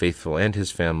 the faithful and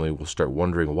his family will start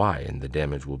wondering why, and the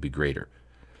damage will be greater.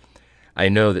 I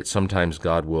know that sometimes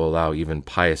God will allow even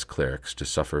pious clerics to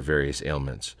suffer various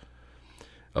ailments,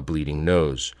 a bleeding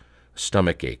nose,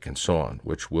 stomach ache, and so on,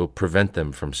 which will prevent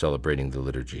them from celebrating the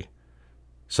liturgy.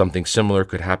 Something similar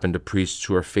could happen to priests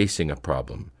who are facing a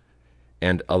problem,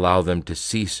 and allow them to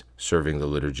cease serving the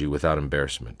liturgy without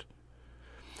embarrassment.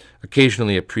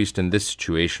 Occasionally a priest in this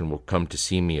situation will come to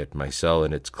see me at my cell,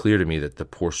 and it's clear to me that the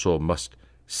poor soul must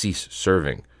cease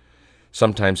serving.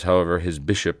 Sometimes, however, his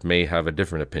bishop may have a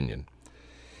different opinion.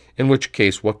 In which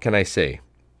case, what can I say?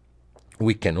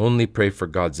 We can only pray for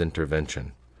God's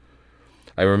intervention.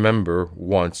 I remember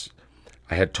once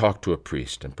I had talked to a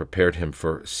priest and prepared him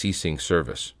for ceasing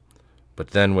service,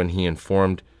 but then when he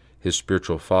informed his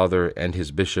spiritual father and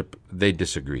his bishop, they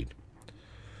disagreed.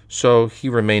 So he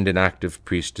remained an active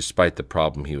priest despite the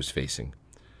problem he was facing.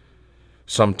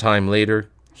 Some time later,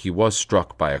 he was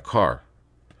struck by a car.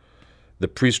 The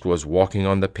priest was walking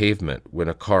on the pavement when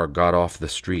a car got off the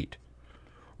street,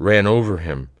 ran over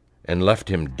him, and left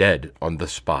him dead on the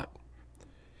spot.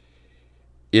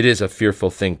 It is a fearful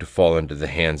thing to fall into the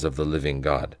hands of the living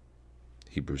God.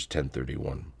 Hebrews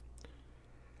 10:31.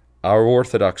 Our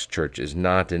Orthodox Church is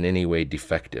not in any way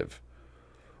defective.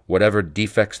 Whatever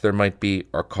defects there might be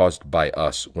are caused by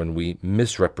us when we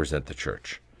misrepresent the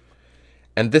Church.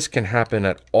 And this can happen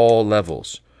at all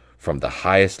levels, from the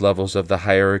highest levels of the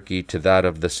hierarchy to that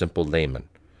of the simple layman.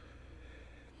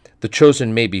 The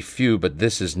chosen may be few, but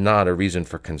this is not a reason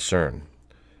for concern.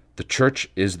 The Church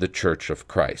is the Church of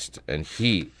Christ, and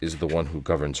He is the one who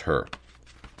governs her.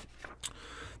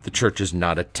 The Church is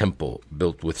not a temple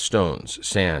built with stones,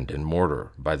 sand, and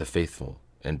mortar by the faithful,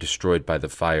 and destroyed by the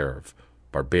fire of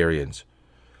barbarians.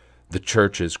 The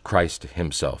Church is Christ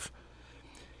Himself,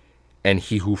 and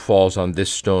he who falls on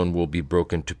this stone will be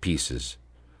broken to pieces.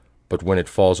 But when it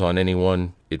falls on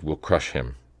anyone, it will crush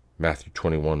him. Matthew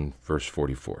 21, verse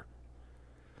 44.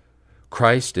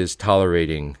 Christ is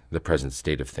tolerating the present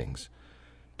state of things.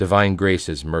 Divine grace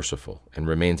is merciful and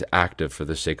remains active for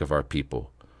the sake of our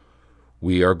people.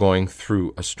 We are going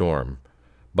through a storm,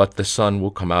 but the sun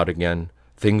will come out again.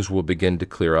 Things will begin to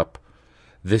clear up.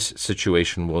 This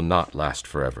situation will not last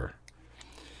forever.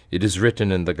 It is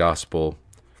written in the Gospel,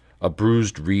 "A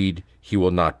bruised reed He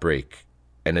will not break,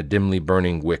 and a dimly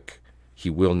burning wick He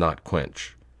will not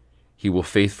quench. He will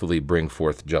faithfully bring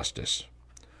forth justice."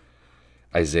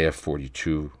 Isaiah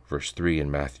 42, verse 3,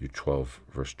 and Matthew 12,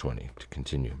 verse 20, to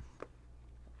continue.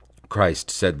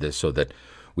 Christ said this so that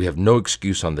we have no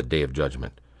excuse on the day of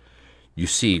judgment. You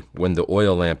see, when the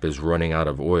oil lamp is running out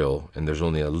of oil and there's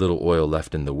only a little oil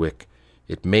left in the wick,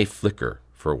 it may flicker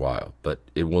for a while, but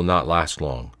it will not last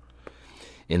long.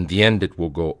 In the end, it will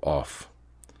go off.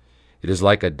 It is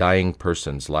like a dying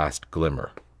person's last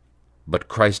glimmer. But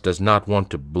Christ does not want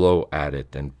to blow at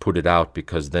it and put it out,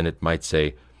 because then it might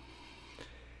say,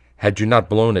 "Had you not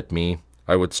blown at me,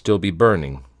 I would still be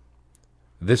burning."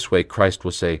 This way Christ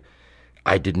will say,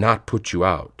 "I did not put you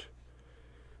out.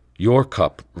 Your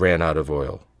cup ran out of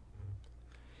oil."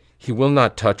 He will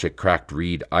not touch a cracked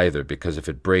reed either, because if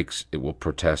it breaks, it will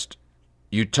protest,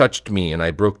 "You touched me and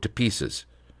I broke to pieces,"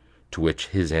 to which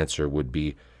his answer would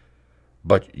be,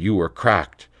 "But you were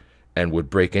cracked and would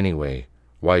break anyway.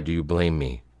 Why do you blame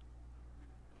me?"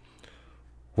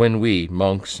 When we,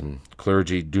 monks and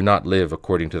clergy, do not live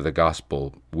according to the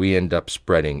gospel, we end up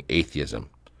spreading atheism.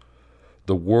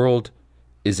 The world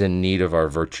is in need of our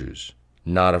virtues,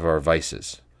 not of our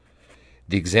vices.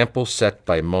 The example set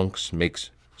by monks makes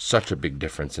such a big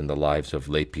difference in the lives of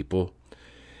lay people.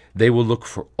 They will look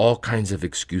for all kinds of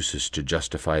excuses to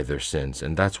justify their sins,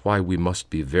 and that's why we must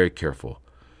be very careful.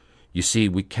 You see,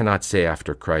 we cannot say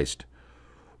after Christ,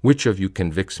 "Which of you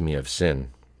convicts me of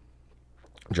sin?"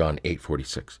 John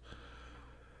 8:46.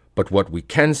 But what we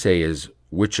can say is,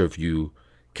 "Which of you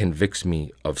convicts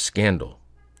me of scandal?"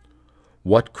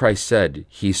 What Christ said,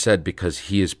 He said because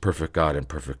He is perfect God and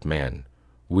perfect man.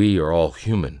 We are all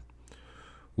human.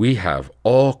 We have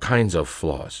all kinds of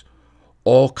flaws,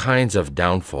 all kinds of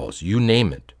downfalls, you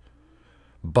name it.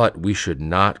 But we should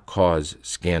not cause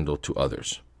scandal to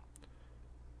others.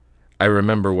 I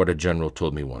remember what a general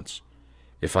told me once.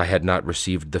 If I had not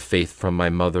received the faith from my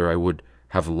mother, I would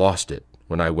have lost it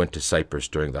when I went to Cyprus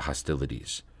during the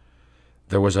hostilities.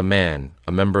 There was a man,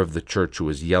 a member of the church, who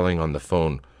was yelling on the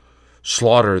phone,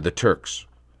 "Slaughter the Turks,"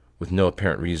 with no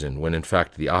apparent reason, when in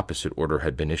fact the opposite order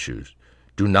had been issued.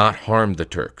 "Do not harm the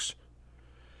Turks."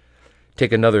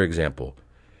 Take another example.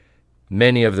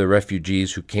 Many of the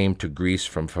refugees who came to Greece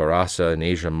from Pharasa in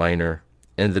Asia Minor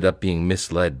ended up being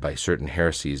misled by certain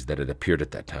heresies that had appeared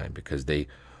at that time, because they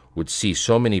would see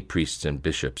so many priests and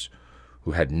bishops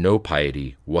who had no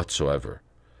piety whatsoever.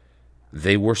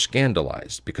 They were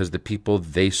scandalized because the people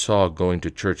they saw going to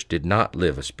church did not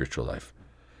live a spiritual life.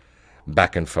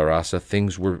 Back in Pharasa,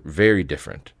 things were very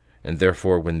different, and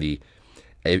therefore when the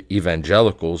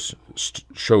evangelicals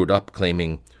showed up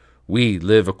claiming, "We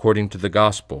live according to the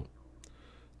gospel,"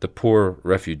 the poor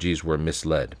refugees were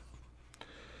misled.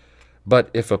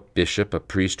 But if a bishop, a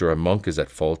priest, or a monk is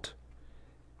at fault,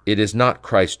 it is not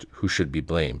Christ who should be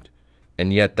blamed.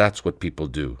 And yet that's what people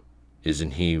do.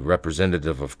 Isn't he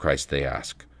representative of Christ, they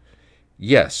ask.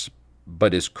 Yes,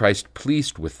 but is Christ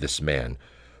pleased with this man?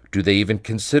 Do they even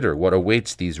consider what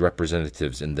awaits these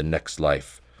representatives in the next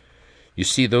life? You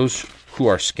see, those who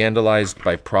are scandalized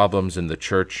by problems in the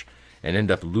church and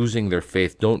end up losing their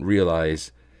faith don't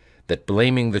realize that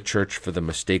blaming the church for the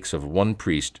mistakes of one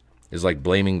priest is like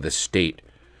blaming the state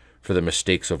for the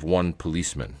mistakes of one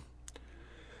policeman.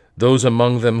 Those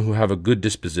among them who have a good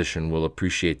disposition will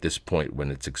appreciate this point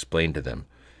when it's explained to them.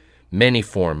 Many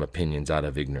form opinions out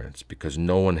of ignorance because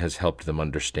no one has helped them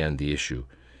understand the issue.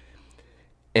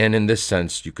 And in this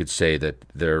sense, you could say that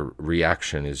their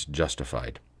reaction is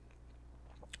justified.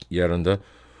 Yerinde,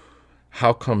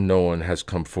 How come no one has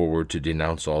come forward to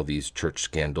denounce all these church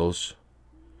scandals?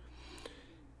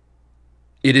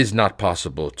 It is not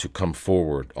possible to come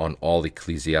forward on all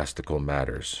ecclesiastical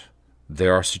matters.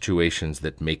 There are situations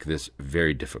that make this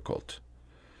very difficult.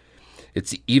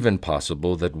 It's even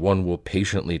possible that one will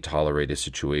patiently tolerate a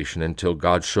situation until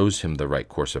God shows him the right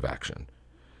course of action.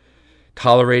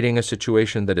 Tolerating a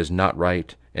situation that is not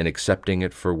right and accepting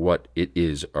it for what it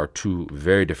is are two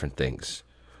very different things.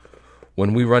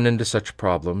 When we run into such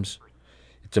problems,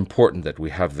 it's important that we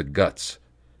have the guts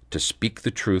to speak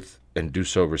the truth and do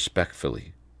so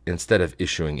respectfully, instead of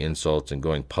issuing insults and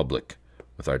going public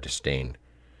with our disdain.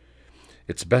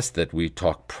 It's best that we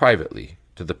talk privately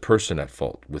to the person at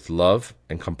fault with love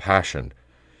and compassion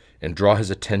and draw his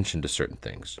attention to certain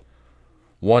things.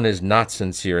 One is not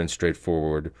sincere and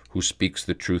straightforward who speaks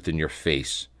the truth in your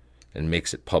face and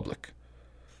makes it public,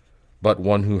 but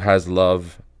one who has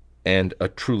love and a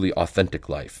truly authentic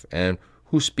life, and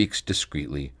who speaks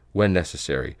discreetly when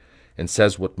necessary and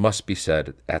says what must be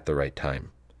said at the right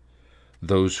time.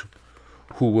 Those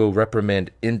who will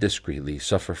reprimand indiscreetly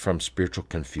suffer from spiritual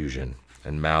confusion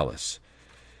and malice.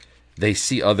 They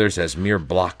see others as mere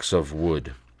blocks of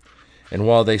wood, and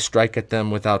while they strike at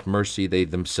them without mercy, they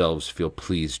themselves feel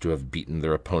pleased to have beaten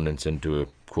their opponents into a,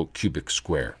 quote, cubic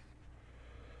square.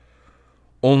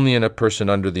 Only in a person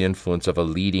under the influence of a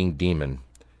leading demon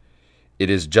it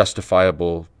is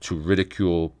justifiable to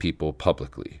ridicule people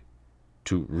publicly,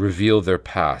 to reveal their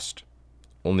past,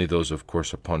 only those, of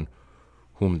course, upon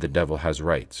whom the devil has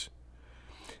rights,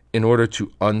 in order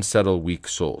to unsettle weak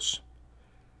souls.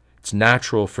 It's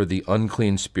natural for the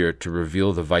unclean spirit to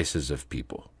reveal the vices of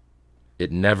people.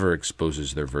 It never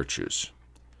exposes their virtues.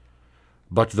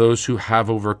 But those who have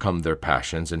overcome their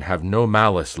passions and have no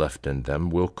malice left in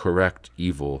them will correct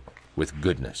evil with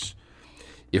goodness.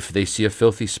 If they see a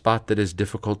filthy spot that is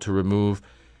difficult to remove,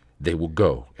 they will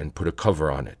go and put a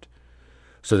cover on it,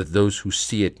 so that those who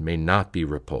see it may not be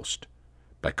repulsed.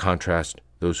 By contrast,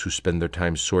 those who spend their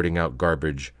time sorting out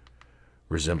garbage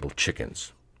resemble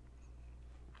chickens.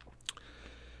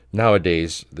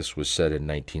 Nowadays, this was said in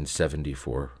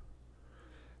 1974,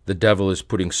 the devil is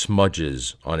putting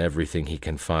smudges on everything he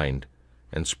can find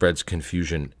and spreads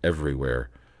confusion everywhere.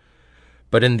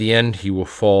 But in the end, he will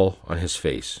fall on his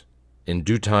face. In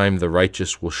due time, the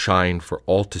righteous will shine for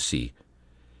all to see.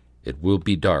 It will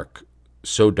be dark,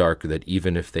 so dark that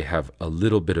even if they have a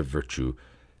little bit of virtue,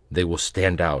 they will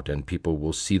stand out and people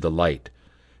will see the light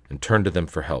and turn to them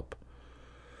for help.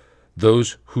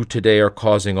 Those who today are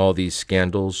causing all these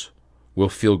scandals will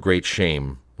feel great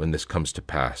shame when this comes to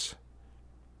pass,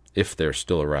 if they're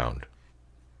still around.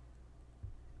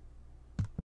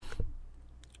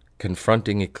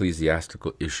 Confronting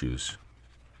ecclesiastical issues.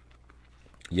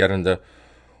 Yarında,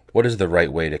 what is the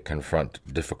right way to confront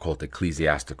difficult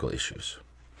ecclesiastical issues?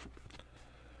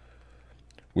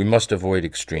 We must avoid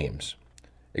extremes.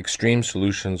 Extreme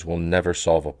solutions will never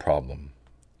solve a problem.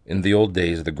 In the old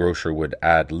days, the grocer would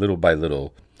add little by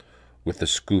little with the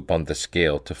scoop on the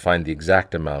scale to find the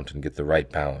exact amount and get the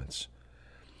right balance.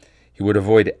 He would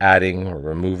avoid adding or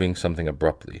removing something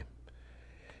abruptly.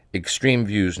 Extreme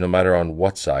views, no matter on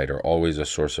what side, are always a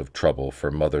source of trouble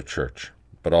for Mother Church,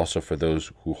 but also for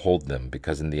those who hold them,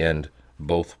 because in the end,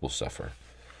 both will suffer.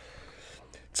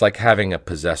 It's like having a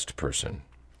possessed person,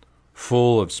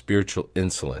 full of spiritual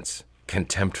insolence,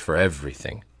 contempt for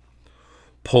everything,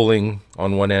 pulling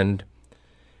on one end,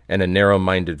 and a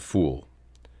narrow-minded fool,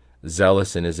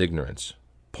 zealous in his ignorance,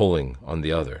 pulling on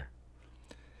the other.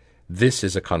 This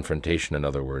is a confrontation, in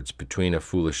other words, between a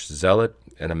foolish zealot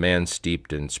and a man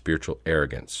steeped in spiritual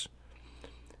arrogance.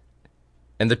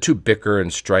 And the two bicker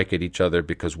and strike at each other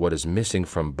because what is missing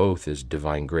from both is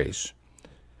divine grace.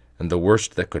 And the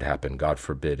worst that could happen, God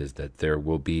forbid, is that there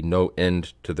will be no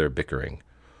end to their bickering.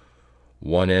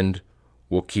 One end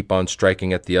will keep on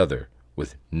striking at the other,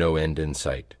 with no end in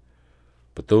sight.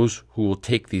 But those who will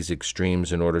take these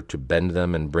extremes in order to bend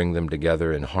them and bring them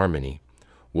together in harmony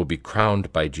will be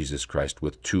crowned by Jesus Christ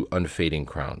with two unfading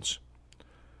crowns.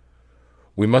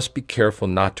 We must be careful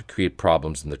not to create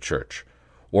problems in the church,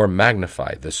 or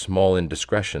magnify the small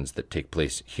indiscretions that take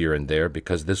place here and there,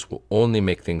 because this will only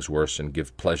make things worse and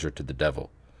give pleasure to the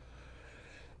devil.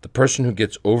 The person who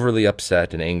gets overly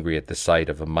upset and angry at the sight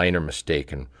of a minor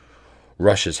mistake and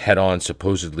rushes head-on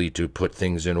supposedly to put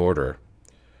things in order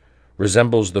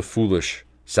resembles the foolish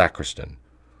sacristan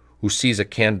who sees a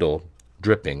candle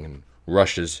dripping and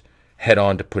rushes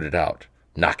head-on to put it out,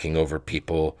 knocking over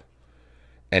people,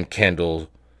 and candle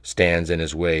stands in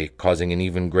his way, causing an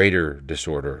even greater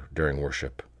disorder during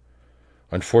worship.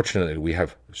 Unfortunately, we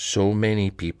have so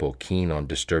many people keen on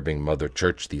disturbing Mother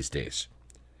Church these days.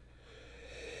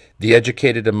 The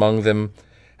educated among them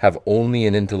have only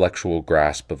an intellectual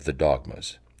grasp of the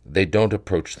dogmas. They don't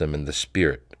approach them in the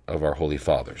spirit of our Holy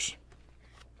Fathers.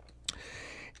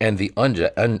 And the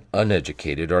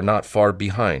uneducated are not far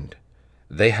behind.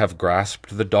 They have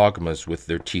grasped the dogmas with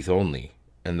their teeth only,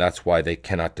 and that's why they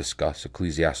cannot discuss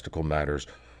ecclesiastical matters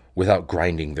without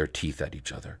grinding their teeth at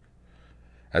each other.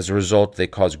 As a result, they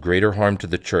cause greater harm to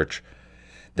the Church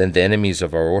than the enemies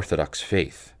of our Orthodox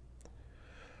faith.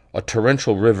 A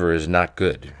torrential river is not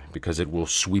good, because it will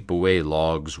sweep away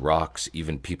logs, rocks,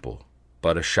 even people.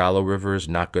 But a shallow river is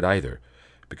not good either,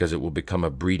 because it will become a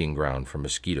breeding ground for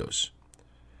mosquitoes.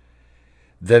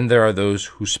 Then there are those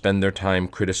who spend their time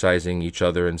criticizing each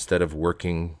other instead of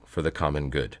working for the common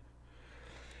good.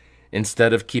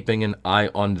 Instead of keeping an eye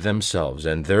on themselves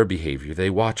and their behavior, they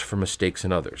watch for mistakes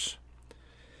in others.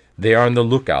 They are on the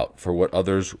lookout for what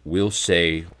others will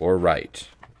say or write,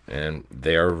 and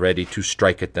they are ready to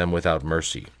strike at them without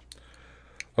mercy.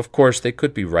 Of course, they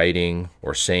could be writing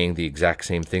or saying the exact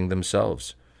same thing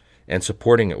themselves, and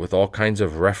supporting it with all kinds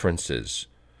of references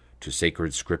to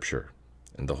sacred scripture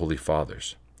and the Holy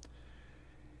Fathers.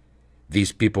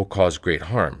 These people cause great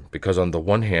harm, because on the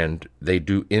one hand, they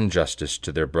do injustice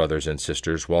to their brothers and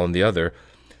sisters, while on the other,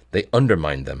 they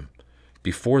undermine them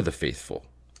before the faithful.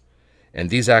 And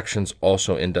these actions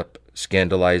also end up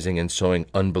scandalizing and sowing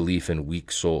unbelief in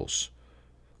weak souls,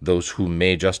 those who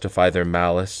may justify their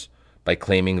malice by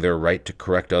claiming their right to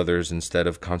correct others instead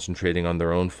of concentrating on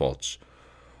their own faults,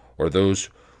 or those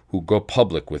who go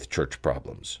public with church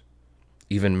problems,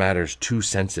 even matters too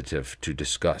sensitive to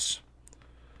discuss,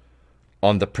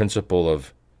 on the principle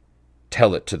of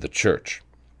tell it to the church,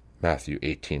 Matthew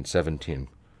 18:17,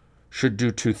 should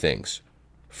do two things.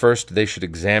 First, they should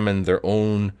examine their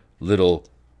own little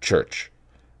church,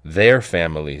 their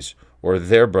families, or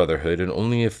their brotherhood, and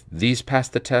only if these pass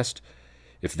the test,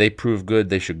 if they prove good,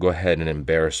 they should go ahead and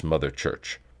embarrass Mother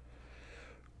Church.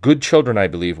 Good children, I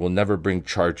believe, will never bring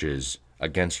charges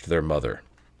against their mother.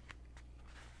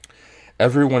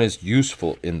 Everyone is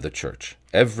useful in the church.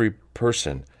 Every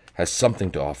person has something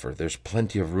to offer. There's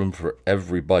plenty of room for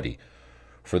everybody,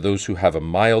 for those who have a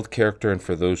mild character and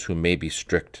for those who may be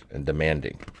strict and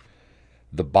demanding.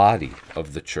 The body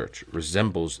of the church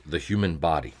resembles the human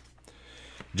body.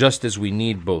 Just as we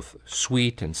need both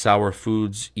sweet and sour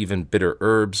foods, even bitter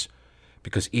herbs,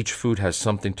 because each food has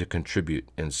something to contribute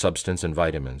in substance and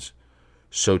vitamins,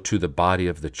 so too the body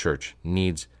of the church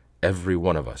needs every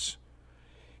one of us.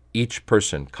 Each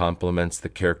person complements the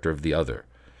character of the other,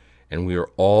 and we are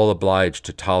all obliged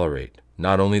to tolerate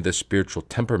not only the spiritual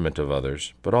temperament of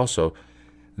others, but also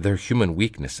their human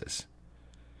weaknesses.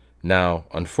 Now,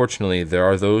 unfortunately, there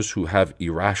are those who have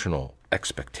irrational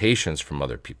expectations from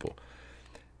other people.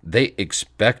 They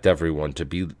expect everyone to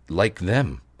be like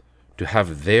them, to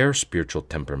have their spiritual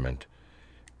temperament.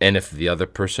 And if the other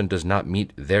person does not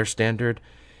meet their standard,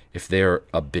 if they are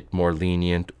a bit more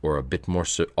lenient or a bit more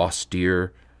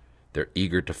austere, they're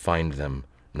eager to find them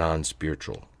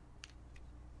non-spiritual.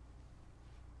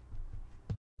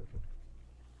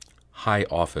 High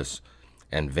office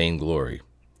and vainglory.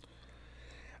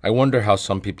 I wonder how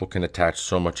some people can attach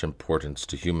so much importance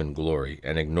to human glory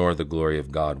and ignore the glory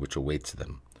of God which awaits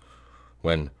them,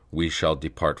 when we shall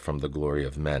depart from the glory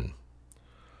of men.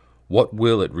 What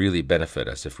will it really benefit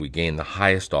us if we gain the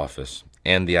highest office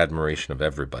and the admiration of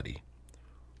everybody?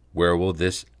 Where will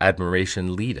this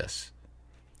admiration lead us?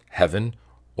 Heaven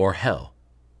or hell?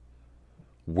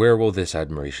 Where will this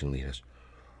admiration lead us?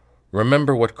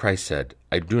 Remember what Christ said,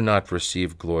 I do not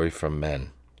receive glory from men.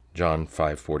 John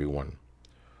 5:41.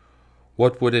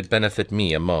 What would it benefit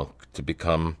me, a monk, to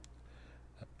become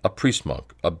a priest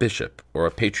monk, a bishop, or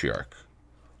a patriarch?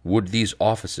 Would these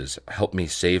offices help me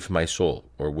save my soul,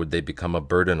 or would they become a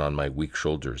burden on my weak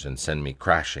shoulders and send me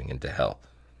crashing into hell?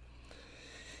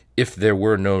 If there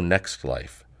were no next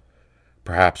life,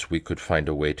 perhaps we could find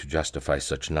a way to justify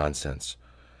such nonsense.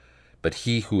 But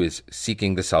he who is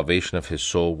seeking the salvation of his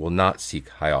soul will not seek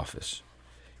high office.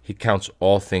 He counts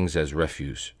all things as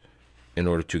refuse in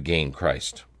order to gain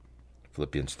Christ.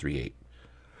 Philippians 3:8.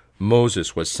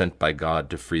 Moses was sent by God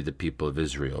to free the people of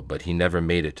Israel, but he never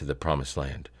made it to the promised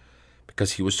land,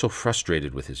 because he was so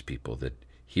frustrated with his people that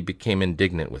he became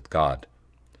indignant with God.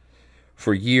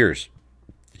 For years,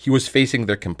 he was facing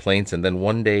their complaints, and then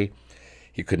one day,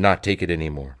 he could not take it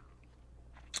anymore.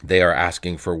 They are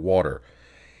asking for water.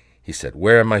 He said,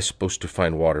 where am I supposed to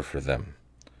find water for them?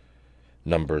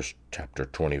 Numbers chapter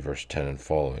 20, verse 10 and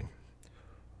following.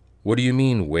 What do you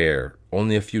mean, where?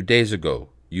 Only a few days ago,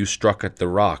 you struck at the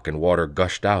rock and water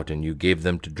gushed out and you gave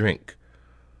them to drink.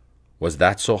 Was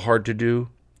that so hard to do?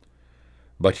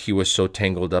 But he was so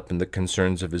tangled up in the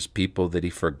concerns of his people that he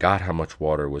forgot how much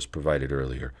water was provided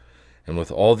earlier. And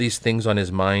with all these things on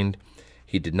his mind,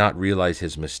 he did not realize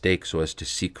his mistake so as to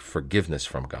seek forgiveness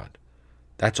from God.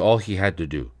 That's all he had to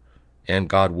do, and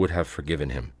God would have forgiven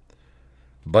him.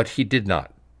 But he did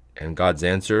not, and God's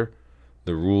answer,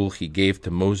 the rule he gave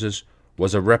to Moses,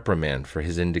 was a reprimand for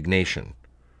his indignation.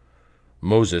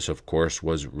 Moses, of course,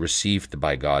 was received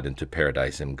by God into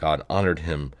paradise, and God honored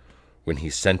him when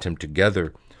he sent him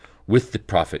together with the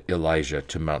prophet Elijah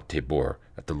to Mount Tabor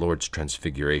at the Lord's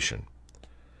transfiguration.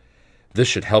 This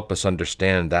should help us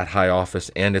understand that high office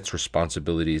and its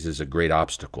responsibilities is a great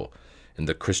obstacle in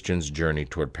the Christian's journey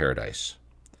toward paradise.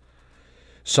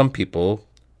 Some people,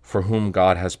 for whom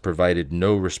God has provided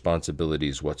no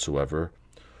responsibilities whatsoever,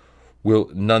 will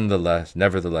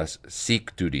nevertheless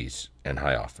seek duties and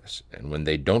high office, and when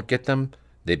they don't get them,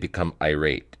 they become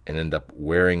irate and end up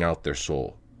wearing out their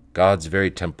soul, God's very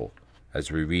temple,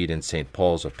 as we read in St.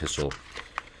 Paul's epistle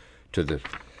to the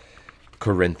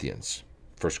Corinthians,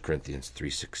 1 Corinthians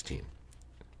 3:16.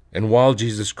 And while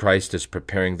Jesus Christ is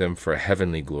preparing them for a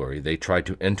heavenly glory, they try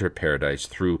to enter paradise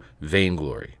through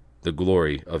vainglory, the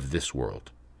glory of this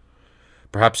world.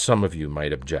 Perhaps some of you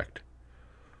might object.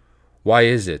 Why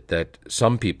is it that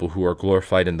some people who are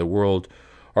glorified in the world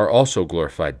are also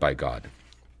glorified by God?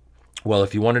 Well,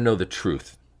 if you want to know the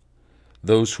truth,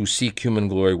 those who seek human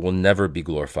glory will never be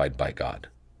glorified by God.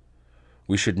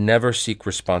 We should never seek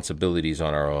responsibilities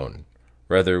on our own.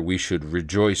 Rather, we should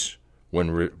rejoice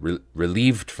when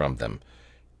relieved from them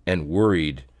and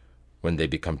worried when they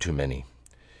become too many.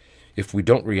 If we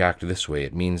don't react this way,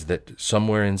 it means that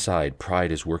somewhere inside,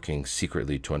 pride is working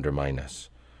secretly to undermine us.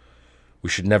 We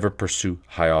should never pursue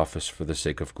high office for the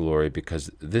sake of glory, because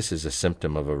this is a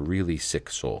symptom of a really sick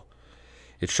soul.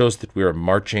 It shows that we are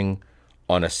marching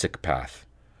on a sick path,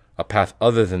 a path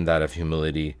other than that of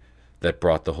humility that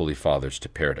brought the Holy Fathers to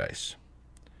paradise.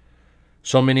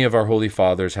 So many of our Holy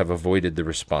Fathers have avoided the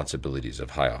responsibilities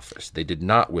of high office. They did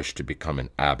not wish to become an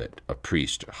abbot, a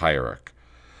priest, a hierarch.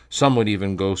 Some would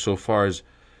even go so far as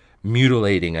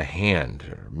mutilating a hand,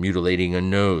 or mutilating a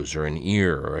nose, or an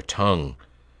ear, or a tongue,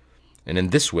 and in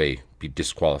this way be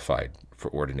disqualified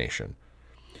for ordination.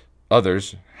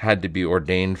 Others had to be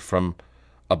ordained from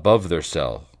above their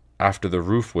cell, after the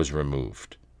roof was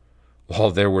removed, while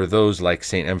there were those like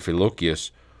St.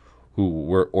 Amphilochius who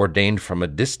were ordained from a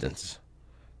distance.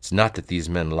 It's not that these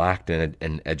men lacked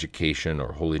an education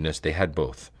or holiness, they had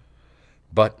both.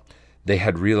 But they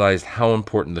had realized how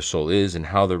important the soul is and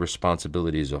how the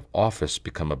responsibilities of office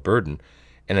become a burden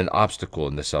and an obstacle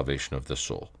in the salvation of the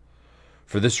soul.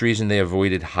 For this reason they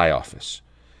avoided high office,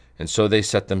 and so they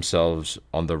set themselves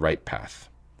on the right path.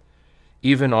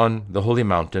 Even on the holy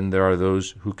mountain, there are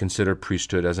those who consider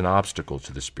priesthood as an obstacle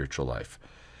to the spiritual life,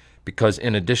 because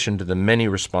in addition to the many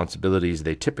responsibilities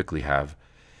they typically have,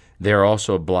 they are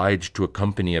also obliged to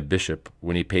accompany a bishop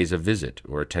when he pays a visit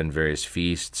or attend various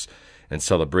feasts and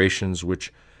celebrations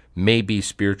which may be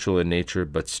spiritual in nature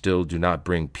but still do not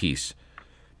bring peace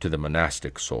to the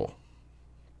monastic soul.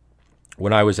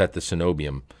 When I was at the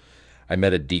cenobium, I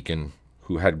met a deacon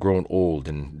who had grown old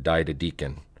and died a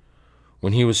deacon.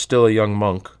 When he was still a young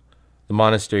monk, the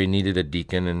monastery needed a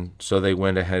deacon, and so they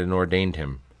went ahead and ordained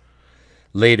him.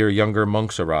 Later, younger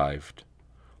monks arrived.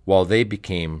 While they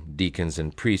became deacons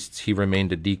and priests, he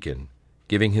remained a deacon,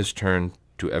 giving his turn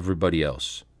to everybody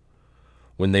else.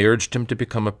 When they urged him to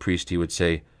become a priest, he would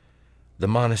say, "The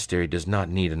monastery does not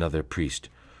need another priest.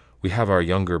 We have our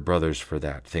younger brothers for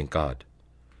that, thank God."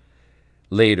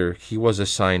 Later, he was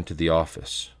assigned to the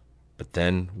office. But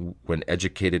then, when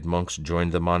educated monks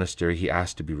joined the monastery, he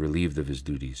asked to be relieved of his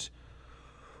duties.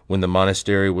 When the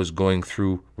monastery was going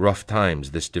through rough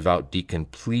times, this devout deacon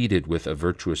pleaded with a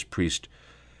virtuous priest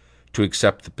to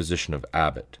accept the position of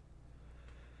abbot.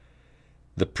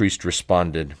 The priest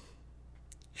responded,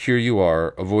 "Here you are,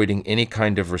 avoiding any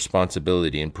kind of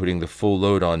responsibility and putting the full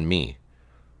load on me.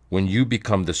 When you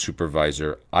become the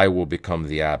supervisor, I will become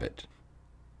the abbot."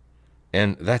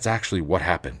 And that's actually what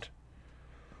happened.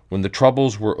 When the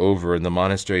troubles were over and the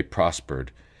monastery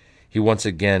prospered, he once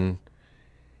again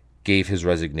gave his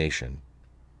resignation.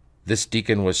 "This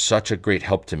deacon was such a great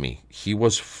help to me. He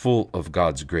was full of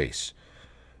God's grace.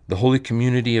 The holy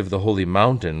community of the Holy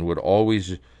Mountain would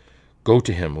always go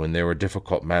to him when there were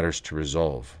difficult matters to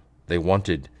resolve. They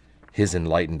wanted his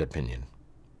enlightened opinion."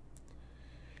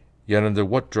 Yet under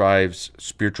what drives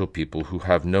spiritual people who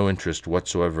have no interest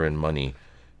whatsoever in money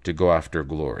to go after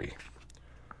glory?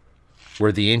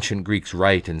 Were the ancient Greeks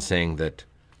right in saying that,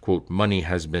 quote, "money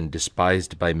has been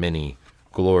despised by many,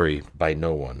 glory by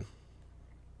no one"?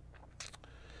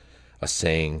 A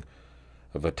saying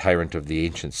of a tyrant of the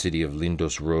ancient city of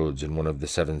Lindos Rhodes and one of the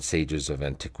 7 sages of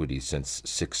antiquity since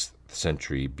 6th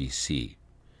century BC.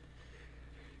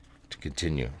 To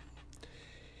continue.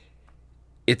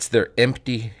 It's their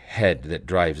empty head that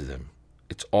drives them.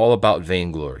 It's all about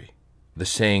vainglory. The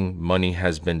saying, money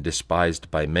has been despised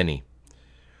by many,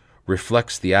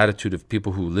 reflects the attitude of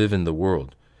people who live in the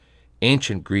world.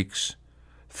 Ancient Greeks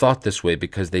thought this way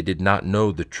because they did not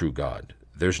know the true God.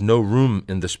 There's no room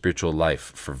in the spiritual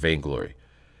life for vainglory.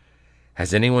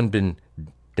 Has anyone been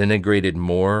denigrated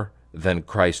more than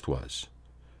Christ was?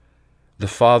 The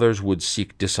fathers would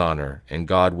seek dishonor, and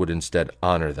God would instead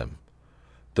honor them.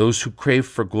 Those who crave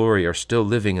for glory are still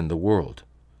living in the world.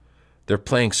 They're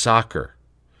playing soccer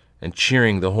and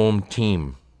cheering the home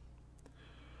team.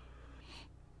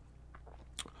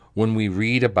 When we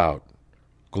read about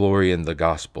glory in the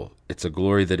gospel, it's a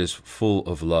glory that is full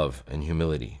of love and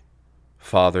humility.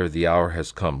 Father, the hour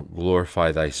has come.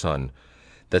 Glorify thy Son,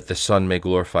 that the Son may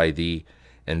glorify thee,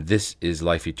 and this is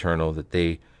life eternal, that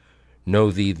they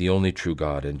know thee, the only true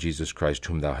God, and Jesus Christ,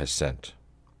 whom thou hast sent.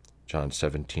 John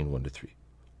 17, 1-3.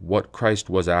 What Christ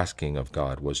was asking of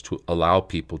God was to allow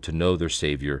people to know their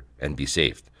Savior and be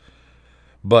saved.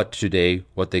 But today,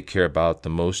 what they care about the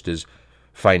most is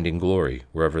finding glory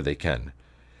wherever they can.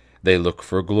 They look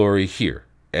for glory here,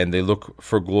 and they look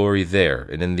for glory there,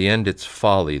 and in the end it's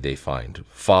folly they find.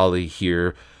 Folly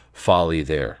here, folly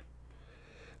there.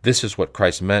 This is what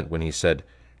Christ meant when he said,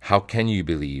 "How can you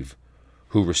believe,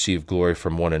 who receive glory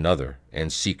from one another,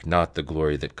 and seek not the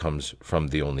glory that comes from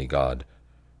the only God?"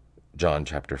 John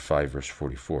chapter 5, verse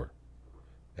 44.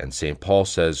 And St. Paul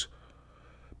says,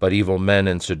 "But evil men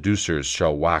and seducers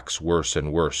shall wax worse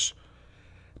and worse,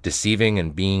 deceiving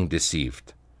and being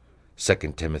deceived."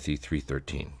 2 Timothy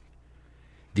 3:13.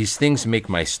 These things make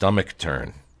my stomach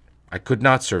turn. I could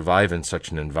not survive in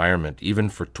such an environment, even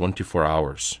for 24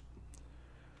 hours.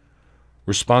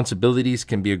 Responsibilities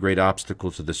can be a great obstacle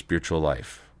to the spiritual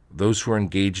life. Those who are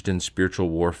engaged in spiritual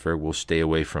warfare will stay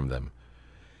away from them.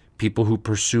 People who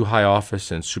pursue high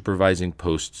office and supervising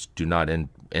posts do not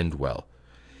end well.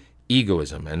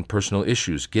 Egoism and personal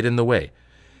issues get in the way.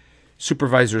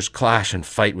 Supervisors clash and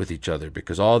fight with each other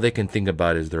because all they can think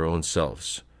about is their own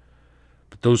selves.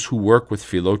 But those who work with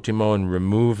Philotimo and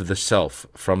remove the self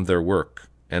from their work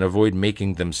and avoid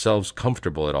making themselves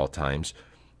comfortable at all times,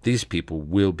 these people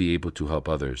will be able to help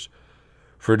others.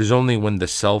 For it is only when the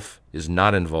self is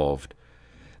not involved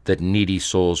that needy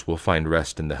souls will find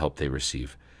rest in the help they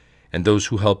receive, and those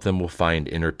who help them will find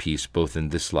inner peace both in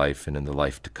this life and in the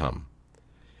life to come.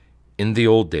 In the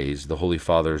old days, the Holy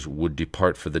Fathers would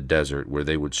depart for the desert where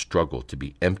they would struggle to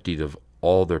be emptied of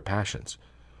all their passions.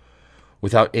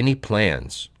 Without any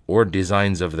plans or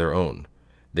designs of their own,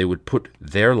 they would put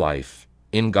their life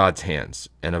in God's hands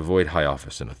and avoid high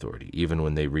office and authority, even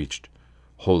when they reached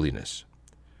holiness.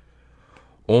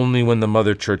 Only when the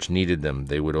Mother Church needed them,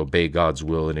 they would obey God's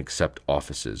will and accept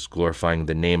offices, glorifying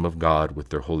the name of God with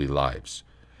their holy lives.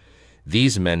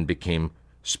 These men became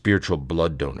spiritual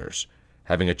blood donors,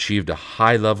 having achieved a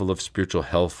high level of spiritual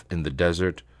health in the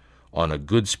desert, on a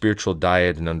good spiritual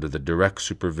diet and under the direct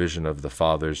supervision of the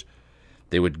Fathers.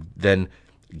 They would then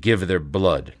give their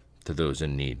blood to those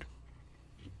in need.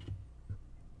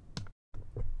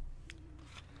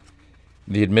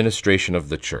 The administration of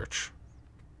the Church.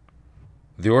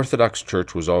 The Orthodox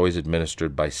Church was always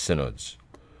administered by synods.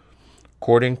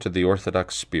 According to the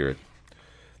Orthodox spirit,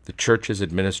 the Church is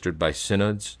administered by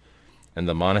synods and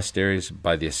the monasteries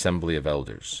by the assembly of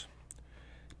elders.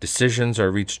 Decisions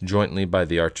are reached jointly by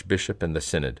the archbishop and the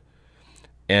synod,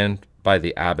 and by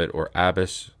the abbot or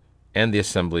abbess and the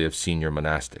assembly of senior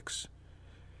monastics.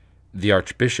 The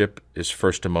archbishop is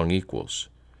first among equals,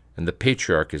 and the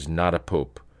patriarch is not a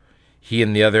pope. He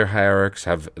and the other hierarchs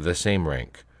have the same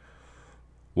rank.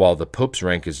 While the pope's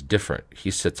rank is different,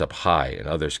 he sits up high and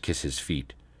others kiss his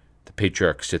feet. The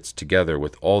patriarch sits together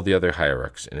with all the other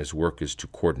hierarchs, and his work is to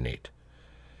coordinate.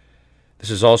 This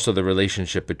is also the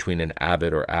relationship between an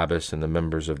abbot or abbess and the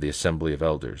members of the assembly of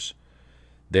elders.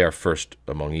 They are first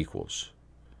among equals.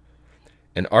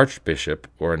 An archbishop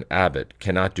or an abbot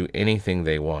cannot do anything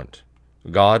they want.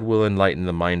 God will enlighten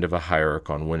the mind of a hierarch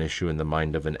on one issue and the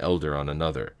mind of an elder on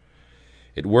another.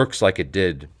 It works like it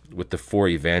did with the 4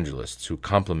 evangelists who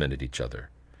complemented each other.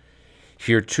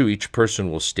 Here, too, each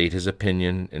person will state his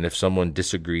opinion, and if someone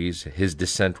disagrees, his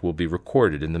dissent will be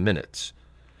recorded in the minutes.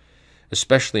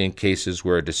 Especially in cases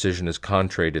where a decision is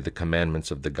contrary to the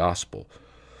commandments of the gospel,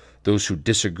 those who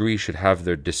disagree should have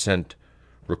their dissent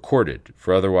recorded,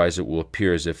 for otherwise it will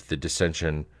appear as if the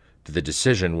decision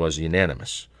was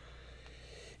unanimous.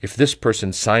 If this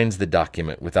person signs the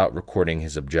document without recording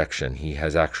his objection, he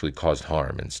has actually caused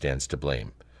harm and stands to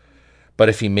blame. But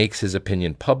if he makes his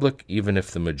opinion public, even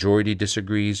if the majority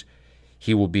disagrees,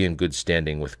 he will be in good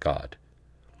standing with God.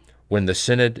 When the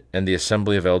synod and the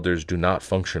assembly of elders do not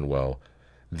function well,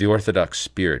 the orthodox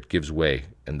spirit gives way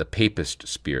and the papist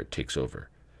spirit takes over.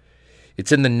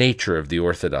 It's in the nature of the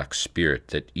orthodox spirit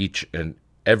that each and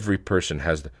every person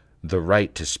has the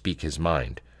right to speak his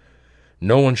mind.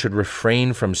 No one should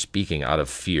refrain from speaking out of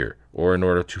fear, or in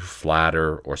order to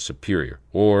flatter or superior,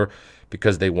 or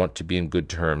because they want to be in good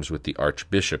terms with the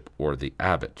archbishop or the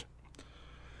abbot.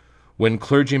 When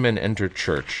clergymen enter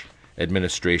church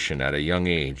administration at a young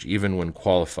age, even when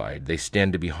qualified, they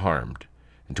stand to be harmed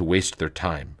and to waste their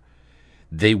time.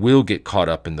 They will get caught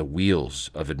up in the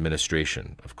wheels of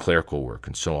administration, of clerical work,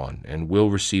 and so on, and will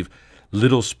receive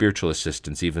little spiritual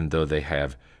assistance even though they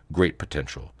have great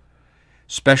potential.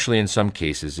 Especially in some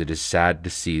cases, it is sad to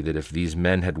see that if these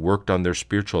men had worked on their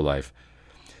spiritual life,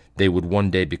 they would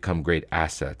one day become great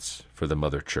assets for the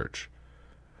Mother Church.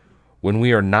 When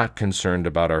we are not concerned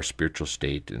about our spiritual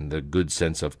state in the good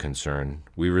sense of concern,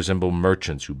 we resemble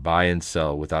merchants who buy and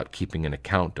sell without keeping an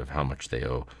account of how much they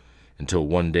owe, until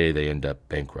one day they end up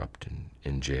bankrupt and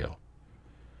in jail.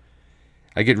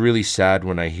 I get really sad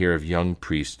when I hear of young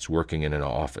priests working in an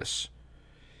office.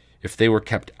 If they were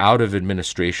kept out of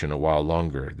administration a while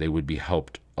longer, they would be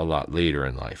helped a lot later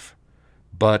in life.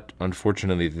 But,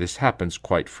 unfortunately, this happens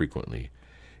quite frequently.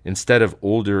 Instead of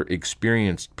older,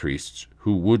 experienced priests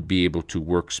who would be able to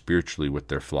work spiritually with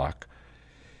their flock,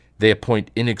 they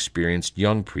appoint inexperienced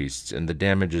young priests, and the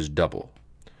damage is double.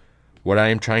 What I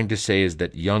am trying to say is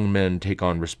that young men take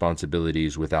on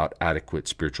responsibilities without adequate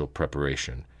spiritual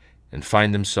preparation, and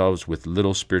find themselves with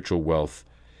little spiritual wealth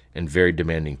and very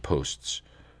demanding posts.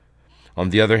 On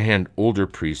the other hand, older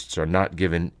priests are not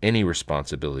given any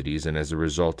responsibilities and as a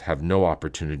result have no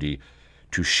opportunity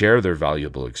to share their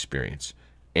valuable experience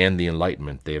and the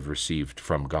enlightenment they have received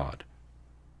from God.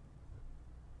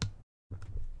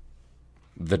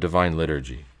 The Divine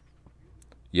Liturgy.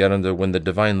 Yet when the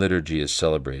Divine Liturgy is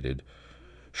celebrated,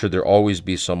 should there always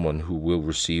be someone who will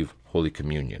receive Holy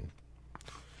Communion?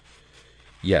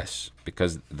 Yes,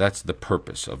 because that's the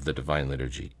purpose of the Divine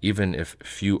Liturgy, even if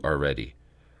few are ready.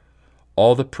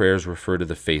 All the prayers refer to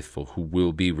the faithful who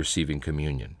will be receiving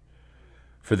communion.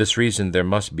 For this reason, there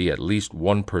must be at least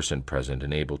one person present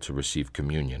and able to receive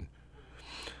communion.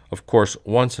 Of course,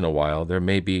 once in a while, there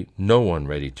may be no one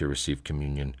ready to receive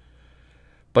communion,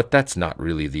 but that's not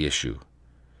really the issue.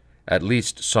 At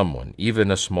least someone, even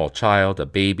a small child, a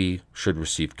baby, should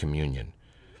receive communion.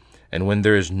 And when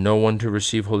there is no one to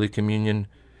receive Holy Communion,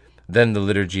 then the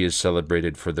liturgy is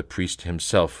celebrated for the priest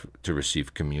himself to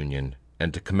receive communion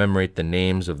and to commemorate the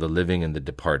names of the living and the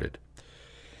departed.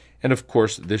 And of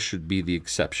course, this should be the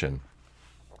exception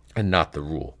and not the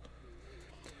rule.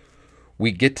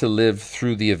 We get to live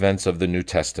through the events of the New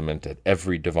Testament at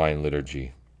every divine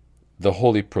liturgy. The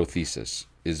Holy Prothesis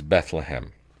is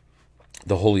Bethlehem.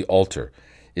 The Holy Altar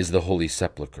is the Holy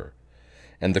Sepulchre,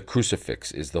 and the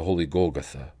Crucifix is the Holy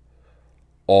Golgotha.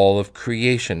 All of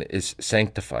creation is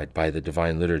sanctified by the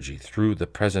Divine Liturgy through the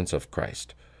presence of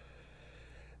Christ.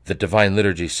 The Divine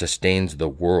Liturgy sustains the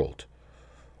world.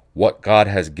 What God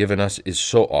has given us is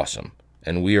so awesome,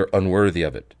 and we are unworthy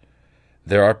of it.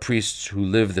 There are priests who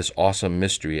live this awesome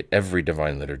mystery at every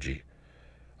Divine Liturgy.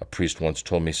 A priest once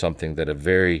told me something that a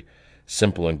very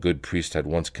simple and good priest had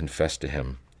once confessed to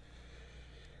him.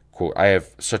 Quote, "I have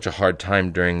such a hard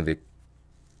time during the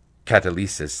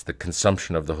catalysis, the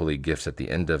consumption of the holy gifts at the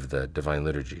end of the Divine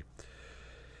Liturgy.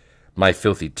 My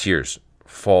filthy tears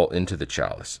fall into the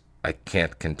chalice. I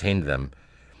can't contain them,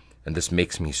 and this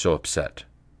makes me so upset."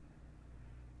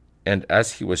 And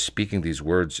as he was speaking these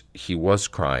words, he was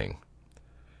crying.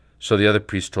 So the other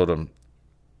priest told him,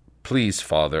 "Please,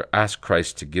 Father, ask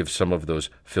Christ to give some of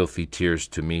those filthy tears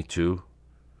to me too."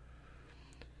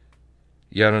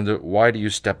 Yananda, why do you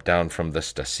step down from the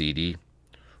Stasidi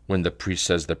when the priest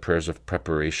says the prayers of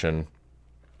preparation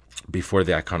before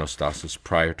the iconostasis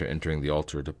prior to entering the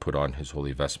altar to put on his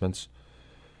holy vestments?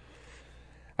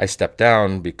 I step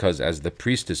down because as the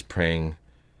priest is praying,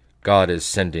 God is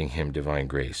sending him divine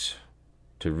grace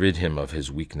to rid him of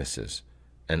his weaknesses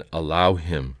and allow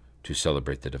him to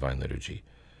celebrate the Divine Liturgy.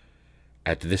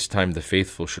 At this time, the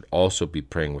faithful should also be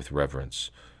praying with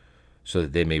reverence so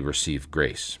that they may receive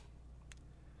grace.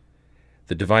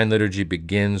 The Divine Liturgy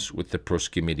begins with the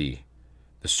proskimidi,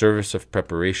 the service of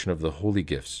preparation of the holy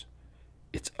gifts.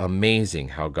 It's amazing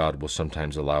how God will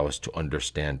sometimes allow us to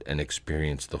understand and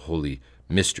experience the holy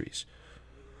mysteries.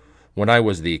 When I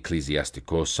was the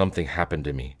ecclesiastico, something happened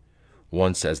to me.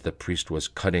 once as the priest was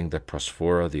cutting the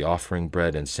prosphora, the offering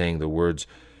bread, and saying the words,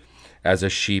 "As a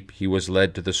sheep he was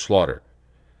led to the slaughter,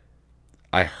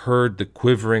 I heard the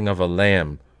quivering of a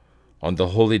lamb on the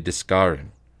holy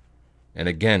discarin." And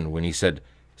again, when he said,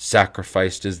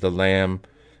 "Sacrificed is the Lamb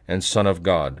and Son of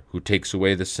God, who takes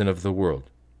away the sin of the world,"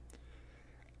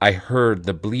 I heard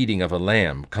the bleating of a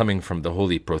lamb coming from the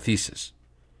holy prothesis.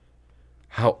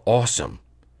 How awesome!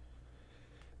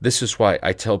 This is why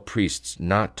I tell priests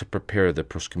not to prepare the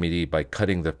proskymedia by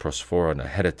cutting the prosphoron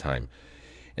ahead of time,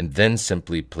 and then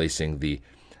simply placing the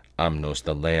amnos,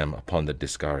 the lamb, upon the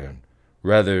discarion.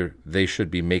 Rather, they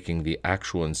should be making the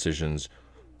actual incisions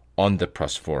on the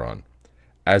prosphoron,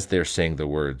 as they're saying the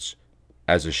words,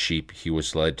 "As a sheep he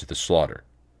was led to the slaughter."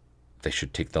 They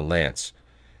should take the lance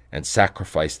and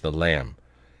sacrifice the lamb,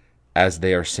 as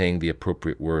they are saying the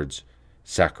appropriate words,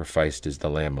 "Sacrificed is the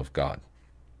Lamb of God."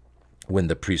 When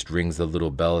the priest rings the little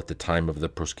bell at the time of the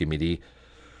proskymedia,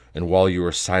 and while you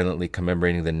are silently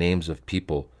commemorating the names of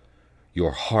people,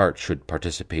 your heart should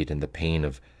participate in the pain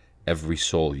of every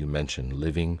soul you mention,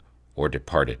 living or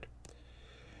departed.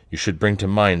 You should bring to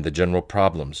mind the general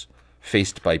problems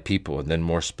faced by people, and then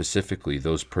more specifically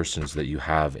those persons that you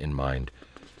have in mind,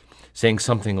 saying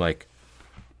something like,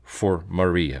 "For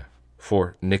Maria,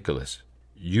 for Nicholas,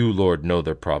 you, Lord, know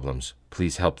their problems.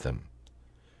 Please help them."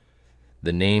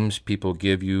 The names people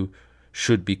give you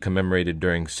should be commemorated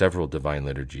during several divine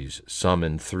liturgies, some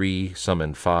in 3, some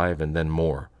in 5, and then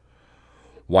more.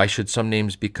 Why should some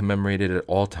names be commemorated at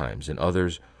all times, and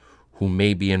others, who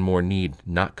may be in more need,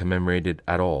 not commemorated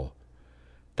at all?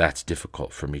 That's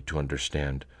difficult for me to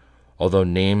understand. Although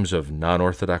names of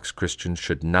non-Orthodox Christians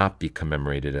should not be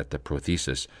commemorated at the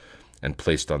prothesis and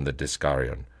placed on the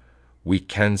discarion, we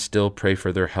can still pray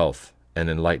for their health and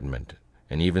enlightenment,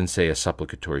 and even say a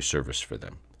supplicatory service for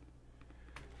them.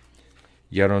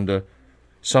 Yaronda,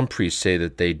 some priests say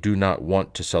that they do not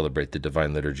want to celebrate the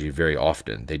Divine Liturgy very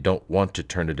often. They don't want to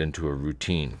turn it into a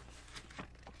routine.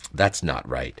 That's not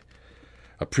right.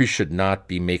 A priest should not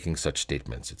be making such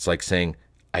statements. It's like saying,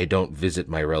 "I don't visit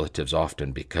my relatives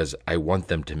often because I want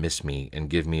them to miss me and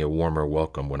give me a warmer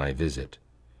welcome when I visit."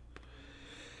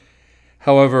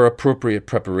 However, appropriate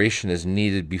preparation is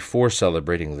needed before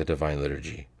celebrating the Divine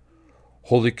Liturgy.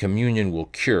 Holy Communion will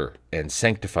cure and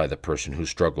sanctify the person who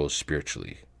struggles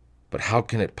spiritually. But how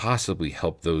can it possibly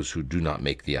help those who do not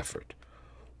make the effort?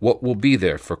 What will be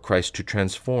there for Christ to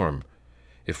transform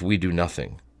if we do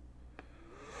nothing?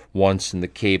 Once in the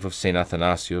cave of St.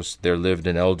 Athanasius, there lived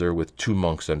an elder with 2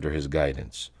 monks under his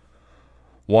guidance.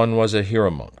 One was a hero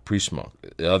monk, priest monk,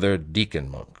 the other deacon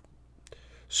monk.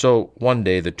 So one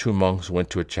day the 2 monks went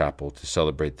to a chapel to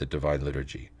celebrate the Divine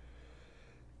Liturgy.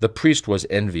 The priest was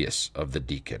envious of the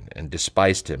deacon and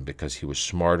despised him because he was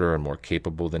smarter and more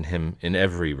capable than him in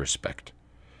every respect.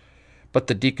 But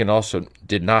the deacon also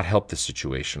did not help the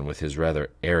situation with his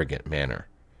rather arrogant manner.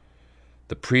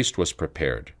 The priest was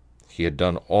prepared. He had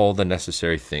done all the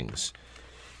necessary things.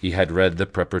 He had read the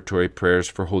preparatory prayers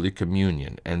for Holy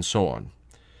Communion, and so on.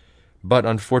 But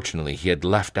unfortunately, he had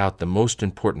left out the most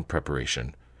important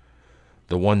preparation,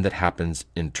 the one that happens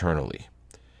internally.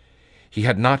 He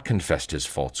had not confessed his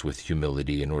faults with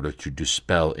humility in order to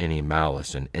dispel any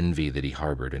malice and envy that he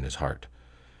harbored in his heart,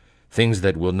 things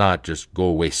that will not just go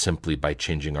away simply by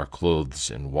changing our clothes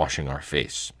and washing our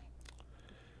face.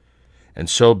 And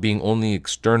so, being only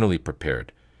externally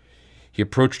prepared, he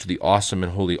approached the awesome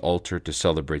and holy altar to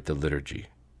celebrate the liturgy.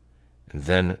 And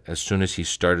then, as soon as he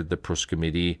started the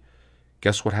proskymedia,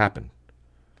 guess what happened?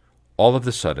 All of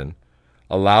a sudden,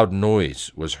 a loud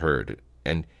noise was heard,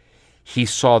 and he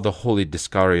saw the holy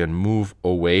discarion move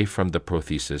away from the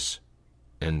prothesis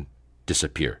and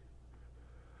disappear.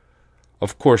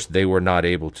 Of course, they were not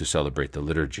able to celebrate the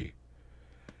liturgy.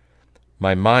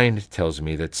 My mind tells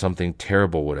me that something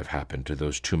terrible would have happened to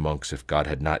those 2 monks if God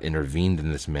had not intervened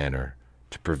in this manner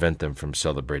to prevent them from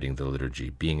celebrating the liturgy,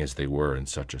 being as they were in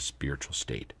such a spiritual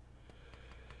state.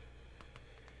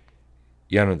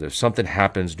 If something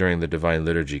happens during the Divine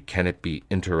Liturgy, can it be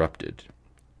interrupted?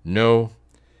 No,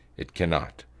 it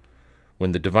cannot.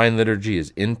 When the Divine Liturgy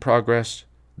is in progress,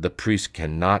 the priest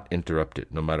cannot interrupt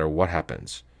it, no matter what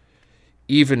happens.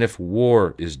 Even if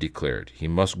war is declared, he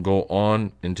must go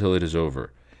on until it is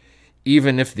over.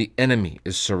 Even if the enemy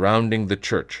is surrounding the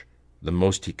church, the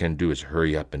most he can do is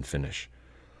hurry up and finish.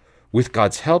 With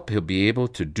God's help, he'll be able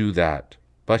to do that,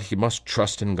 but he must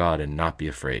trust in God and not be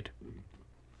afraid.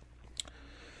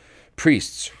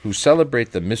 Priests who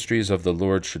celebrate the mysteries of the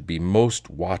Lord should be most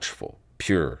watchful,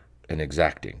 pure, and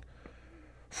exacting,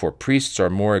 for priests are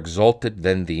more exalted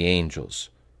than the angels.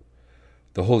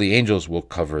 The holy angels will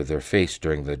cover their face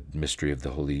during the mystery of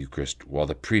the Holy Eucharist, while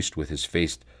the priest with his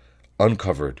face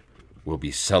uncovered will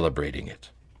be celebrating it.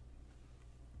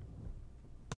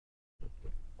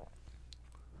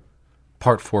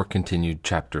 Part 4 continued,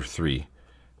 Chapter 3,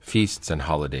 Feasts and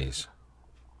Holidays.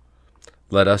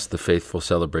 Let us, the faithful,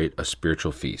 celebrate a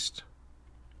spiritual feast.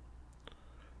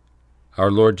 Our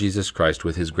Lord Jesus Christ,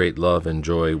 with his great love and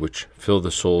joy which fill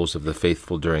the souls of the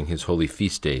faithful during his holy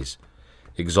feast days,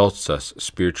 exalts us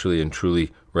spiritually and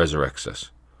truly resurrects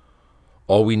us.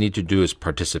 All we need to do is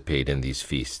participate in these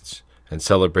feasts and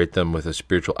celebrate them with a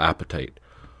spiritual appetite,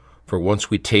 for once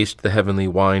we taste the heavenly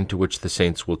wine to which the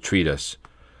saints will treat us,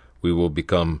 we will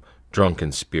become drunk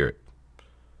in spirit.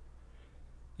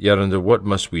 Yet under what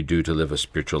must we do to live a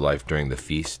spiritual life during the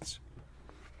feasts?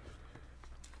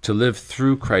 To live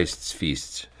through Christ's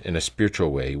feasts in a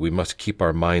spiritual way, we must keep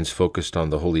our minds focused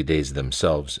on the holy days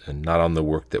themselves and not on the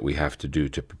work that we have to do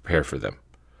to prepare for them.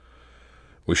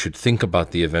 We should think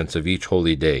about the events of each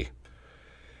holy day,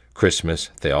 Christmas,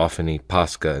 Theophany,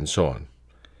 Pascha, and so on,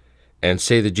 and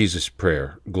say the Jesus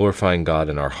prayer, glorifying God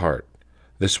in our heart.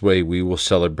 This way we will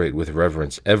celebrate with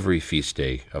reverence every feast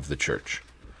day of the Church.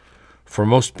 For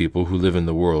most people who live in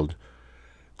the world,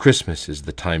 Christmas is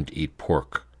the time to eat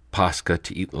pork, Pascha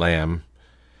to eat lamb,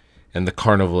 and the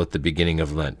carnival at the beginning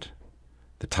of Lent,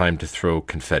 the time to throw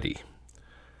confetti.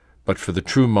 But for the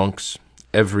true monks,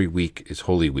 every week is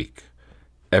Holy Week.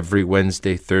 Every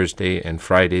Wednesday, Thursday, and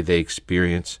Friday they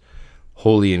experience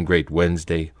Holy and Great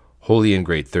Wednesday, Holy and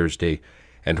Great Thursday,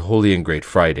 and Holy and Great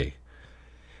Friday.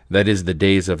 That is the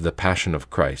days of the Passion of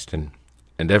Christ, and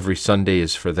every Sunday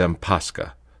is for them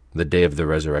Pascha, the day of the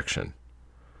resurrection.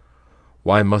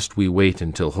 Why must we wait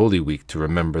until Holy Week to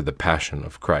remember the Passion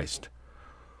of Christ?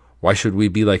 Why should we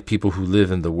be like people who live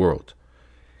in the world?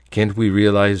 Can't we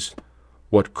realize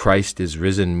what Christ is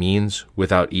risen means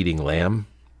without eating lamb?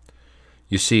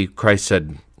 You see, Christ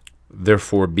said,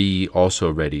 "Therefore be ye also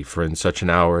ready, for in such an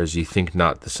hour as ye think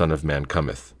not the Son of Man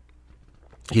cometh."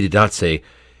 He did not say,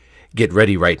 "Get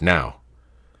ready right now."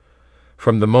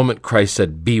 From the moment Christ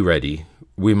said, "Be ready,"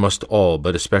 we must all,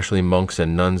 but especially monks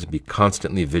and nuns, be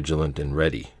constantly vigilant and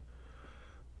ready.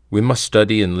 We must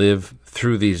study and live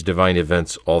through these divine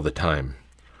events all the time.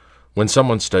 When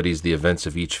someone studies the events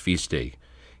of each feast day,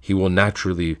 he will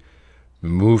naturally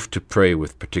move to pray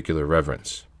with particular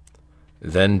reverence.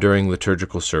 Then, during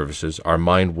liturgical services, our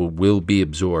mind will be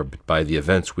absorbed by the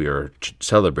events we are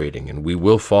celebrating, and we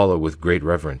will follow with great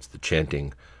reverence the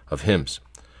chanting of hymns.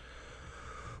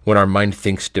 When our mind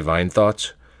thinks divine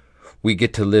thoughts, we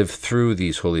get to live through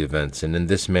these holy events, and in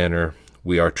this manner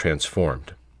we are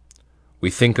transformed. We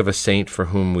think of a saint for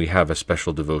whom we have a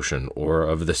special devotion, or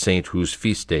of the saint whose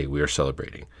feast day we are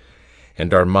celebrating,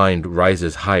 and our mind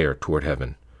rises higher toward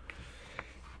heaven.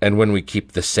 And when we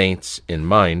keep the saints in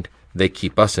mind, they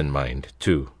keep us in mind,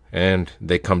 too, and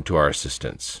they come to our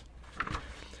assistance.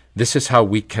 This is how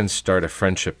we can start a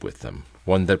friendship with them,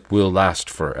 one that will last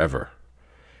forever.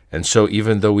 And so,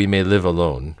 even though we may live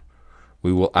alone,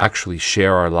 we will actually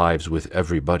share our lives with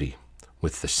everybody,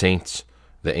 with the saints,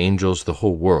 the angels, the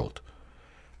whole world.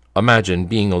 Imagine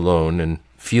being alone and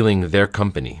feeling their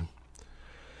company.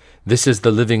 This is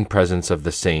the living presence of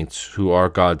the saints who are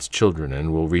God's children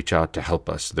and will reach out to help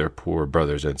us, their poor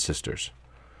brothers and sisters.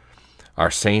 Our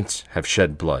saints have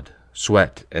shed blood,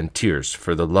 sweat, and tears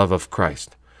for the love of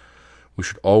Christ. We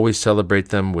should always celebrate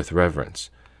them with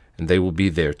reverence, and they will be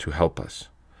there to help us.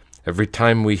 Every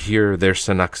time we hear their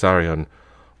Synaxarion,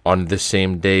 on this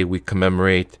same day we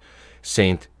commemorate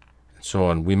Saint, and so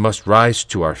on, we must rise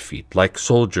to our feet, like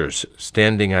soldiers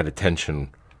standing at attention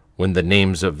when the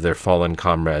names of their fallen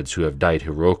comrades who have died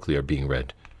heroically are being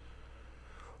read.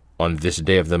 On this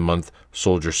day of the month,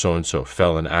 soldier so-and-so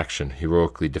fell in action,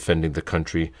 heroically defending the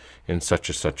country in such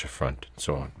a front, and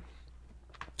so on.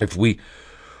 If we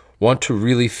want to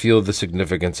really feel the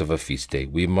significance of a feast day,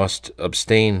 we must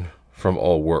abstain from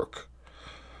all work.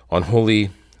 On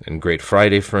Holy and Great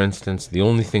Friday, for instance, the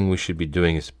only thing we should be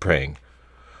doing is praying.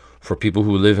 For people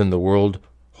who live in the world,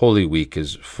 Holy Week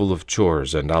is full of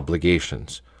chores and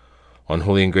obligations. On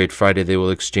Holy and Great Friday, they will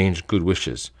exchange good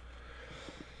wishes.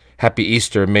 Happy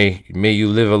Easter, may you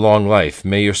live a long life.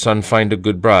 May your son find a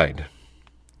good bride.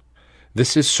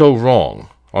 This is so wrong.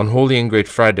 On Holy and Great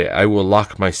Friday, I will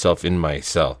lock myself in my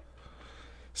cell.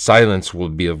 Silence will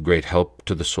be of great help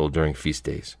to the soul during feast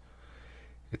days.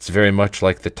 It's very much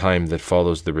like the time that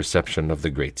follows the reception of the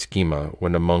great schema,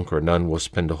 when a monk or nun will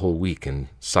spend a whole week in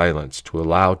silence to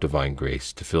allow divine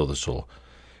grace to fill the soul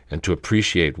and to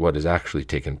appreciate what has actually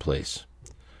taken place.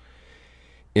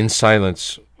 In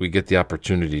silence, we get the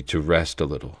opportunity to rest a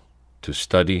little, to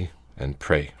study and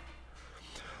pray.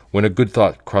 When a good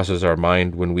thought crosses our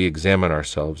mind, when we examine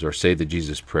ourselves or say the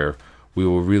Jesus prayer, we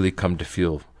will really come to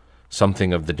feel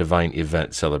something of the divine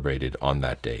event celebrated on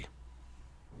that day.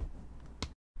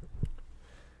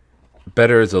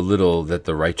 Better is a little that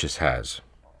the righteous has.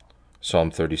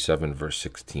 Psalm 37, verse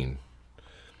 16.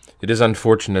 It is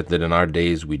unfortunate that in our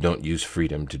days we don't use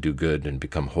freedom to do good and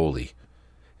become holy.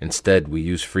 Instead, we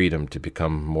use freedom to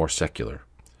become more secular.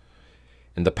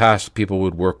 In the past, people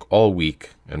would work all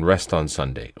week and rest on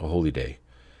Sunday, a holy day.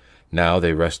 Now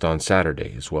they rest on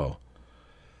Saturday as well.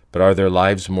 But are their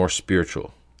lives more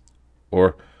spiritual?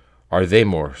 Or are they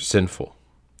more sinful?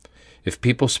 If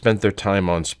people spent their time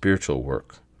on spiritual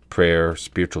work, prayer,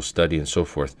 spiritual study, and so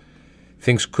forth,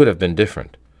 things could have been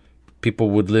different. People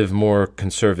would live more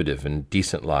conservative and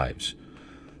decent lives.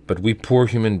 But we poor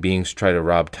human beings try to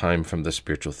rob time from the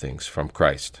spiritual things, from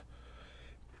Christ.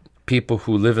 People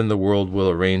who live in the world will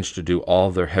arrange to do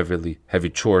all their heavy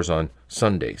chores on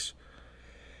Sundays.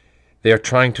 They are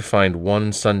trying to find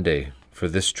one Sunday for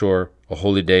this chore, a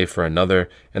holy day for another,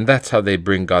 and that's how they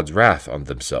bring God's wrath on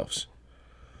themselves.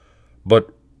 But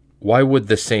why would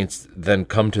the saints then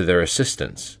come to their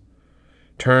assistance?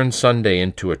 Turn Sunday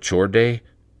into a chore day?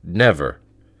 Never.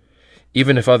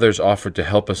 Even if others offered to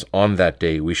help us on that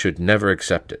day, we should never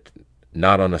accept it,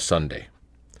 not on a Sunday.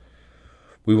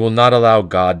 We will not allow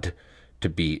God to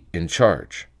be in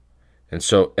charge. And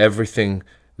so everything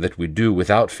that we do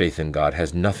without faith in God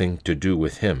has nothing to do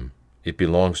with Him. It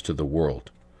belongs to the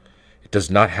world. It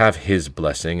does not have His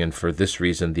blessing, and for this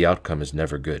reason the outcome is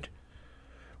never good.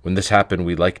 When this happens,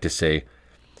 we like to say,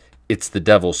 it's the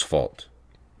devil's fault.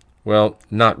 Well,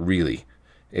 not really.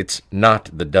 It's not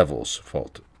the devil's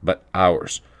fault, but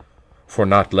ours, for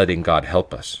not letting God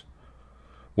help us.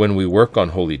 When we work on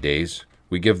holy days,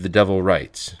 we give the devil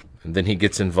rights, and then he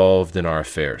gets involved in our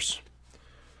affairs.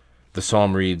 The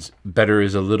psalm reads, "Better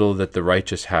is a little that the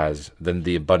righteous has than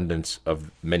the abundance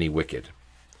of many wicked."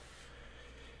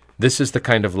 This is the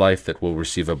kind of life that will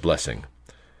receive a blessing.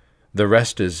 The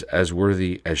rest is as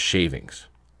worthy as shavings.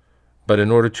 But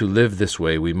in order to live this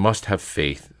way, we must have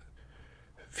faith,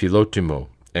 philotimo,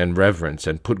 and reverence,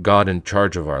 and put God in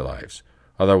charge of our lives.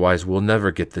 Otherwise, we'll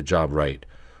never get the job right,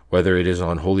 whether it is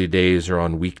on holy days or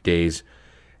on weekdays,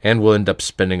 and we'll end up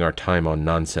spending our time on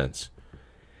nonsense.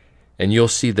 And you'll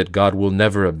see that God will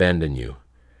never abandon you.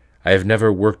 I have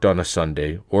never worked on a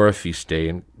Sunday or a feast day,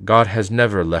 and God has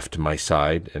never left my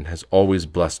side and has always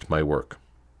blessed my work.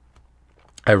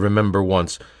 I remember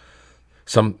once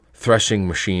some threshing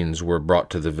machines were brought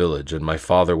to the village, and my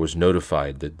father was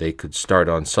notified that they could start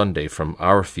on Sunday from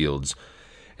our fields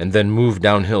and then move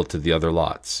downhill to the other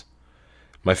lots.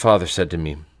 My father said to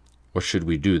me, "What should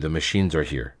we do? The machines are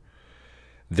here."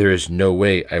 "There is no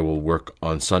way I will work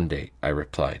on Sunday," I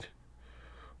replied.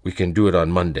 "We can do it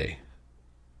on Monday."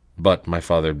 "But," my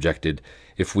father objected,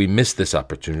 "if we miss this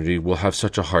opportunity, we'll have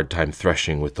such a hard time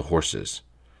threshing with the horses."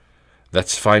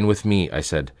 "That's fine with me," I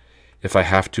said. "If I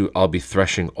have to, I'll be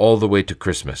threshing all the way to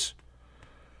Christmas."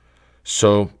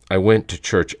 So I went to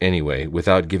church anyway,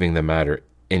 without giving the matter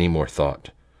any more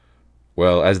thought.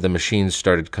 Well, as the machines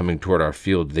started coming toward our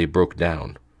field, they broke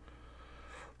down.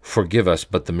 "Forgive us,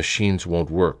 but the machines won't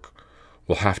work.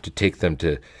 We'll have to take them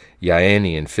to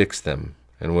Yaani and fix them,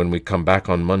 and when we come back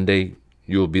on Monday,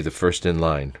 you will be the first in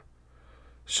line."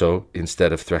 So,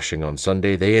 instead of threshing on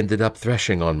Sunday, they ended up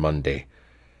threshing on Monday.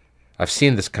 I've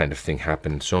seen this kind of thing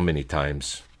happen so many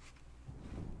times.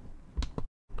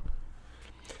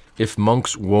 If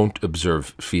monks won't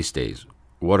observe feast days,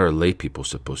 what are lay people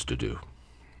supposed to do?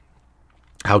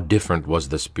 How different was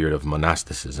the spirit of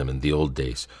monasticism in the old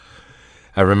days.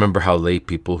 I remember how lay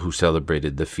people who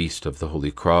celebrated the Feast of the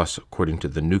Holy Cross according to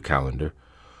the new calendar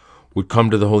would come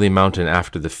to the Holy Mountain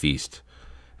after the feast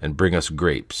and bring us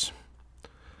grapes.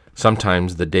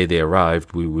 Sometimes the day they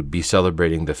arrived, we would be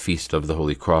celebrating the Feast of the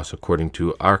Holy Cross according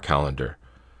to our calendar.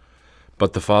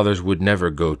 But the fathers would never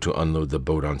go to unload the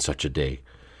boat on such a day.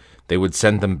 They would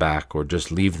send them back or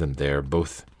just leave them there,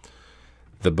 both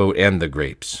the boat and the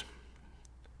grapes.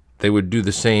 They would do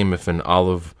the same if an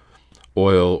olive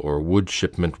oil or wood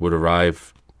shipment would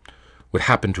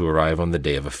happen to arrive on the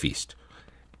day of a feast.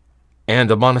 And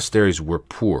the monasteries were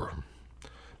poor.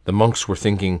 The monks were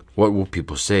thinking, what will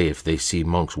people say if they see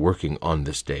monks working on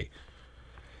this day?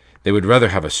 They would rather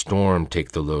have a storm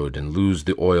take the load and lose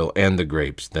the oil and the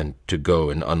grapes than to go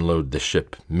and unload the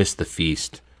ship, miss the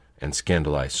feast, and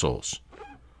scandalize souls.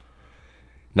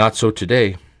 Not so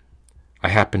today. I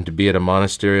happened to be at a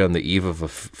monastery on the eve of a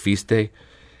feast day,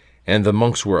 and the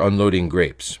monks were unloading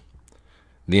grapes.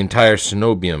 The entire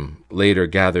cenobium later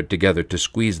gathered together to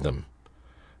squeeze them.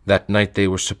 That night they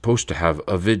were supposed to have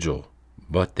a vigil,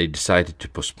 but they decided to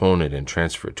postpone it and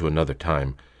transfer it to another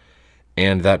time,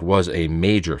 and that was a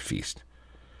major feast.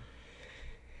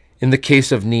 In the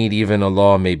case of need, even a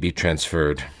law may be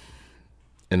transferred.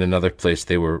 In another place,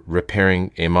 they were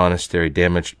repairing a monastery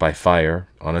damaged by fire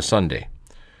on a Sunday.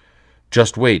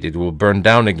 Just wait, it will burn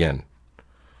down again.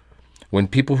 When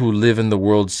people who live in the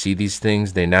world see these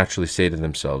things, they naturally say to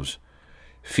themselves,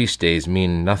 feast days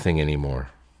mean nothing anymore.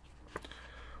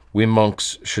 We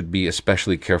monks should be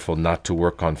especially careful not to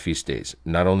work on feast days,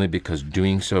 not only because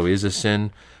doing so is a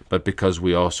sin, but because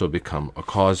we also become a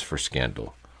cause for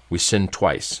scandal. We sin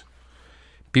twice.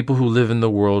 People who live in the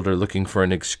world are looking for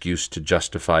an excuse to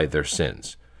justify their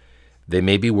sins. They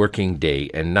may be working day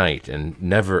and night and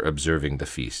never observing the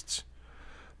feasts.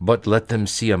 But let them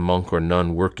see a monk or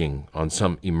nun working on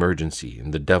some emergency,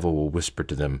 and the devil will whisper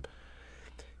to them,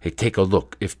 "Hey, take a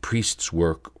look. If priests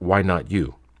work, why not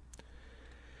you?"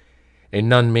 A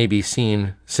nun may be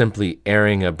seen simply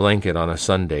airing a blanket on a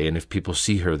Sunday, and if people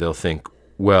see her, they'll think,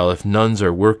 well, if nuns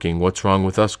are working, what's wrong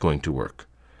with us going to work?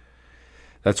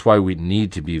 That's why we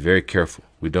need to be very careful.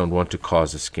 We don't want to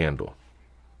cause a scandal.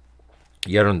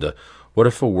 Yarunda, what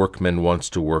if a workman wants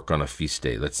to work on a feast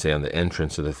day, let's say on the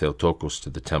entrance of the Theotokos to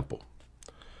the temple?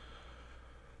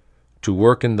 To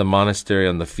work in the monastery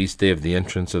on the feast day of the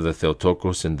entrance of the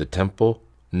Theotokos in the temple?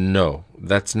 No,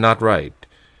 that's not right.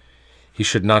 He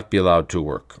should not be allowed to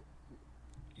work.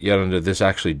 Yarunda, this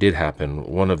actually did happen.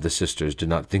 One of the sisters did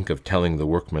not think of telling the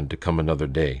workman to come another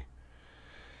day.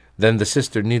 Then the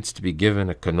sister needs to be given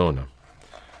a canona.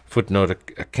 Footnote,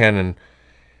 a canon,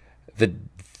 the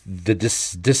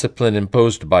discipline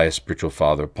imposed by a spiritual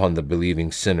father upon the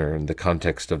believing sinner in the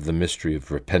context of the mystery of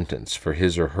repentance for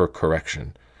his or her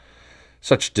correction.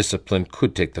 Such discipline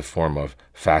could take the form of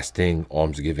fasting,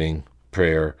 almsgiving,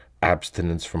 prayer,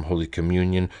 abstinence from Holy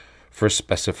Communion for a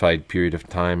specified period of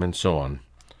time, and so on.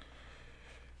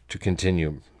 To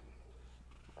continue,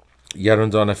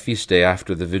 Yarund, on a feast day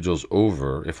after the vigil's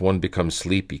over, if one becomes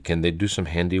sleepy, can they do some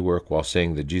handiwork while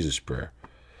saying the Jesus prayer?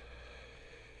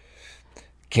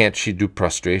 Can't she do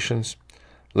prostrations?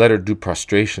 Let her do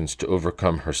prostrations to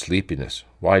overcome her sleepiness.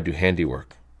 Why do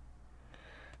handiwork?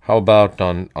 How about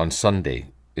on Sunday?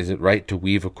 Is it right to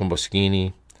weave a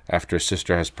komboskini after a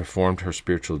sister has performed her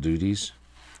spiritual duties?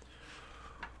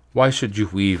 Why should you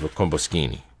weave a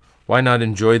komboskini? Why not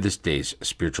enjoy this day's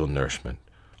spiritual nourishment?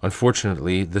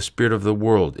 Unfortunately, the spirit of the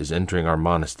world is entering our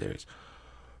monasteries.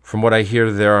 From what I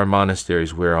hear, there are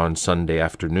monasteries where on Sunday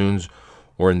afternoons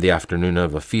or in the afternoon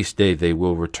of a feast day they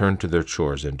will return to their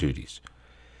chores and duties.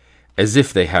 As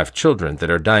if they have children that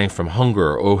are dying from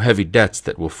hunger or owe heavy debts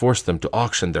that will force them to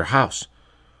auction their house.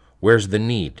 Where's the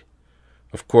need?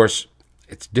 Of course,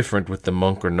 it's different with the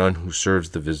monk or nun who serves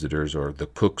the visitors or the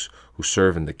cooks who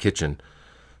serve in the kitchen.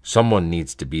 Someone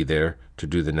needs to be there to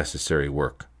do the necessary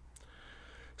work.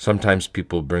 Sometimes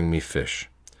people bring me fish.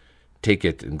 Take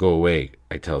it and go away,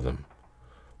 I tell them.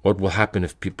 What will happen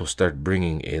if people start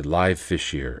bringing a live fish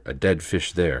here, a dead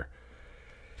fish there?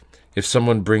 If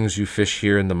someone brings you fish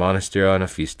here in the monastery on a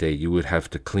feast day, you would have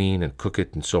to clean and cook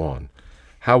it and so on.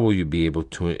 How will you be able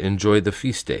to enjoy the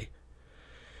feast day?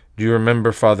 Do you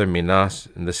remember Father Minas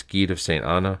in the skeet of St.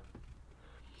 Anna?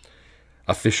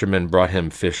 A fisherman brought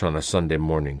him fish on a Sunday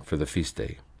morning for the feast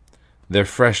day. They're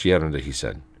fresh, Yarunda, he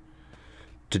said.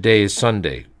 Today is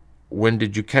Sunday. When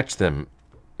did you catch them?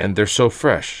 And they're so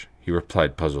fresh, he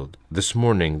replied, puzzled. This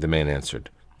morning, the man answered.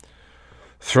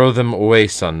 Throw them away,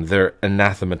 son. They're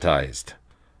anathematized.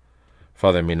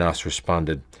 Father Minas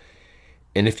responded,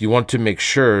 and if you want to make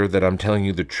sure that I'm telling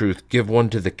you the truth, give one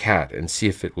to the cat and see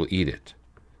if it will eat it.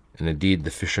 And indeed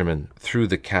the fisherman threw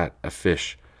the cat a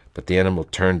fish, but the animal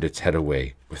turned its head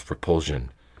away with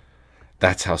repulsion.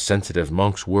 That's how sensitive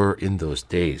monks were in those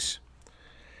days.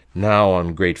 Now,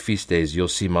 on great feast days, you'll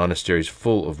see monasteries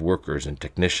full of workers and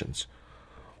technicians.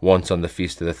 Once on the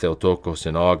Feast of the Theotokos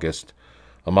in August,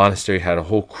 a monastery had a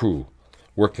whole crew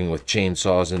working with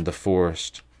chainsaws in the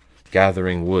forest,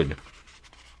 gathering wood.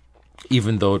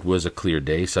 Even though it was a clear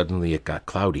day, suddenly it got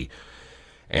cloudy,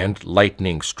 and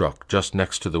lightning struck just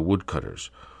next to the woodcutters,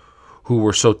 who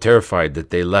were so terrified that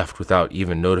they left without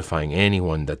even notifying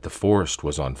anyone that the forest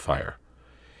was on fire.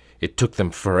 It took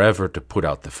them forever to put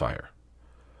out the fire.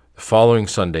 The following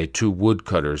Sunday, 2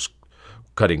 woodcutters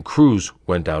cutting crews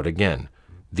went out again.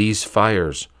 These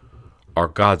fires are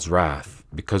God's wrath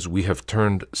because we have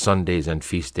turned Sundays and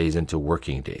feast days into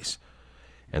working days.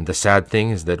 And the sad thing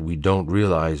is that we don't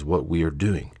realize what we are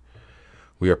doing.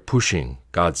 We are pushing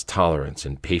God's tolerance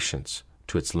and patience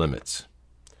to its limits.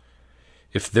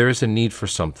 If there is a need for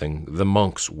something, the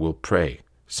monks will pray,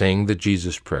 saying the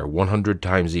Jesus prayer 100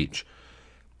 times each,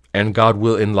 and God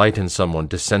will enlighten someone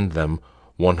to send them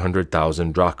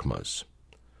 100,000 drachmas.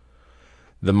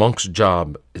 The monk's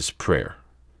job is prayer.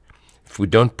 If we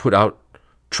don't put out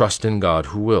trust in God,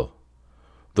 who will?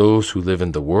 Those who live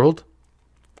in the world?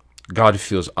 God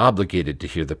feels obligated to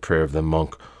hear the prayer of the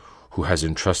monk who has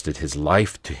entrusted his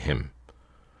life to him.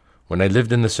 When I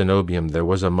lived in the cenobium, there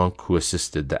was a monk who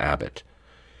assisted the abbot.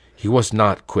 He was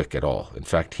not quick at all. In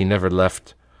fact, he never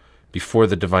left before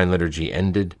the Divine Liturgy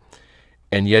ended,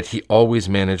 and yet he always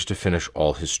managed to finish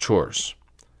all his chores.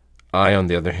 I, on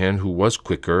the other hand, who was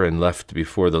quicker and left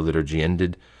before the liturgy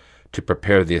ended to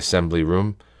prepare the assembly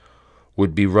room,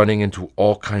 would be running into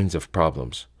all kinds of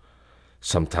problems.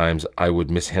 Sometimes I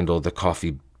would mishandle the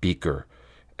coffee beaker,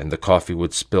 and the coffee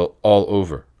would spill all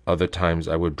over. Other times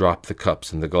I would drop the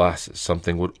cups and the glasses.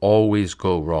 Something would always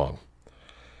go wrong.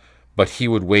 But he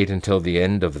would wait until the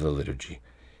end of the liturgy.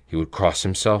 He would cross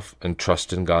himself and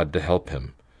trust in God to help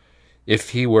him. If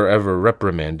he were ever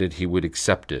reprimanded, he would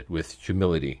accept it with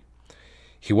humility.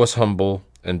 He was humble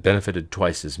and benefited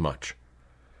twice as much.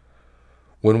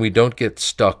 When we don't get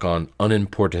stuck on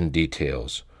unimportant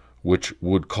details, which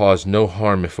would cause no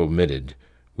harm if omitted,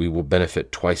 we will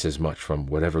benefit twice as much from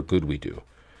whatever good we do,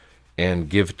 and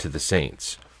give to the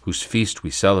saints, whose feast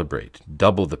we celebrate,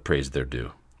 double the praise their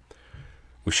due.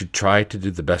 We should try to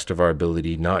do the best of our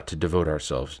ability not to devote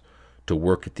ourselves to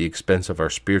work at the expense of our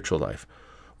spiritual life,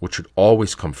 which should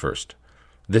always come first.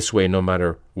 This way, no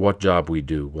matter what job we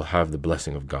do, we'll have the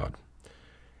blessing of God.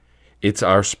 It's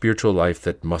our spiritual life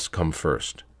that must come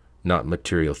first, not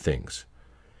material things.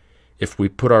 If we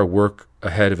put our work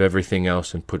ahead of everything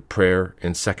else and put prayer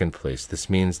in second place, this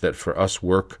means that for us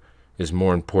work is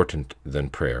more important than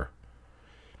prayer.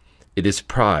 It is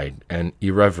pride and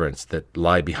irreverence that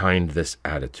lie behind this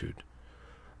attitude.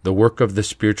 The work of the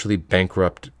spiritually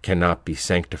bankrupt cannot be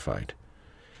sanctified.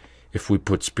 If we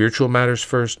put spiritual matters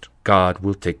first, God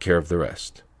will take care of the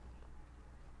rest.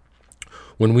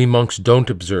 When we monks don't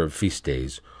observe feast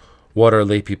days, what are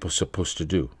lay people supposed to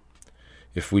do?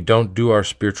 If we don't do our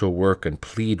spiritual work and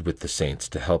plead with the saints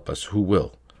to help us, who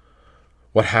will?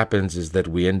 What happens is that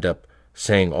we end up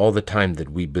saying all the time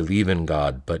that we believe in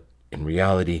God, but in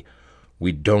reality,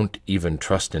 we don't even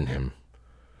trust in Him.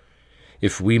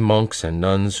 If we monks and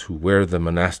nuns who wear the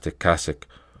monastic cassock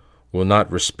will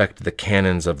not respect the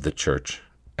canons of the Church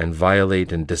and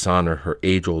violate and dishonor her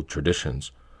age-old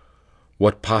traditions,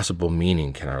 what possible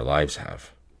meaning can our lives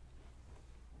have?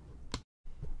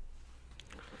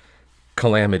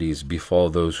 Calamities befall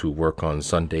those who work on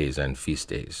Sundays and feast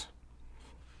days.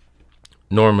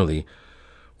 Normally,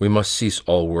 we must cease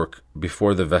all work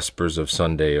before the vespers of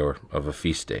Sunday or of a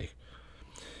feast day.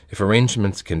 If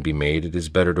arrangements can be made, it is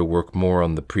better to work more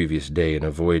on the previous day and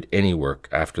avoid any work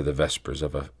after the vespers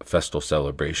of a festal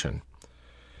celebration.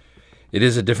 It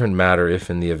is a different matter if,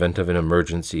 in the event of an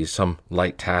emergency, some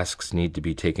light tasks need to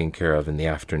be taken care of in the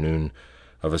afternoon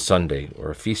of a Sunday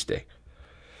or a feast day.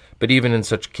 But even in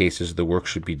such cases, the work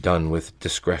should be done with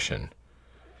discretion.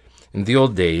 In the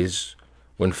old days,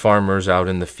 when farmers out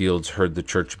in the fields heard the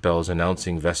church bells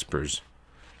announcing vespers,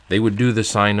 they would do the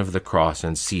sign of the cross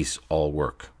and cease all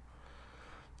work.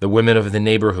 The women of the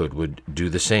neighborhood would do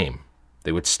the same.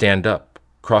 They would stand up,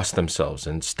 cross themselves,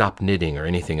 and stop knitting or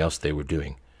anything else they were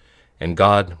doing, and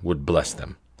God would bless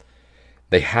them.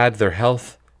 They had their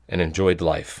health and enjoyed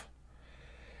life.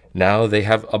 Now they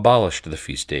have abolished the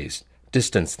feast days,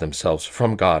 distanced themselves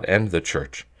from God and the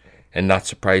church, and not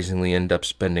surprisingly end up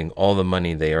spending all the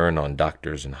money they earn on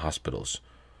doctors and hospitals.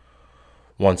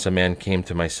 Once a man came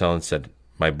to my cell and said,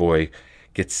 "My boy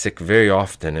gets sick very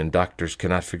often and doctors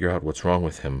cannot figure out what's wrong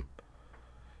with him."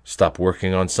 "Stop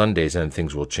working on Sundays and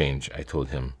things will change," I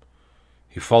told him.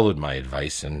 He followed my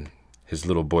advice and his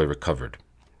little boy recovered.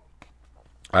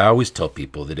 I always tell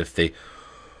people that if they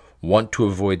want to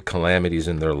avoid calamities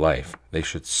in their life, they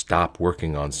should stop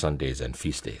working on Sundays and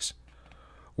feast days.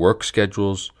 Work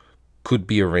schedules could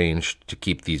be arranged to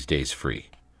keep these days free.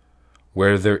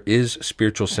 Where there is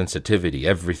spiritual sensitivity,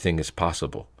 everything is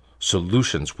possible.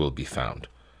 Solutions will be found.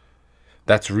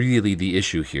 That's really the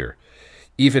issue here.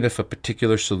 Even if a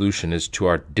particular solution is to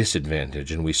our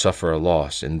disadvantage and we suffer a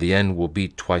loss, in the end we'll be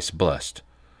twice blessed.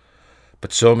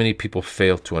 But so many people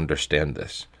fail to understand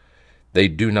this. They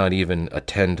do not even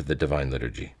attend the Divine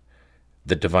Liturgy.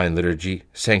 The Divine Liturgy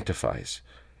sanctifies.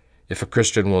 If a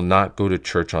Christian will not go to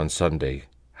church on Sunday,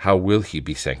 how will he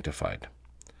be sanctified?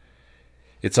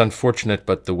 It's unfortunate,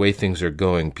 but the way things are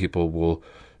going, people will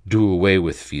do away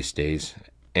with feast days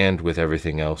and with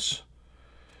everything else.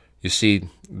 You see,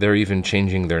 they're even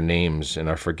changing their names and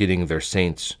are forgetting their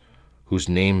saints whose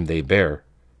name they bear.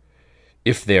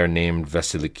 If they are named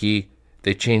Vasiliki,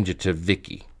 they change it to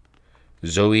Vicky,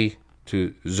 Zoe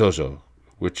to Zozo,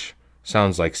 which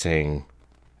Sounds like saying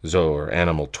zo or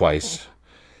animal twice.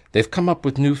 They've come up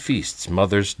with new feasts,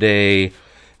 Mother's Day,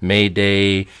 May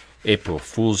Day, April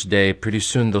Fool's Day. Pretty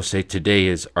soon they'll say today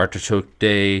is Artichoke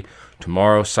Day,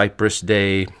 tomorrow Cypress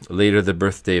Day, later the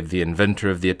birthday of the inventor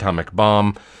of the atomic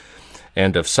bomb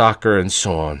and of soccer, and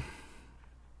so on.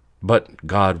 But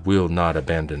God will not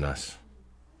abandon us.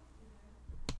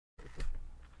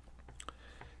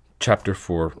 Chapter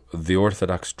 4, The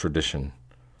Orthodox Tradition.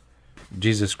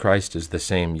 Jesus Christ is the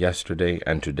same yesterday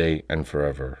and today and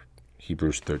forever.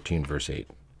 Hebrews 13, verse 8.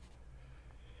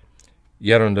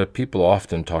 Yet people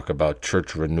often talk about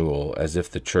church renewal as if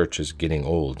the church is getting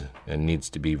old and needs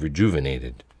to be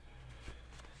rejuvenated.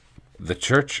 The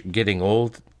church getting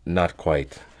old? Not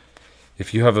quite.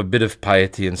 If you have a bit of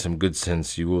piety and some good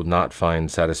sense, you will not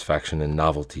find satisfaction in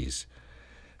novelties.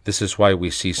 This is why we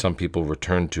see some people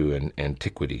return to an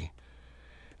antiquity.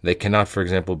 They cannot, for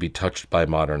example, be touched by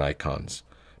modern icons,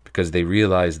 because they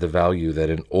realize the value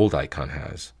that an old icon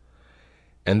has.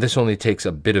 And this only takes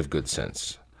a bit of good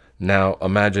sense. Now,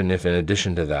 imagine if in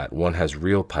addition to that, one has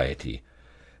real piety.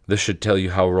 This should tell you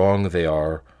how wrong they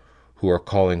are who are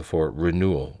calling for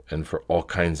renewal and for all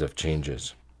kinds of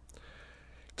changes.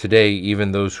 Today,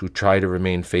 even those who try to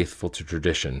remain faithful to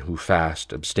tradition, who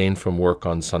fast, abstain from work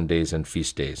on Sundays and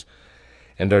feast days,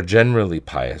 and are generally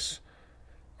pious,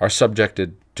 are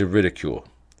subjected to ridicule.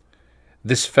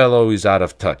 This fellow is out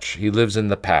of touch. He lives in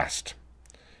the past.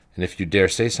 And if you dare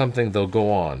say something, they'll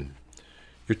go on.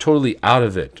 You're totally out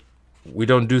of it. We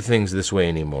don't do things this way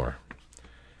anymore.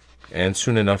 And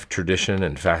soon enough, tradition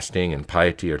and fasting and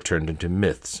piety are turned into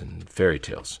myths and fairy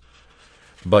tales.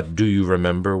 But do you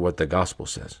remember what the gospel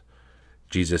says?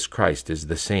 Jesus Christ is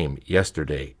the same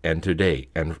yesterday and today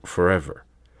and forever.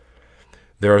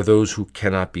 There are those who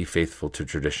cannot be faithful to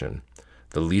tradition.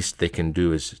 The least they can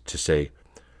do is to say,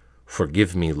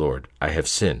 "Forgive me, Lord, I have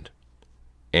sinned,"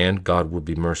 and God will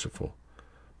be merciful.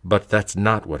 But that's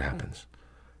not what happens.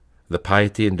 The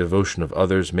piety and devotion of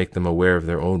others make them aware of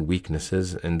their own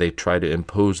weaknesses, and they try to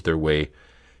impose their way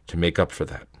to make up for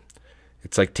that.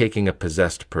 It's like taking a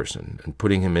possessed person and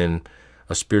putting him in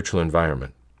a spiritual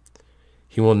environment.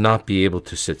 He will not be able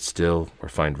to sit still or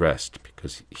find rest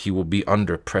because he will be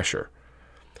under pressure.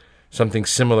 Something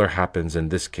similar happens in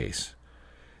this case.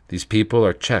 These people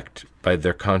are checked by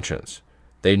their conscience.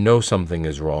 They know something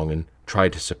is wrong and try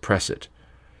to suppress it.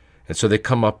 And so they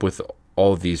come up with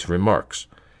all these remarks.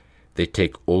 They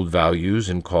take old values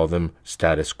and call them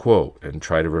status quo and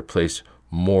try to replace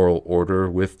moral order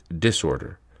with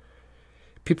disorder.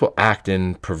 People act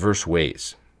in perverse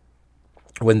ways.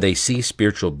 When they see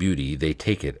spiritual beauty, they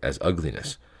take it as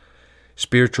ugliness.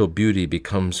 Spiritual beauty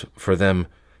becomes for them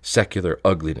secular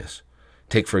ugliness.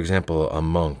 Take, for example, a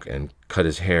monk and cut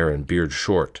his hair and beard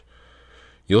short.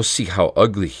 You'll see how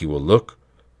ugly he will look.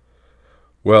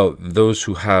 Well, those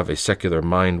who have a secular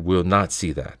mind will not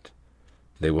see that.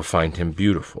 They will find him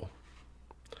beautiful.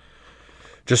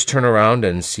 Just turn around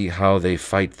and see how they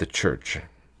fight the church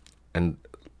and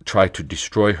try to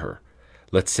destroy her.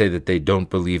 Let's say that they don't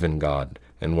believe in God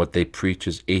and what they preach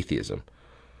is atheism.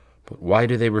 But why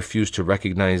do they refuse to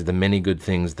recognize the many good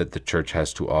things that the church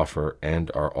has to offer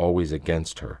and are always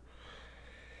against her?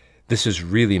 This is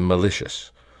really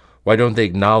malicious. Why don't they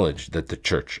acknowledge that the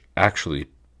church actually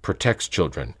protects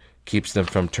children, keeps them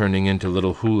from turning into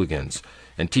little hooligans,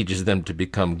 and teaches them to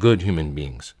become good human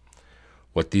beings?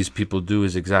 What these people do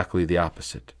is exactly the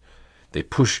opposite. They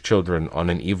push children on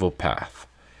an evil path.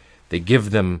 They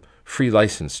give them free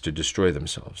license to destroy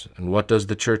themselves. And what does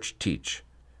the church teach?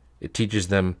 It teaches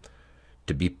them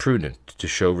to be prudent, to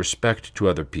show respect to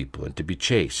other people, and to be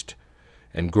chaste,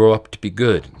 and grow up to be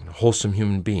good and wholesome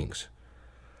human beings.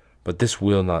 But this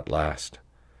will not last.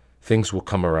 Things will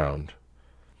come around.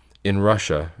 In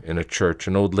Russia, in a church,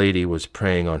 an old lady was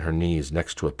praying on her knees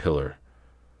next to a pillar.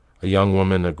 A young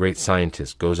woman, a great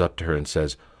scientist, goes up to her and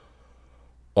says,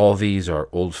 "All these are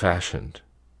old-fashioned."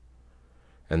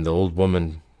 And the old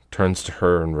woman turns to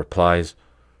her and replies,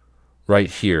 "Right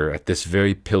here, at this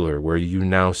very pillar where you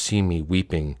now see me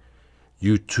weeping,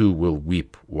 you too will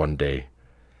weep one day.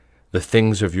 The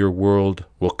things of your world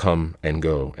will come and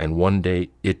go, and one day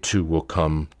it too will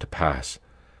come to pass.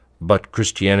 But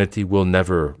Christianity will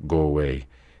never go away.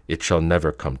 It shall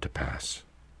never come to pass."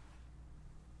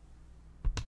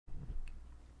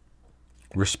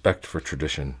 Respect for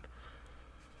tradition.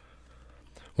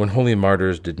 When holy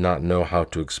martyrs did not know how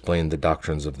to explain the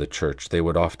doctrines of the Church, they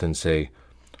would often say,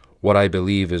 "What I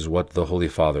believe is what the Holy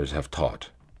Fathers have taught."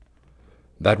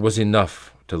 That was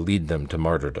enough to lead them to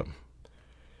martyrdom.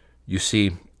 You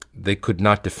see, they could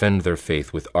not defend their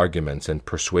faith with arguments and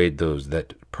persuade those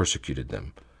that persecuted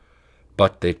them.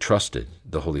 but they trusted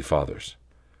the Holy Fathers.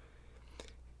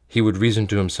 He would reason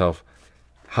to himself,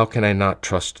 how can I not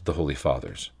trust the Holy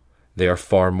Fathers? They are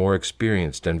far more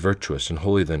experienced and virtuous and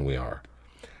holy than we are.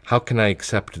 How can I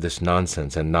accept this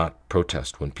nonsense and not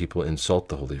protest when people insult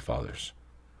the Holy Fathers?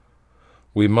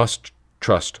 We must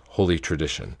trust holy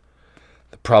tradition.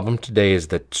 The problem today is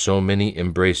that so many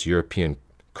embrace European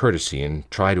courtesy and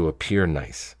try to appear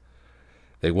nice.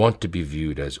 They want to be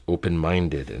viewed as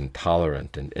open-minded and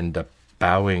tolerant and end up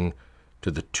bowing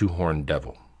to the two-horned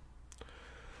devil.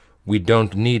 We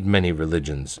don't need many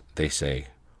religions, they say.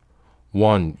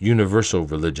 One universal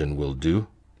religion will do.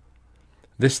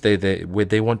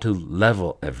 They want to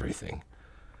level everything.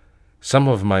 Some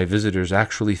of my visitors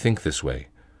actually think this way.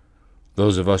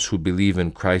 Those of us who believe in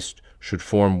Christ should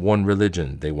form one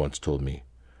religion, they once told me.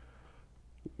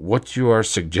 What you are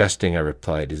suggesting, I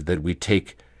replied, is that we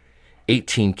take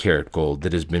 18-karat gold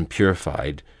that has been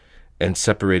purified and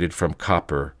separated from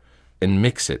copper and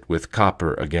mix it with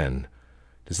copper again.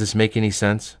 Does this make any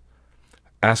sense?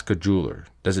 Ask a jeweler.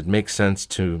 Does it make sense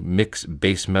to mix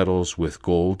base metals with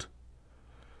gold?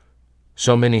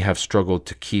 So many have struggled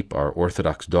to keep our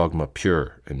Orthodox dogma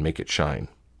pure and make it shine.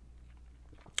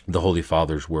 The Holy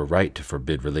Fathers were right to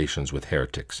forbid relations with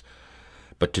heretics,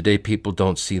 but today people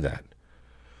don't see that.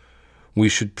 We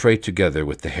should pray together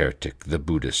with the heretic, the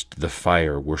Buddhist, the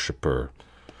fire worshipper,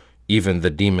 even the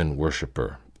demon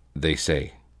worshipper, they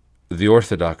say. The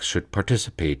Orthodox should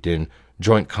participate in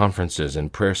joint conferences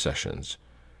and prayer sessions.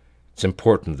 It's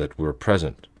important that we're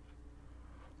present.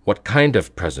 What kind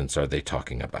of presence are they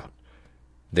talking about?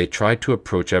 They try to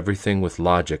approach everything with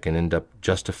logic and end up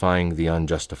justifying the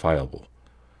unjustifiable.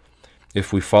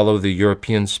 If we follow the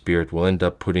European spirit, we'll end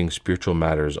up putting spiritual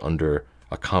matters under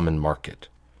a common market.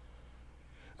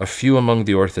 A few among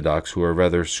the Orthodox who are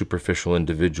rather superficial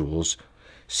individuals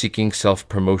seeking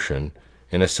self-promotion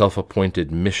in a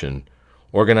self-appointed mission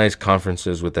organize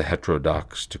conferences with the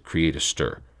heterodox to create a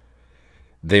stir.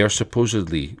 They are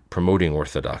supposedly promoting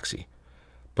orthodoxy,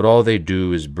 but all they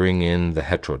do is bring in the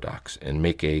heterodox and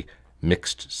make a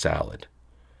mixed salad.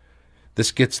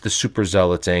 This gets the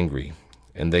superzealots angry,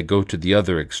 and they go to the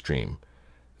other extreme.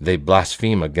 They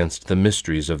blaspheme against the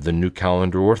mysteries of the New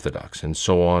Calendar Orthodox, and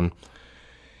so on,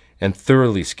 and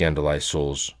thoroughly scandalize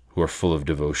souls who are full of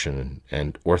devotion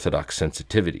and Orthodox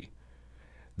sensitivity.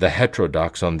 The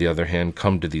heterodox, on the other hand,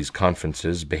 come to these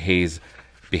conferences, behave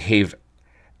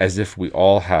as if we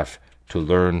all have to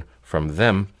learn from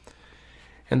them,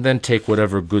 and then take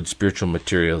whatever good spiritual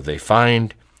material they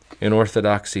find in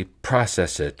Orthodoxy,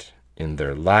 process it in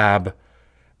their lab,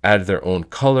 add their own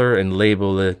color and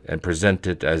label it and present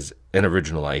it as an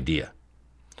original idea.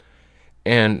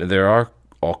 And there are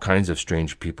all kinds of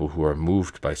strange people who are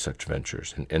moved by such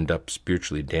ventures and end up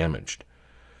spiritually damaged.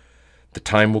 The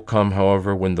time will come,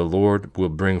 however, when the Lord will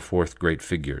bring forth great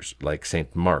figures like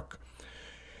St. Mark,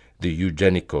 the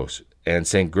Eugenicos, and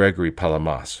St. Gregory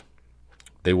Palamas.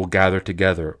 They will gather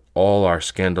together all our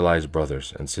scandalized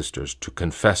brothers and sisters to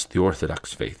confess the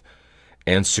Orthodox faith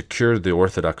and secure the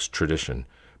Orthodox tradition,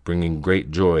 bringing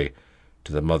great joy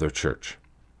to the Mother Church.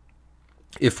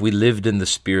 If we lived in the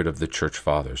spirit of the Church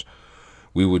Fathers,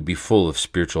 we would be full of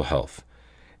spiritual health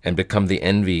and become the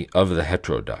envy of the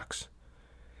heterodox.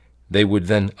 They would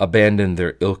then abandon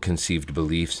their ill-conceived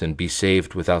beliefs and be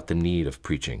saved without the need of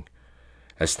preaching.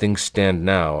 As things stand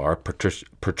now, our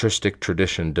patristic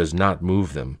tradition does not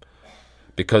move them,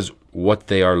 because what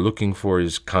they are looking for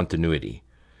is continuity.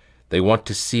 They want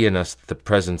to see in us the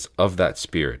presence of that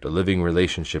spirit, a living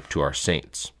relationship to our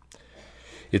saints.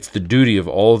 It's the duty of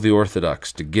all the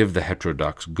Orthodox to give the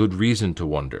heterodox good reason to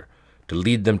wonder, to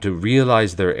lead them to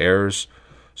realize their errors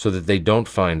so that they don't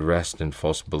find rest in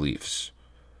false beliefs.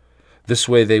 This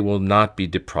way they will not be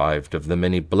deprived of the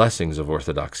many blessings of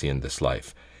orthodoxy in this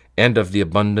life, and of the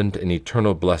abundant and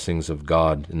eternal blessings of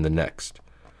God in the next.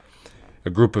 A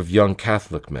group of young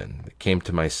Catholic men came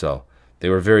to my cell. They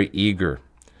were very eager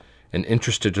and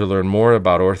interested to learn more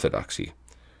about orthodoxy.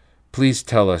 "Please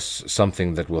tell us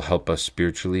something that will help us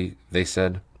spiritually," they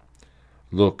said.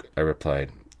 "Look," I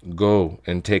replied, "go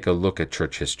and take a look at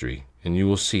church history, and you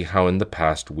will see how in the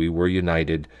past we were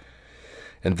united,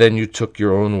 and then you took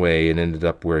your own way and ended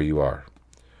up where you are.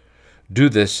 Do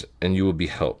this, and you will be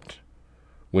helped.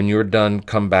 When you're done,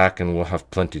 come back and we'll have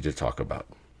plenty to talk about."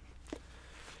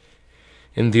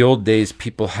 In the old days,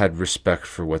 people had respect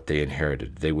for what they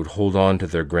inherited. They would hold on to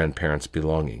their grandparents'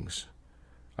 belongings.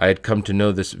 I had come to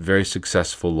know this very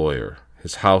successful lawyer.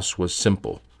 His house was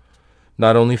simple.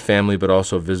 Not only family, but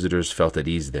also visitors felt at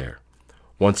ease there.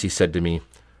 Once he said to me,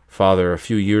 "Father, a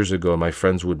few years ago my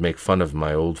friends would make fun of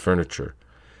my old furniture.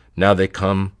 Now they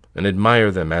come and admire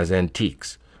them as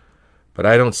antiques. But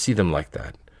I don't see them like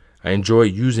that. I enjoy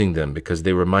using them because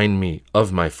they remind me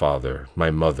of my father,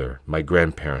 my mother, my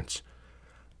grandparents.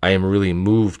 I am really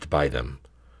moved by them.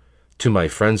 To my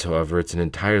friends, however, it's an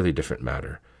entirely different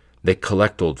matter. They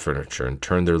collect old furniture and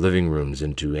turn their living rooms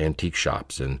into antique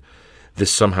shops, and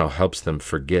this somehow helps them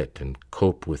forget and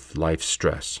cope with life's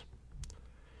stress.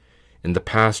 In the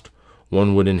past,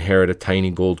 one would inherit a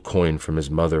tiny gold coin from his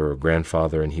mother or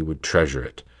grandfather, and he would treasure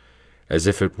it, as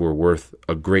if it were worth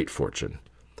a great fortune.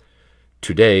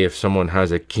 Today, if someone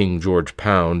has a King George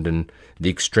pound and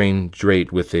the exchange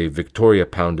rate with a Victoria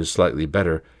pound is slightly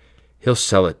better, he'll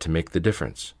sell it to make the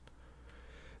difference.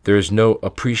 There is no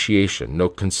appreciation, no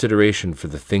consideration for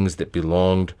the things that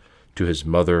belonged to his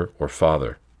mother or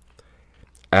father.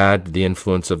 Add the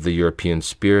influence of the European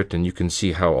spirit, and you can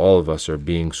see how all of us are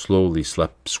being slowly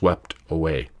swept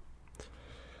away.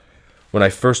 When I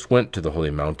first went to the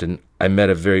Holy Mountain, I met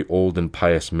a very old and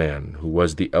pious man who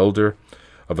was the elder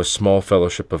of a small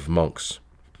fellowship of monks.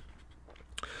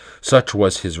 Such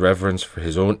was his reverence for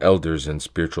his own elders and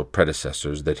spiritual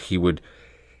predecessors that he would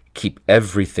keep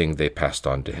everything they passed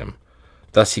on to him.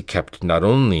 Thus he kept not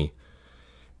only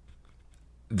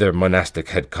their monastic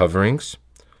head coverings,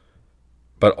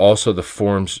 but also the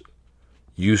forms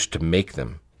used to make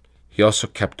them. He also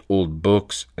kept old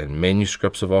books and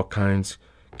manuscripts of all kinds,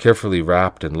 carefully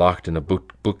wrapped and locked in a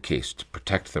bookcase to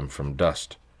protect them from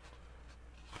dust.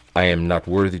 I am not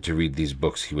worthy to read these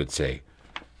books, he would say.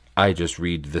 I just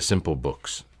read the simple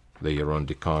books, the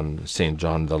Hierondicon, St.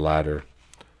 John the Ladder.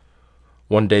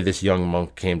 One day this young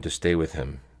monk came to stay with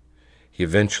him. He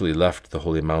eventually left the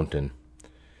Holy Mountain.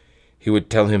 He would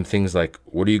tell him things like,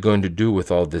 "What are you going to do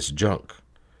with all this junk?"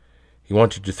 He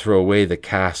wanted to throw away the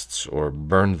casts or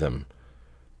burn them.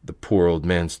 The poor old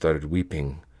man started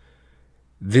weeping.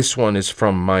 "This one is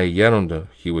from my Yeronda,"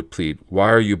 he would plead.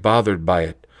 "Why are you bothered by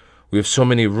it? We have so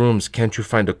many rooms, can't you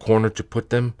find a corner to put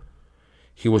them?"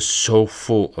 He was so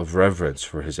full of reverence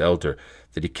for his elder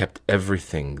that he kept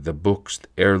everything, the books, the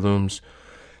heirlooms,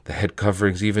 the head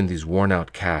coverings, even these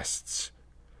worn-out casts.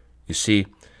 You see,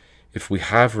 if we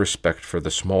have respect for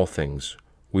the small things,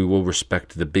 we will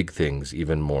respect the big things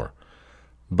even more.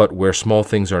 But where small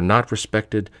things are not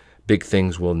respected, big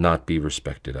things will not be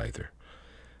respected either.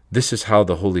 This is how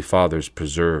the Holy Fathers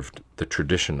preserved the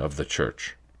tradition of the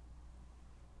Church.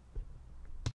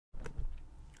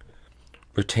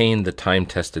 Retain the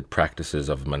time-tested practices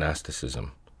of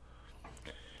monasticism.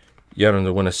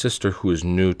 Yeronda, when a sister who is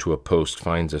new to a post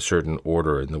finds a certain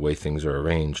order in the way things are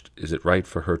arranged, is it right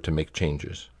for her to make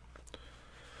changes?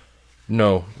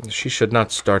 No, she should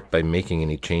not start by making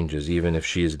any changes, even if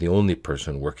she is the only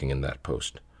person working in that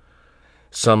post.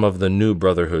 Some of the new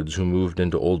brotherhoods who moved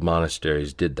into old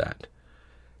monasteries did that.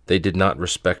 They did not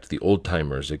respect the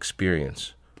old-timers'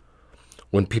 experience.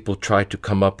 When people try to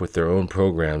come up with their own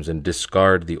programs and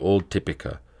discard the old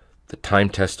typica, the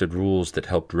time-tested rules that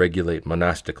helped regulate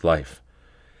monastic life,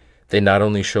 they not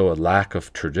only show a lack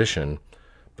of tradition,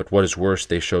 but what is worse,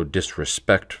 they show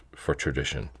disrespect for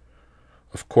tradition.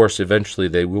 Of course, eventually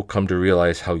they will come to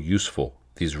realize how useful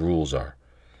these rules are.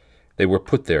 They were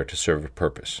put there to serve a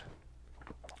purpose.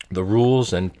 The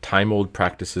rules and time-old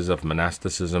practices of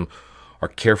monasticism are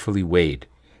carefully weighed.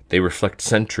 They reflect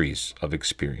centuries of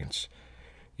experience.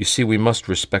 You see, we must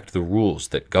respect the rules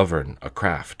that govern a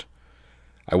craft.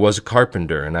 I was a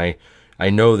carpenter, and I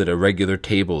know that a regular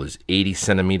table is 80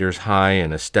 centimeters high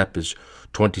and a step is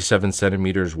 27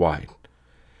 centimeters wide.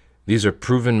 These are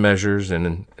proven measures,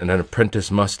 and an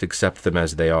apprentice must accept them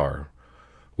as they are.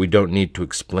 We don't need to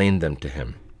explain them to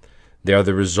him. They are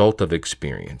the result of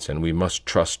experience, and we must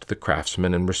trust the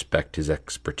craftsman and respect his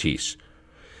expertise.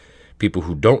 People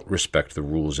who don't respect the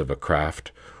rules of a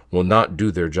craft will not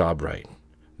do their job right.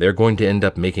 They're going to end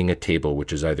up making a table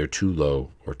which is either too low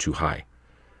or too high.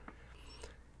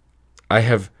 I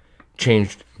have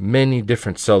changed many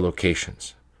different cell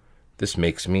locations. This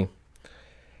makes me.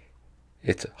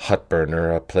 It's Hut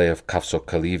Burner, a play of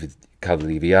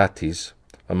Cagliviati's,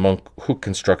 a monk who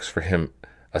constructs for him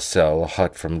a cell, a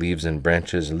hut from leaves and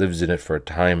branches, lives in it for a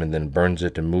time, and then burns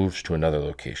it and moves to another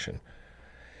location.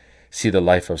 See the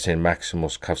life of St.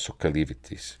 Maximus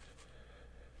Caglivitis.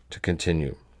 To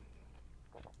continue.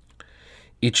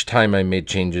 Each time I made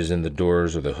changes in the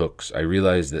doors or the hooks, I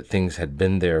realized that things had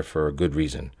been there for a good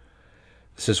reason.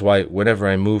 This is why whenever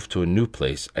I move to a new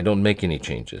place, I don't make any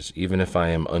changes, even if I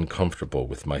am uncomfortable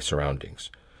with my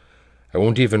surroundings. I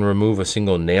won't even remove a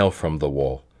single nail from the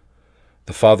wall.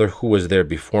 The father who was there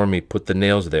before me put the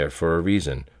nails there for a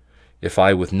reason. If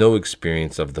I, with no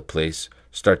experience of the place,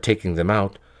 start taking them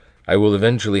out, I will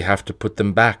eventually have to put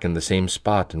them back in the same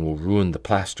spot and will ruin the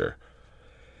plaster.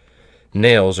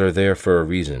 Nails are there for a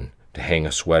reason. to hang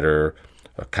a sweater,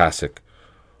 a cassock.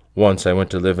 Once I went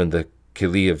to live in the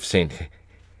Kili of St.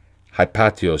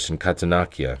 Hypatios in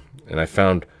Katanakia, and I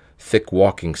found thick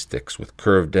walking sticks with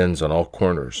curved ends on all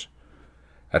corners.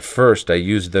 At first I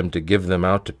used them to give them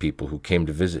out to people who came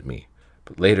to visit me,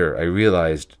 but later I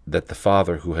realized that the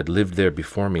father who had lived there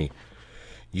before me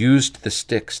used the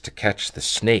sticks to catch the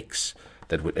snakes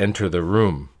that would enter the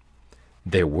room.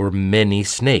 There were many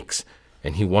snakes,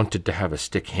 and he wanted to have a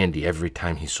stick handy every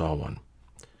time he saw one.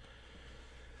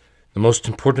 The most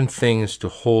important thing is to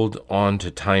hold on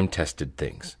to time-tested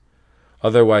things.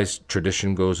 Otherwise,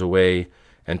 tradition goes away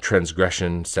and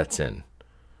transgression sets in.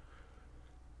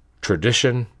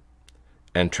 Tradition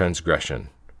and transgression.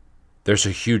 There's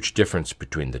a huge difference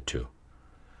between the two.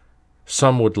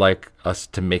 Some would like us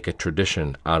to make a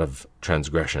tradition out of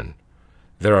transgression.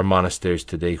 There are monasteries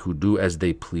today who do as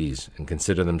they please and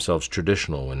consider themselves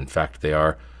traditional when in fact they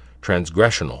are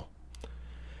transgressional.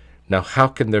 Now, how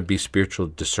can there be spiritual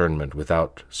discernment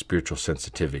without spiritual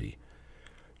sensitivity?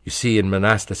 You see, in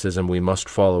monasticism we must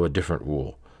follow a different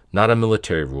rule, not a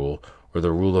military rule or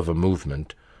the rule of a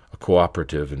movement, a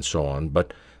cooperative and so on,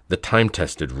 but the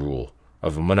time-tested rule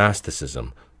of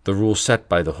monasticism, the rule set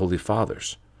by the Holy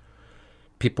Fathers.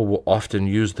 People will often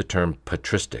use the term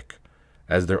patristic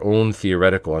as their own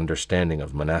theoretical understanding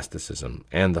of monasticism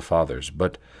and the Fathers,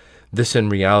 but this in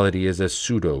reality is a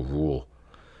pseudo-rule,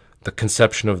 the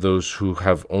conception of those who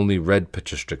have only read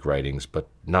patristic writings but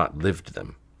not lived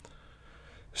them.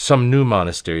 Some new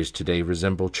monasteries today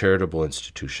resemble charitable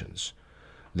institutions.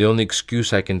 The only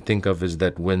excuse I can think of is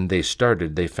that when they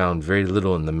started, they found very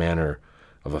little in the manner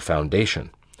of a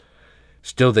foundation.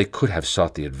 Still, they could have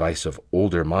sought the advice of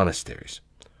older monasteries.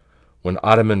 When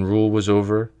Ottoman rule was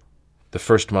over, the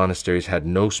first monasteries had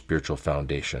no spiritual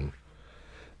foundation.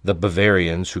 The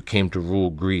Bavarians who came to rule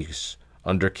Greece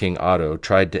under King Otto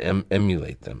tried to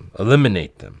emulate them,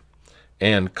 eliminate them,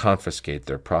 and confiscate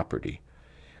their property.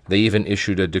 They even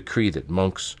issued a decree that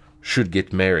monks should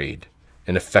get married,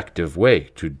 an effective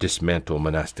way to dismantle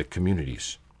monastic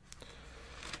communities.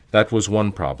 That was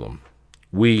one problem.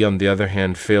 We, on the other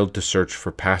hand, failed to search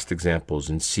for past examples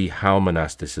and see how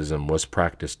monasticism was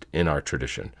practiced in our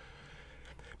tradition.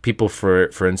 People,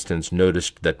 for instance,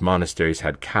 noticed that monasteries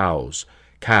had cows,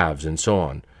 calves, and so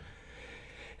on,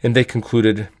 and they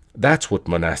concluded, that's what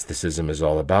monasticism is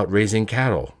all about, raising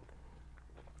cattle.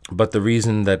 But the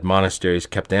reason that monasteries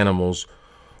kept animals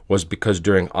was because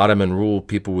during Ottoman rule,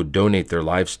 people would donate their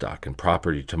livestock and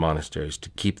property to monasteries to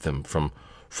keep them from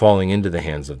falling into the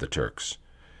hands of the Turks.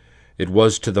 It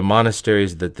was to the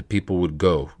monasteries that the people would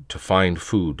go to find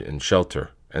food and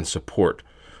shelter and support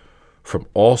from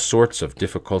all sorts of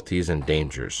difficulties and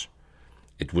dangers.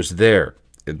 It was there,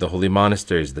 in the holy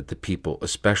monasteries, that the people,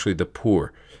 especially the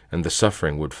poor and the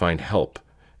suffering, would find help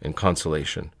and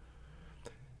consolation.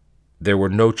 There were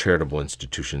no charitable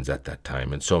institutions at that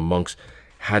time, and so monks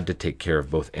had to take care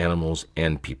of both animals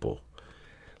and people.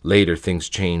 Later, things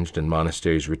changed, and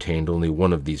monasteries retained only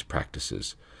one of these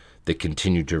practices. They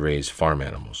continued to raise farm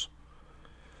animals.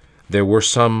 There were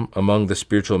some among the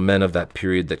spiritual men of that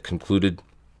period that concluded,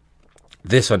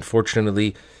 this,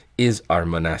 unfortunately, is our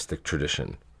monastic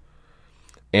tradition.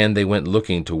 And they went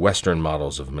looking to Western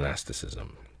models of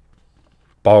monasticism,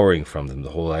 borrowing from them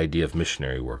the whole idea of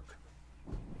missionary work.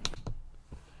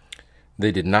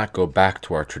 They did not go back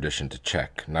to our tradition to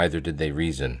check, neither did they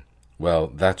reason. Well,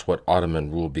 that's what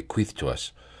Ottoman rule bequeathed to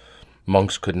us.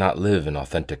 Monks could not live an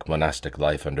authentic monastic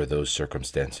life under those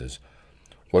circumstances.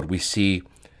 What we see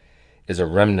is a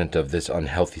remnant of this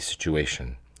unhealthy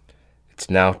situation. It's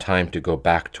now time to go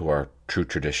back to our true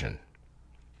tradition.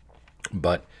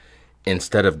 But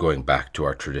instead of going back to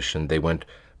our tradition, they went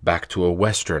back to a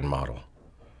Western model.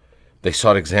 They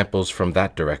sought examples from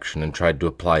that direction and tried to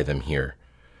apply them here.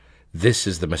 This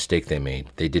is the mistake they made.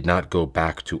 They did not go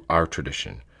back to our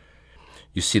tradition.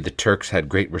 You see, the Turks had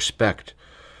great respect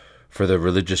for the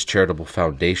religious charitable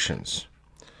foundations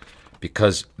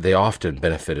because they often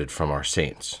benefited from our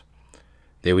saints.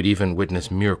 They would even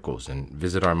witness miracles and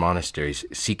visit our monasteries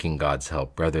seeking God's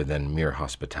help rather than mere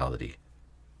hospitality.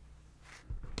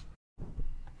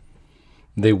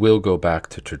 They will go back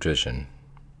to tradition.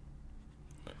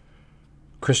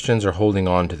 Christians are holding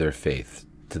on to their faith,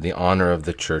 to the honor of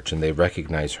the Church, and they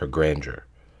recognize her grandeur.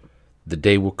 The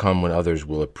day will come when others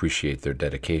will appreciate their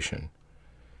dedication.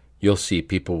 You'll see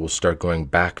people will start going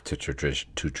back to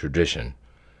tradition.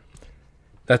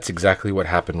 That's exactly what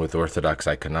happened with Orthodox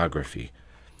iconography.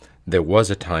 There was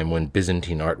a time when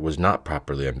Byzantine art was not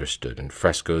properly understood, and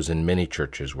frescoes in many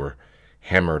churches were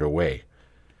hammered away.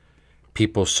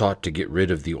 People sought to get rid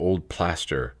of the old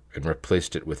plaster and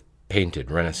replaced it with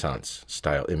painted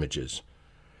Renaissance-style images.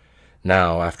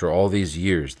 Now, after all these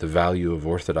years, the value of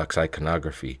Orthodox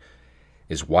iconography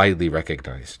is widely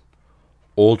recognized.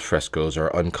 Old frescoes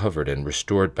are uncovered and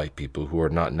restored by people who are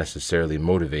not necessarily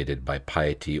motivated by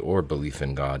piety or belief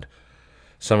in God.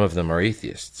 Some of them are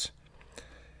atheists.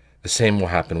 The same will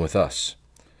happen with us.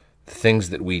 The things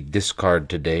that we discard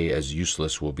today as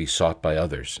useless will be sought by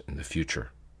others in the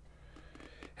future.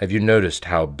 Have you noticed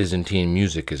how Byzantine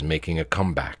music is making a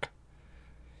comeback?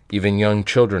 Even young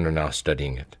children are now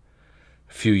studying it.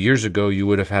 A few years ago, you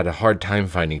would have had a hard time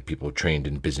finding people trained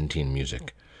in Byzantine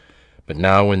music. But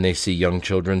now when they see young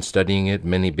children studying it,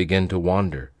 many begin to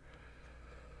wonder.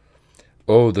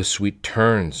 Oh, the sweet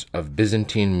turns of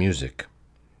Byzantine music.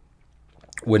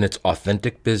 When it's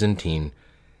authentic Byzantine,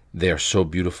 they are so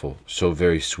beautiful, so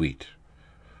very sweet.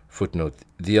 Footnote,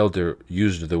 the elder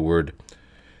used the word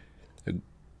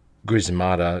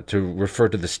grismata to refer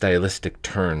to the stylistic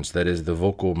turns, that is, the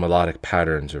vocal melodic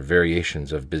patterns or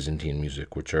variations of Byzantine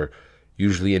music, which are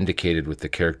usually indicated with the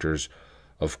characters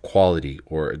of quality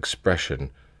or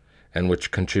expression, and which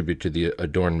contribute to the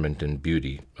adornment and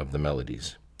beauty of the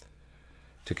melodies.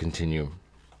 To continue.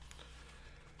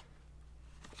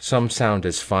 Some sound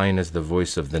as fine as the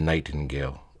voice of the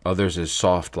nightingale, others as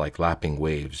soft like lapping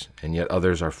waves, and yet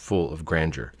others are full of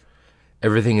grandeur.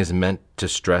 Everything is meant to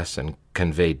stress and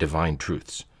convey divine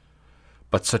truths.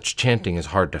 But such chanting is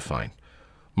hard to find.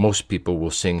 Most people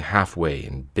will sing halfway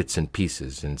in bits and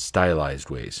pieces in stylized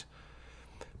ways.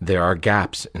 There are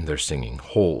gaps in their singing,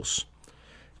 holes.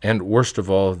 And worst of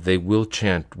all, they will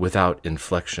chant without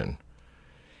inflection.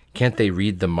 Can't they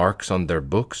read the marks on their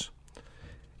books?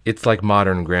 It's like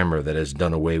modern grammar that has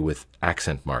done away with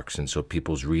accent marks, and so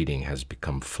people's reading has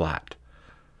become flat.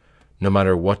 No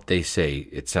matter what they say,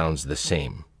 it sounds the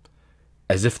same,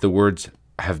 as if the words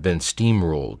have been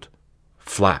steamrolled,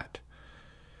 flat.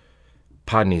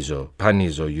 Panizo,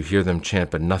 panizo, you hear them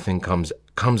chant, but nothing comes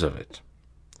of it.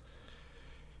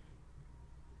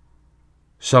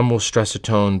 Some will stress a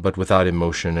tone, but without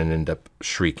emotion, and end up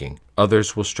shrieking.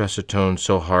 Others will stress a tone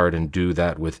so hard and do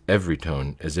that with every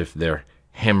tone, as if they're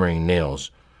hammering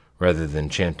nails rather than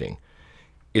chanting.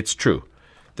 It's true.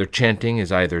 Their chanting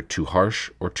is either too harsh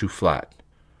or too flat.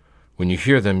 When you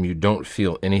hear them, you don't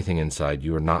feel anything inside.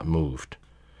 You are not moved.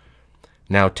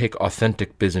 Now take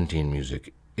authentic Byzantine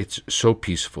music. It's so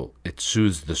peaceful. It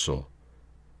soothes the soul.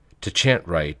 To chant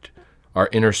right, our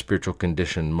inner spiritual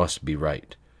condition must be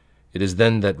right. It is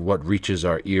then that what reaches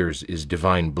our ears is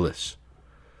divine bliss.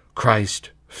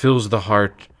 Christ fills the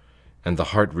heart, and the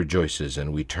heart rejoices,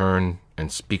 and we turn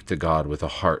and speak to God with a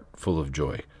heart full of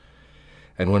joy.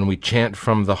 And when we chant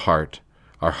from the heart,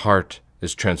 our heart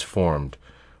is transformed.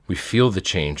 We feel the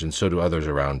change, and so do others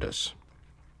around us.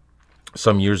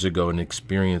 Some years ago, an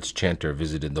experienced chanter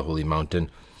visited the Holy Mountain,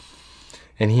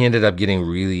 and he ended up getting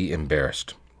really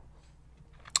embarrassed.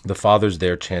 The fathers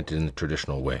there chanted in the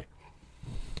traditional way.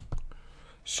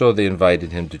 So they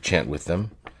invited him to chant with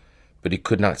them, but he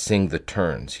could not sing the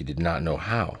turns. He did not know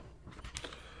how.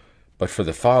 But for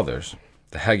the fathers,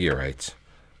 the Hagiarites,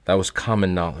 that was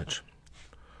common knowledge.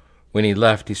 When he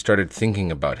left, he started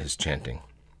thinking about his chanting.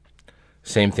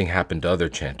 Same thing happened to other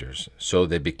chanters, so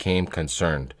they became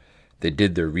concerned. They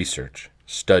did their research,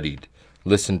 studied,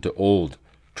 listened to old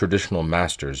traditional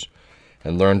masters,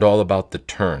 and learned all about the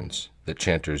turns that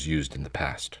chanters used in the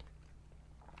past.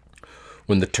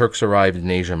 When the Turks arrived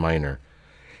in Asia Minor,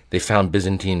 they found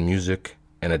Byzantine music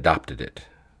and adopted it.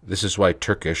 This is why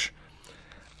Turkish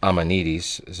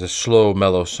Amanides is a slow,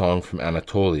 mellow song from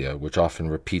Anatolia, which often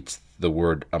repeats the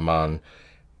word aman,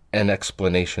 an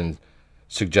explanation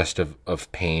suggestive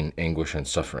of pain, anguish, and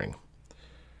suffering.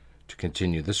 To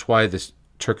continue, this is why this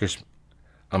Turkish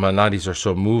Amanadies are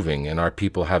so moving, and our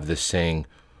people have this saying,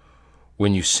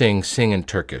 when you sing, sing in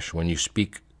Turkish. When you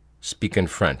speak, speak in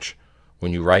French.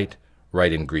 When you write,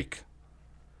 write in Greek.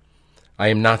 I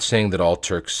am not saying that all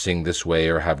Turks sing this way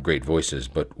or have great voices,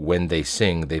 but when they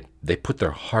sing, they put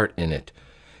their heart in it.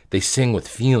 They sing with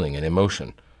feeling and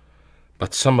emotion.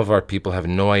 But some of our people have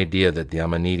no idea that the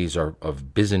Amanides are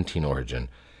of Byzantine origin,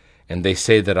 and they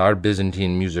say that our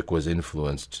Byzantine music was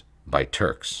influenced by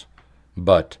Turks.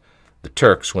 But the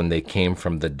Turks, when they came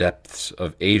from the depths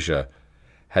of Asia,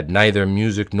 had neither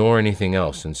music nor anything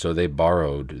else, and so they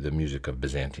borrowed the music of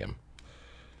Byzantium.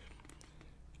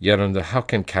 Yet, how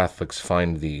can Catholics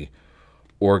find the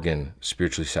organ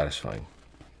spiritually satisfying?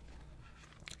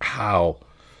 How?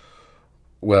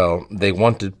 Well, they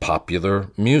wanted popular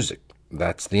music.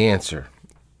 That's the answer.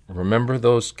 Remember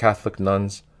those Catholic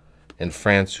nuns in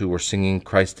France who were singing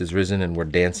Christ is Risen and were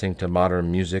dancing to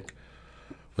modern music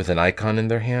with an icon in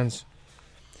their hands?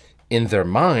 In their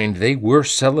mind, they were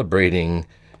celebrating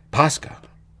Pascha.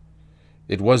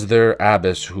 It was their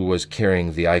abbess who was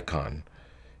carrying the icon.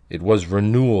 It was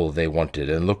renewal they wanted,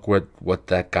 and look what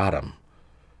that got them.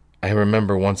 I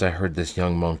remember once I heard this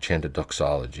young monk chant a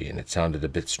doxology, and it sounded a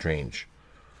bit strange.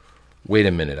 Wait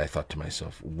a minute, I thought to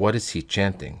myself, what is he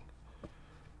chanting?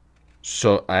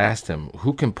 So I asked him,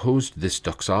 who composed this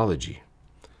doxology?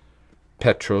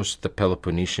 Petros the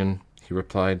Peloponnesian, he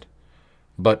replied.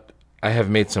 But I have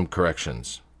made some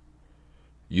corrections.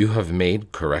 You have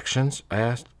made corrections? I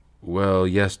asked. Well,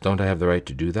 yes, don't I have the right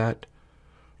to do that?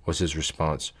 Was his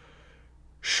response.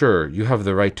 Sure, you have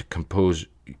the right to compose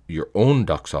your own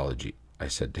doxology, I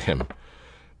said to him,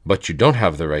 but you don't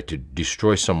have the right to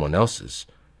destroy someone else's.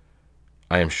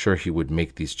 I am sure he would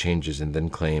make these changes and then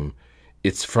claim,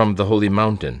 it's from the holy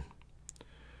mountain.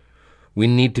 We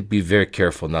need to be very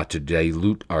careful not to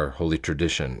dilute our holy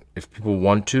tradition. If people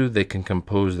want to, they can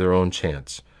compose their own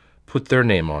chants, put their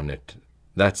name on it.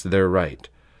 That's their right.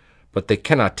 But they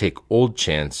cannot take old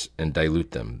chants and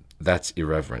dilute them. That's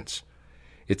irreverence.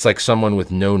 It's like someone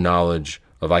with no knowledge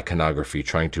of iconography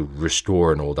trying to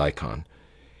restore an old icon.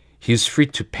 He is free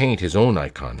to paint his own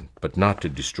icon, but not to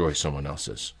destroy someone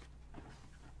else's.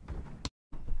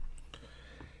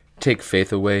 Take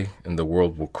faith away, and the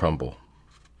world will crumble.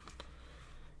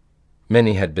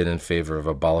 Many had been in favor of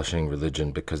abolishing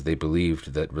religion because they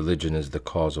believed that religion is the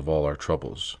cause of all our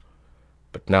troubles.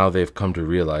 But now they have come to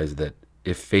realize that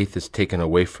if faith is taken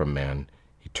away from man,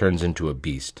 he turns into a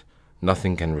beast.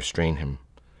 Nothing can restrain him.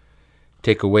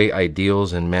 Take away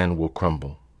ideals and man will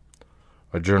crumble.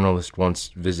 A journalist once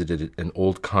visited an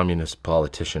old communist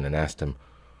politician and asked him,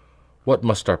 "What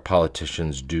must our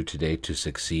politicians do today to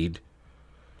succeed?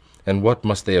 And what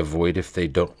must they avoid if they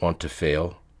don't want to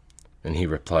fail?" And he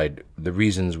replied, "The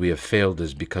reasons we have failed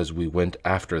is because we went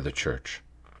after the church."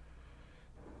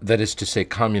 That is to say,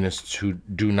 communists who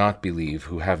do not believe,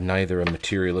 who have neither a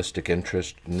materialistic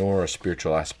interest nor a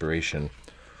spiritual aspiration,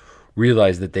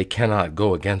 realize that they cannot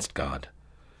go against God.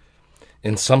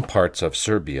 In some parts of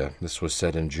Serbia, this was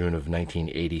said in June of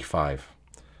 1985,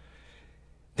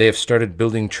 they have started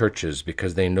building churches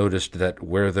because they noticed that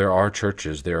where there are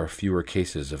churches, there are fewer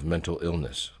cases of mental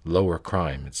illness, lower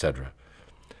crime, etc.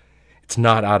 It's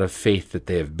not out of faith that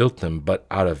they have built them, but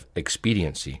out of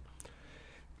expediency.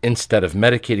 Instead of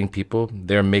medicating people,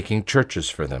 they're making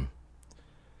churches for them.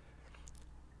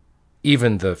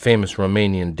 Even the famous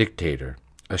Romanian dictator,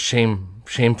 a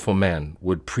shameful man,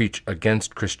 would preach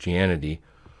against Christianity,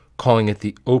 calling it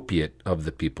the opiate of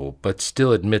the people, but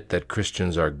still admit that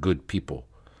Christians are good people.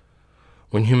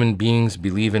 When human beings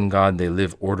believe in God, they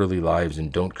live orderly lives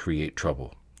and don't create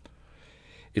trouble.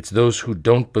 It's those who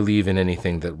don't believe in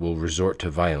anything that will resort to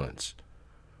violence.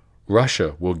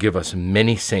 Russia will give us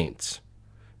many saints.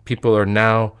 People are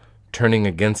now turning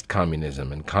against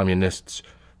communism, and communists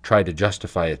try to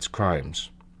justify its crimes.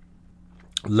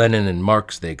 Lenin and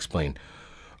Marx, they explain,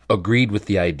 agreed with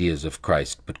the ideas of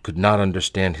Christ, but could not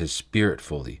understand his spirit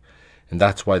fully, and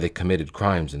that's why they committed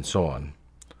crimes and so on.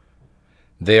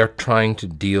 They are trying to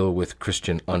deal with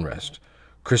Christian unrest.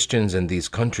 Christians in these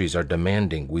countries are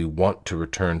demanding we want to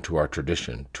return to our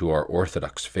tradition, to our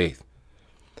Orthodox faith.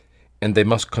 And they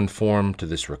must conform to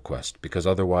this request, because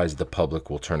otherwise the public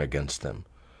will turn against them.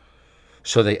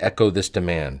 So they echo this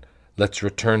demand, let's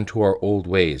return to our old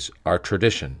ways, our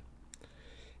tradition.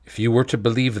 If you were to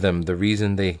believe them, the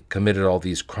reason they committed all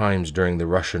these crimes during the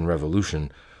Russian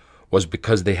Revolution was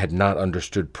because they had not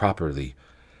understood properly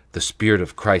the spirit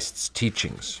of Christ's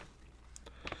teachings.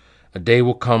 A day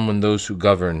will come when those who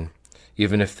govern,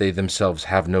 even if they themselves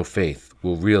have no faith,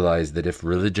 will realize that if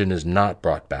religion is not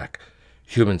brought back,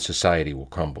 human society will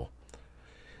crumble.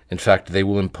 In fact, they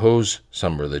will impose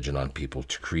some religion on people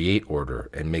to create order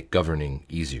and make governing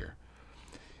easier.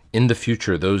 In the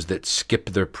future, those that skip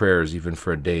their prayers even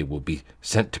for a day will be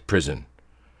sent to prison.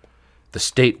 The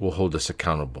state will hold us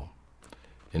accountable.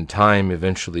 In time,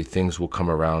 eventually, things will come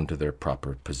around to their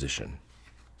proper position.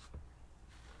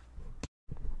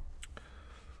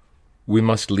 We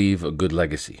must leave a good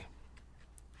legacy.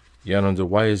 Yananda,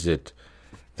 why is it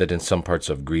that in some parts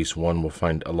of Greece one will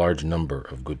find a large number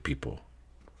of good people?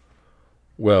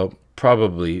 Well,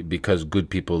 probably because good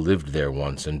people lived there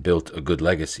once and built a good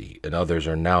legacy, and others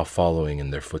are now following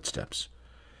in their footsteps.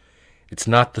 It's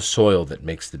not the soil that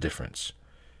makes the difference.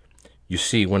 You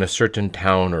see, when a certain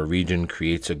town or region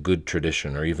creates a good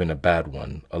tradition, or even a bad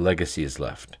one, a legacy is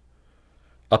left.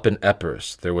 Up in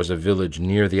Epirus, there was a village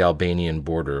near the Albanian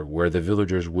border where the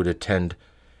villagers would attend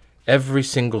every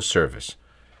single service,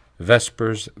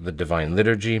 Vespers, the Divine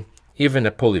Liturgy, even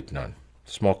a Polypnon,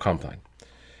 small compline.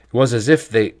 It was as if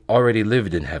they already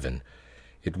lived in heaven.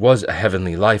 It was a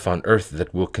heavenly life on earth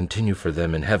that will continue for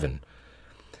them in heaven.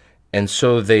 And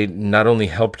so they not only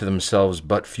helped themselves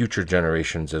but future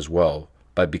generations as well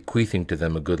by bequeathing to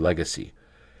them a good legacy.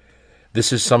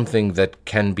 This is something that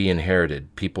can be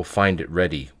inherited. People find it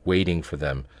ready, waiting for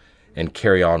them, and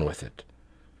carry on with it.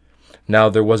 Now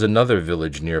there was another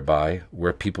village nearby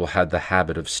where people had the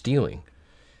habit of stealing.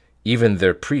 Even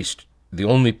their priest, the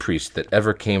only priest that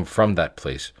ever came from that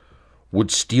place, would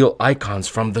steal icons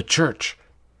from the church.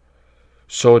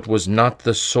 So it was not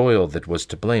the soil that was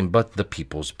to blame, but the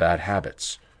people's bad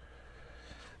habits.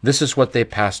 This is what they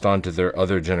passed on to their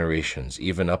other generations,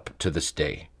 even up to this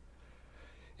day.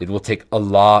 It will take a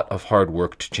lot of hard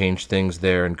work to change things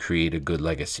there and create a good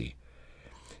legacy.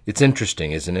 It's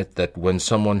interesting, isn't it, that when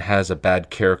someone has a bad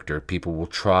character, people will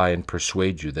try and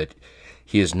persuade you that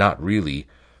he is not really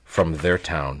from their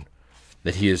town,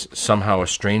 that he is somehow a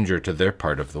stranger to their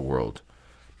part of the world.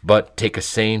 But take a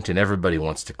saint and everybody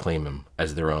wants to claim him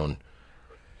as their own.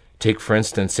 Take, for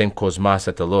instance, St. Cosmas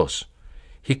at ATHOS.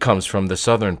 He comes from the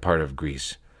southern part of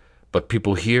Greece, but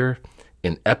people here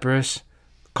in Epirus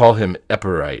call him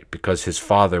Epirite because his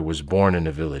father was born in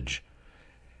a village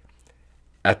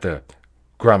at the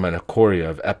Grammanacoria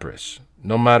of Epirus.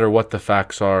 No matter what the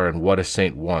facts are and what a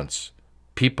saint wants,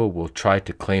 people will try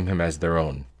to claim him as their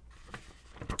own.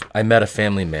 I met a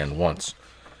family man once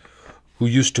who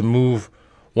used to move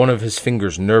one of his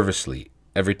fingers nervously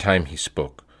every time he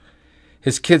spoke.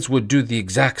 His kids would do the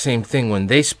exact same thing when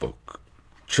they spoke.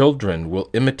 Children will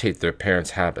imitate their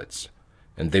parents' habits,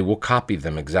 and they will copy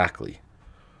them exactly.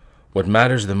 What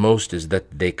matters the most is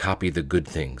that they copy the good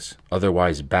things.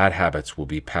 Otherwise, bad habits will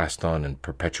be passed on and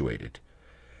perpetuated.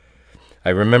 I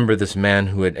remember this man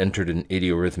who had entered an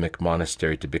idiorhythmic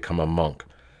monastery to become a monk,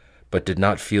 but did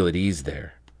not feel at ease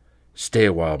there. "Stay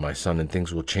a while, my son, and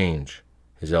things will change,"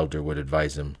 his elder would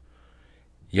advise him.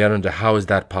 "Yarunda, how is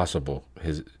that possible?"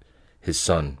 his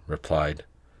son replied.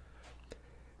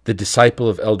 "The disciple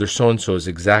of elder so-and-so is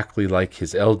exactly like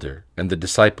his elder, and the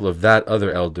disciple of that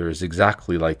other elder is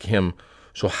exactly like him,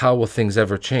 so how will things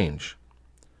ever change?"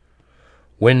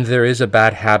 When there is a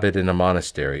bad habit in a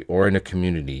monastery or in a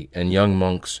community, and young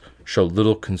monks show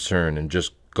little concern and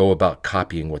just go about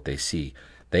copying what they see,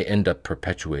 they end up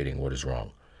perpetuating what is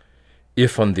wrong.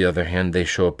 If, on the other hand, they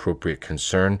show appropriate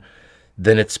concern,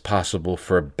 then it's possible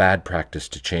for a bad practice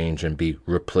to change and be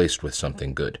replaced with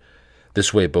something good.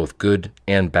 This way, both good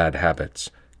and bad habits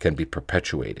can be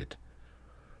perpetuated.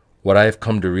 What I have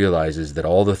come to realize is that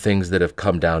all the things that have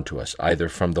come down to us, either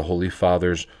from the Holy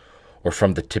Fathers or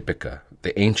from the Typica,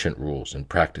 the ancient rules and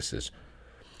practices,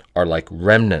 are like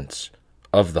remnants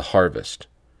of the harvest.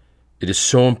 It is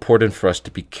so important for us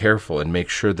to be careful and make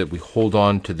sure that we hold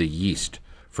on to the yeast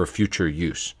for future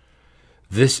use.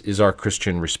 This is our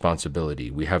Christian responsibility.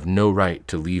 We have no right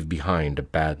to leave behind a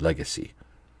bad legacy.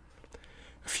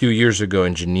 A few years ago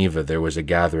in Geneva, there was a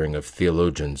gathering of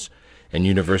theologians and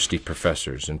university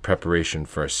professors in preparation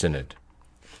for a synod.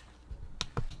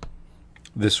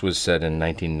 This was said in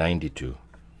 1992.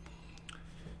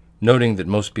 Noting that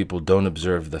most people don't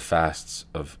observe the fasts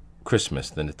of Christmas,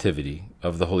 the Nativity,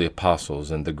 of the Holy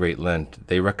Apostles, and the Great Lent,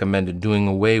 they recommended doing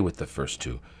away with the first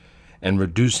two and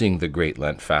reducing the Great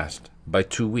Lent fast by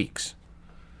 2 weeks.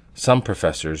 Some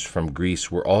professors from Greece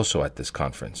were also at this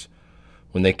conference.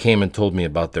 When they came and told me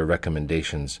about their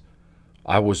recommendations,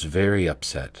 I was very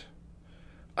upset.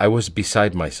 I was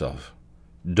beside myself.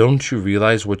 "Don't you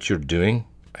realize what you're doing?"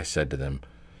 I said to them.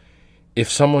 "If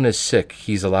someone is sick,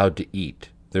 he's allowed to eat.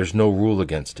 There's no rule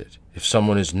against it. If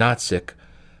someone is not sick,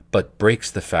 but breaks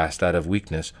the fast out of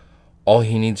weakness, all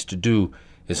he needs to do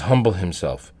is humble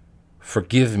himself.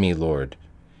 'Forgive me, Lord.'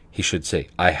 He should say,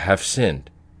 'I have sinned.'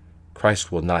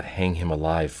 Christ will not hang him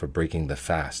alive for breaking the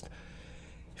fast.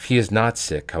 If he is not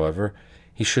sick, however,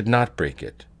 he should not break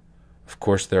it. Of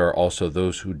course, there are also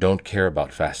those who don't care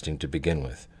about fasting to begin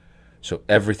with, so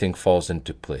everything falls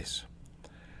into place.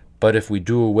 But if we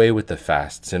do away with the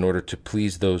fasts in order to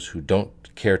please those who don't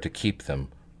care to keep them,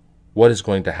 what is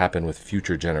going to happen with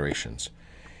future generations?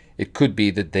 It could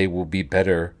be that they will be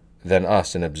better than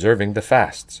us in observing the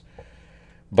fasts.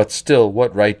 But still,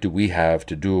 what right do we have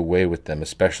to do away with them,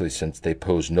 especially since they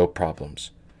pose no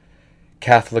problems?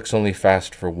 Catholics only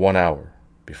fast for 1 hour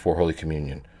before Holy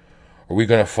Communion. Are we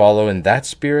going to follow in that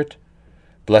spirit,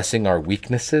 blessing our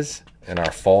weaknesses and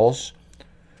our falls?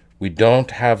 We don't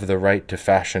have the right to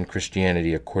fashion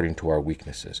Christianity according to our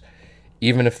weaknesses.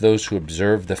 Even if those who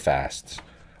observe the fasts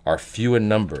are few in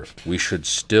number, we should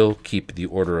still keep the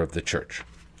order of the Church.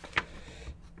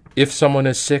 If someone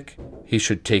is sick, he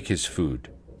should take his food,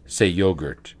 say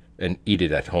yogurt, and eat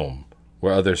it at home,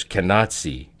 where others cannot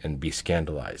see and be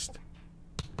scandalized.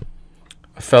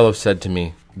 A fellow said to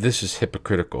me, "This is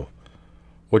hypocritical."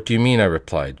 "What do you mean?" I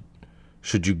replied.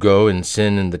 Should you go and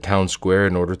sin in the town square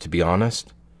in order to be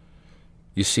honest?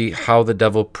 You see how the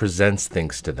devil presents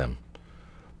things to them.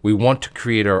 We want to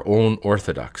create our own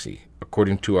orthodoxy,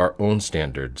 according to our own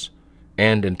standards,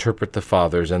 and interpret the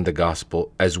Fathers and the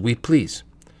Gospel as we please.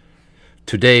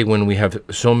 Today, when we have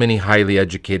so many highly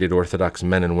educated Orthodox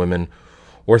men and women,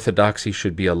 orthodoxy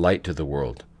should be a light to the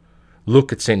world.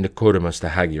 Look at St. Nicodemus the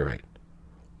Hagiorite.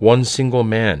 One single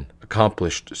man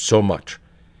accomplished so much.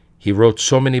 He wrote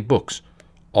so many books,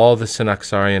 all the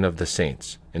Synaxarion of the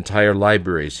saints, entire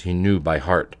libraries he knew by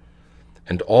heart,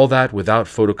 and all that without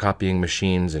photocopying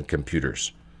machines and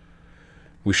computers.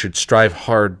 We should strive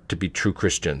hard to be true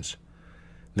Christians.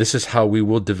 This is how we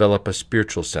will develop a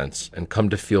spiritual sense and come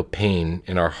to feel pain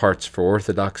in our hearts for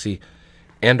orthodoxy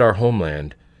and our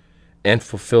homeland, and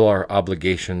fulfill our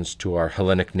obligations to our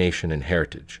Hellenic nation and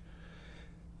heritage.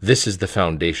 This is the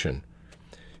foundation.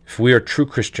 If we are true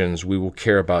Christians, we will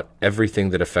care about everything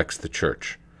that affects the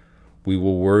Church. We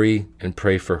will worry and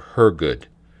pray for her good.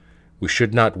 We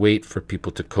should not wait for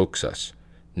people to coax us.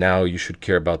 Now you should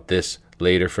care about this,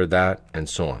 later for that, and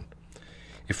so on.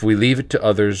 If we leave it to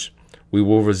others, we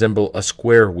will resemble a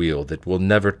square wheel that will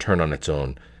never turn on its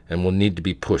own and will need to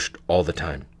be pushed all the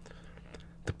time.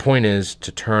 The point is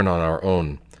to turn on our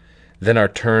own. Then our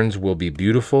turns will be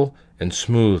beautiful and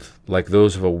smooth like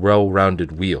those of a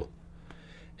well-rounded wheel.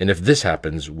 And if this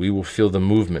happens, we will feel the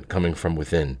movement coming from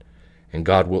within, and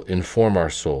God will inform our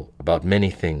soul about many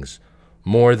things,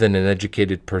 more than an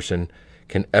educated person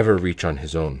can ever reach on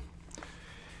his own.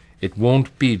 It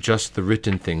won't be just the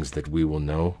written things that we will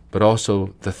know, but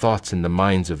also the thoughts in the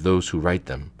minds of those who write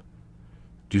them.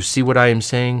 Do you see what I am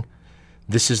saying?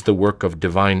 This is the work of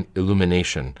divine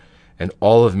illumination, and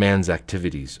all of man's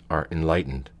activities are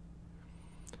enlightened.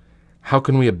 How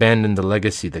can we abandon the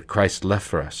legacy that Christ left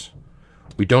for us?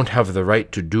 We don't have the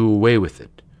right to do away with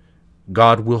it.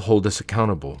 God will hold us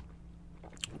accountable.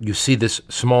 You see, this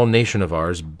small nation of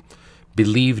ours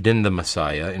believed in the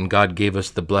Messiah, and God gave us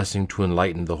the blessing to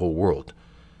enlighten the whole world.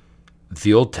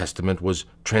 The Old Testament was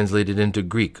translated into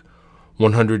Greek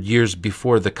 100 years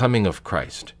before the coming of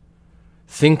Christ.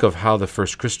 Think of how the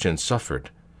first Christians suffered.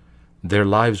 Their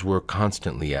lives were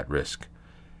constantly at risk.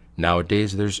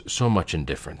 Nowadays, there's so much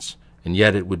indifference, and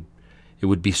yet it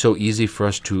would be so easy for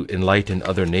us to enlighten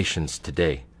other nations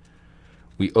today.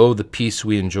 We owe the peace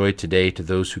we enjoy today to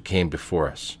those who came before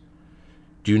us.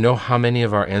 Do you know how many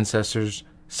of our ancestors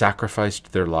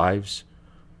sacrificed their lives?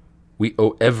 We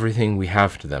owe everything we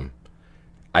have to them.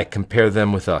 I compare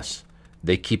them with us.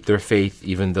 They keep their faith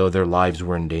even though their lives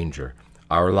were in danger.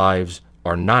 Our lives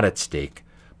are not at stake,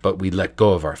 but we let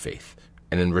go of our faith,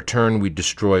 and in return we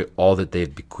destroy all that they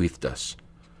have bequeathed us.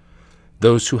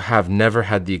 Those who have never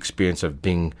had the experience of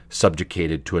being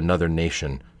subjugated to another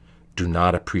nation do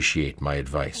not appreciate my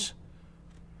advice.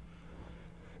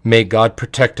 May God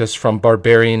protect us from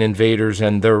barbarian invaders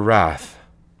and their wrath.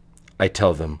 I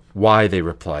tell them. Why, they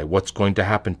reply. What's going to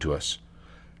happen to us?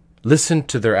 Listen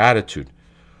to their attitude.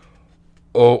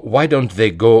 Oh, why don't they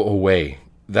go away?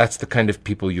 That's the kind of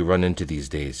people you run into these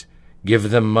days. Give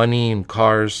them money and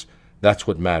cars. That's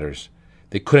what matters.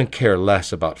 They couldn't care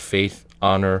less about faith,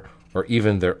 honor, or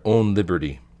even their own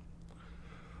liberty.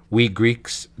 We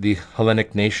Greeks, the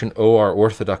Hellenic nation, owe our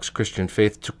Orthodox Christian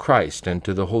faith to Christ and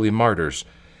to the holy martyrs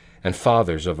and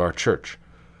fathers of our Church.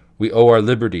 We owe our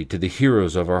liberty to the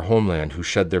heroes of our homeland who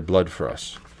shed their blood for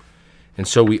us. And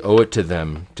so we owe it to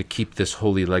them to keep this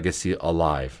holy legacy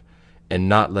alive and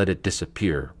not let it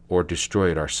disappear or destroy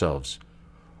it ourselves.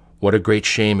 What a great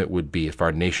shame it would be if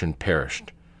our nation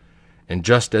perished. And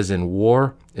just as in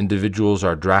war, individuals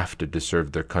are drafted to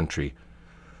serve their country,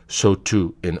 so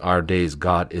too in our days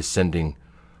God is sending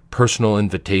personal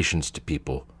invitations to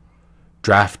people,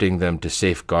 drafting them to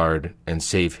safeguard and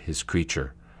save his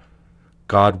creature.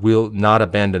 God will not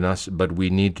abandon us, but we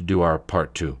need to do our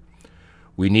part too.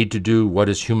 We need to do what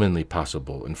is humanly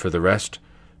possible, and for the rest,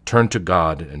 turn to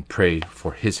God and pray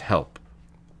for his help.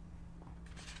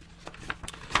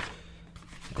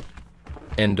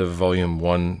 End of Volume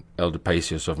 1, Elder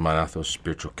PAISIOS of ATHOS,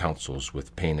 Spiritual Counsels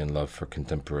with Pain and Love for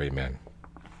Contemporary Man.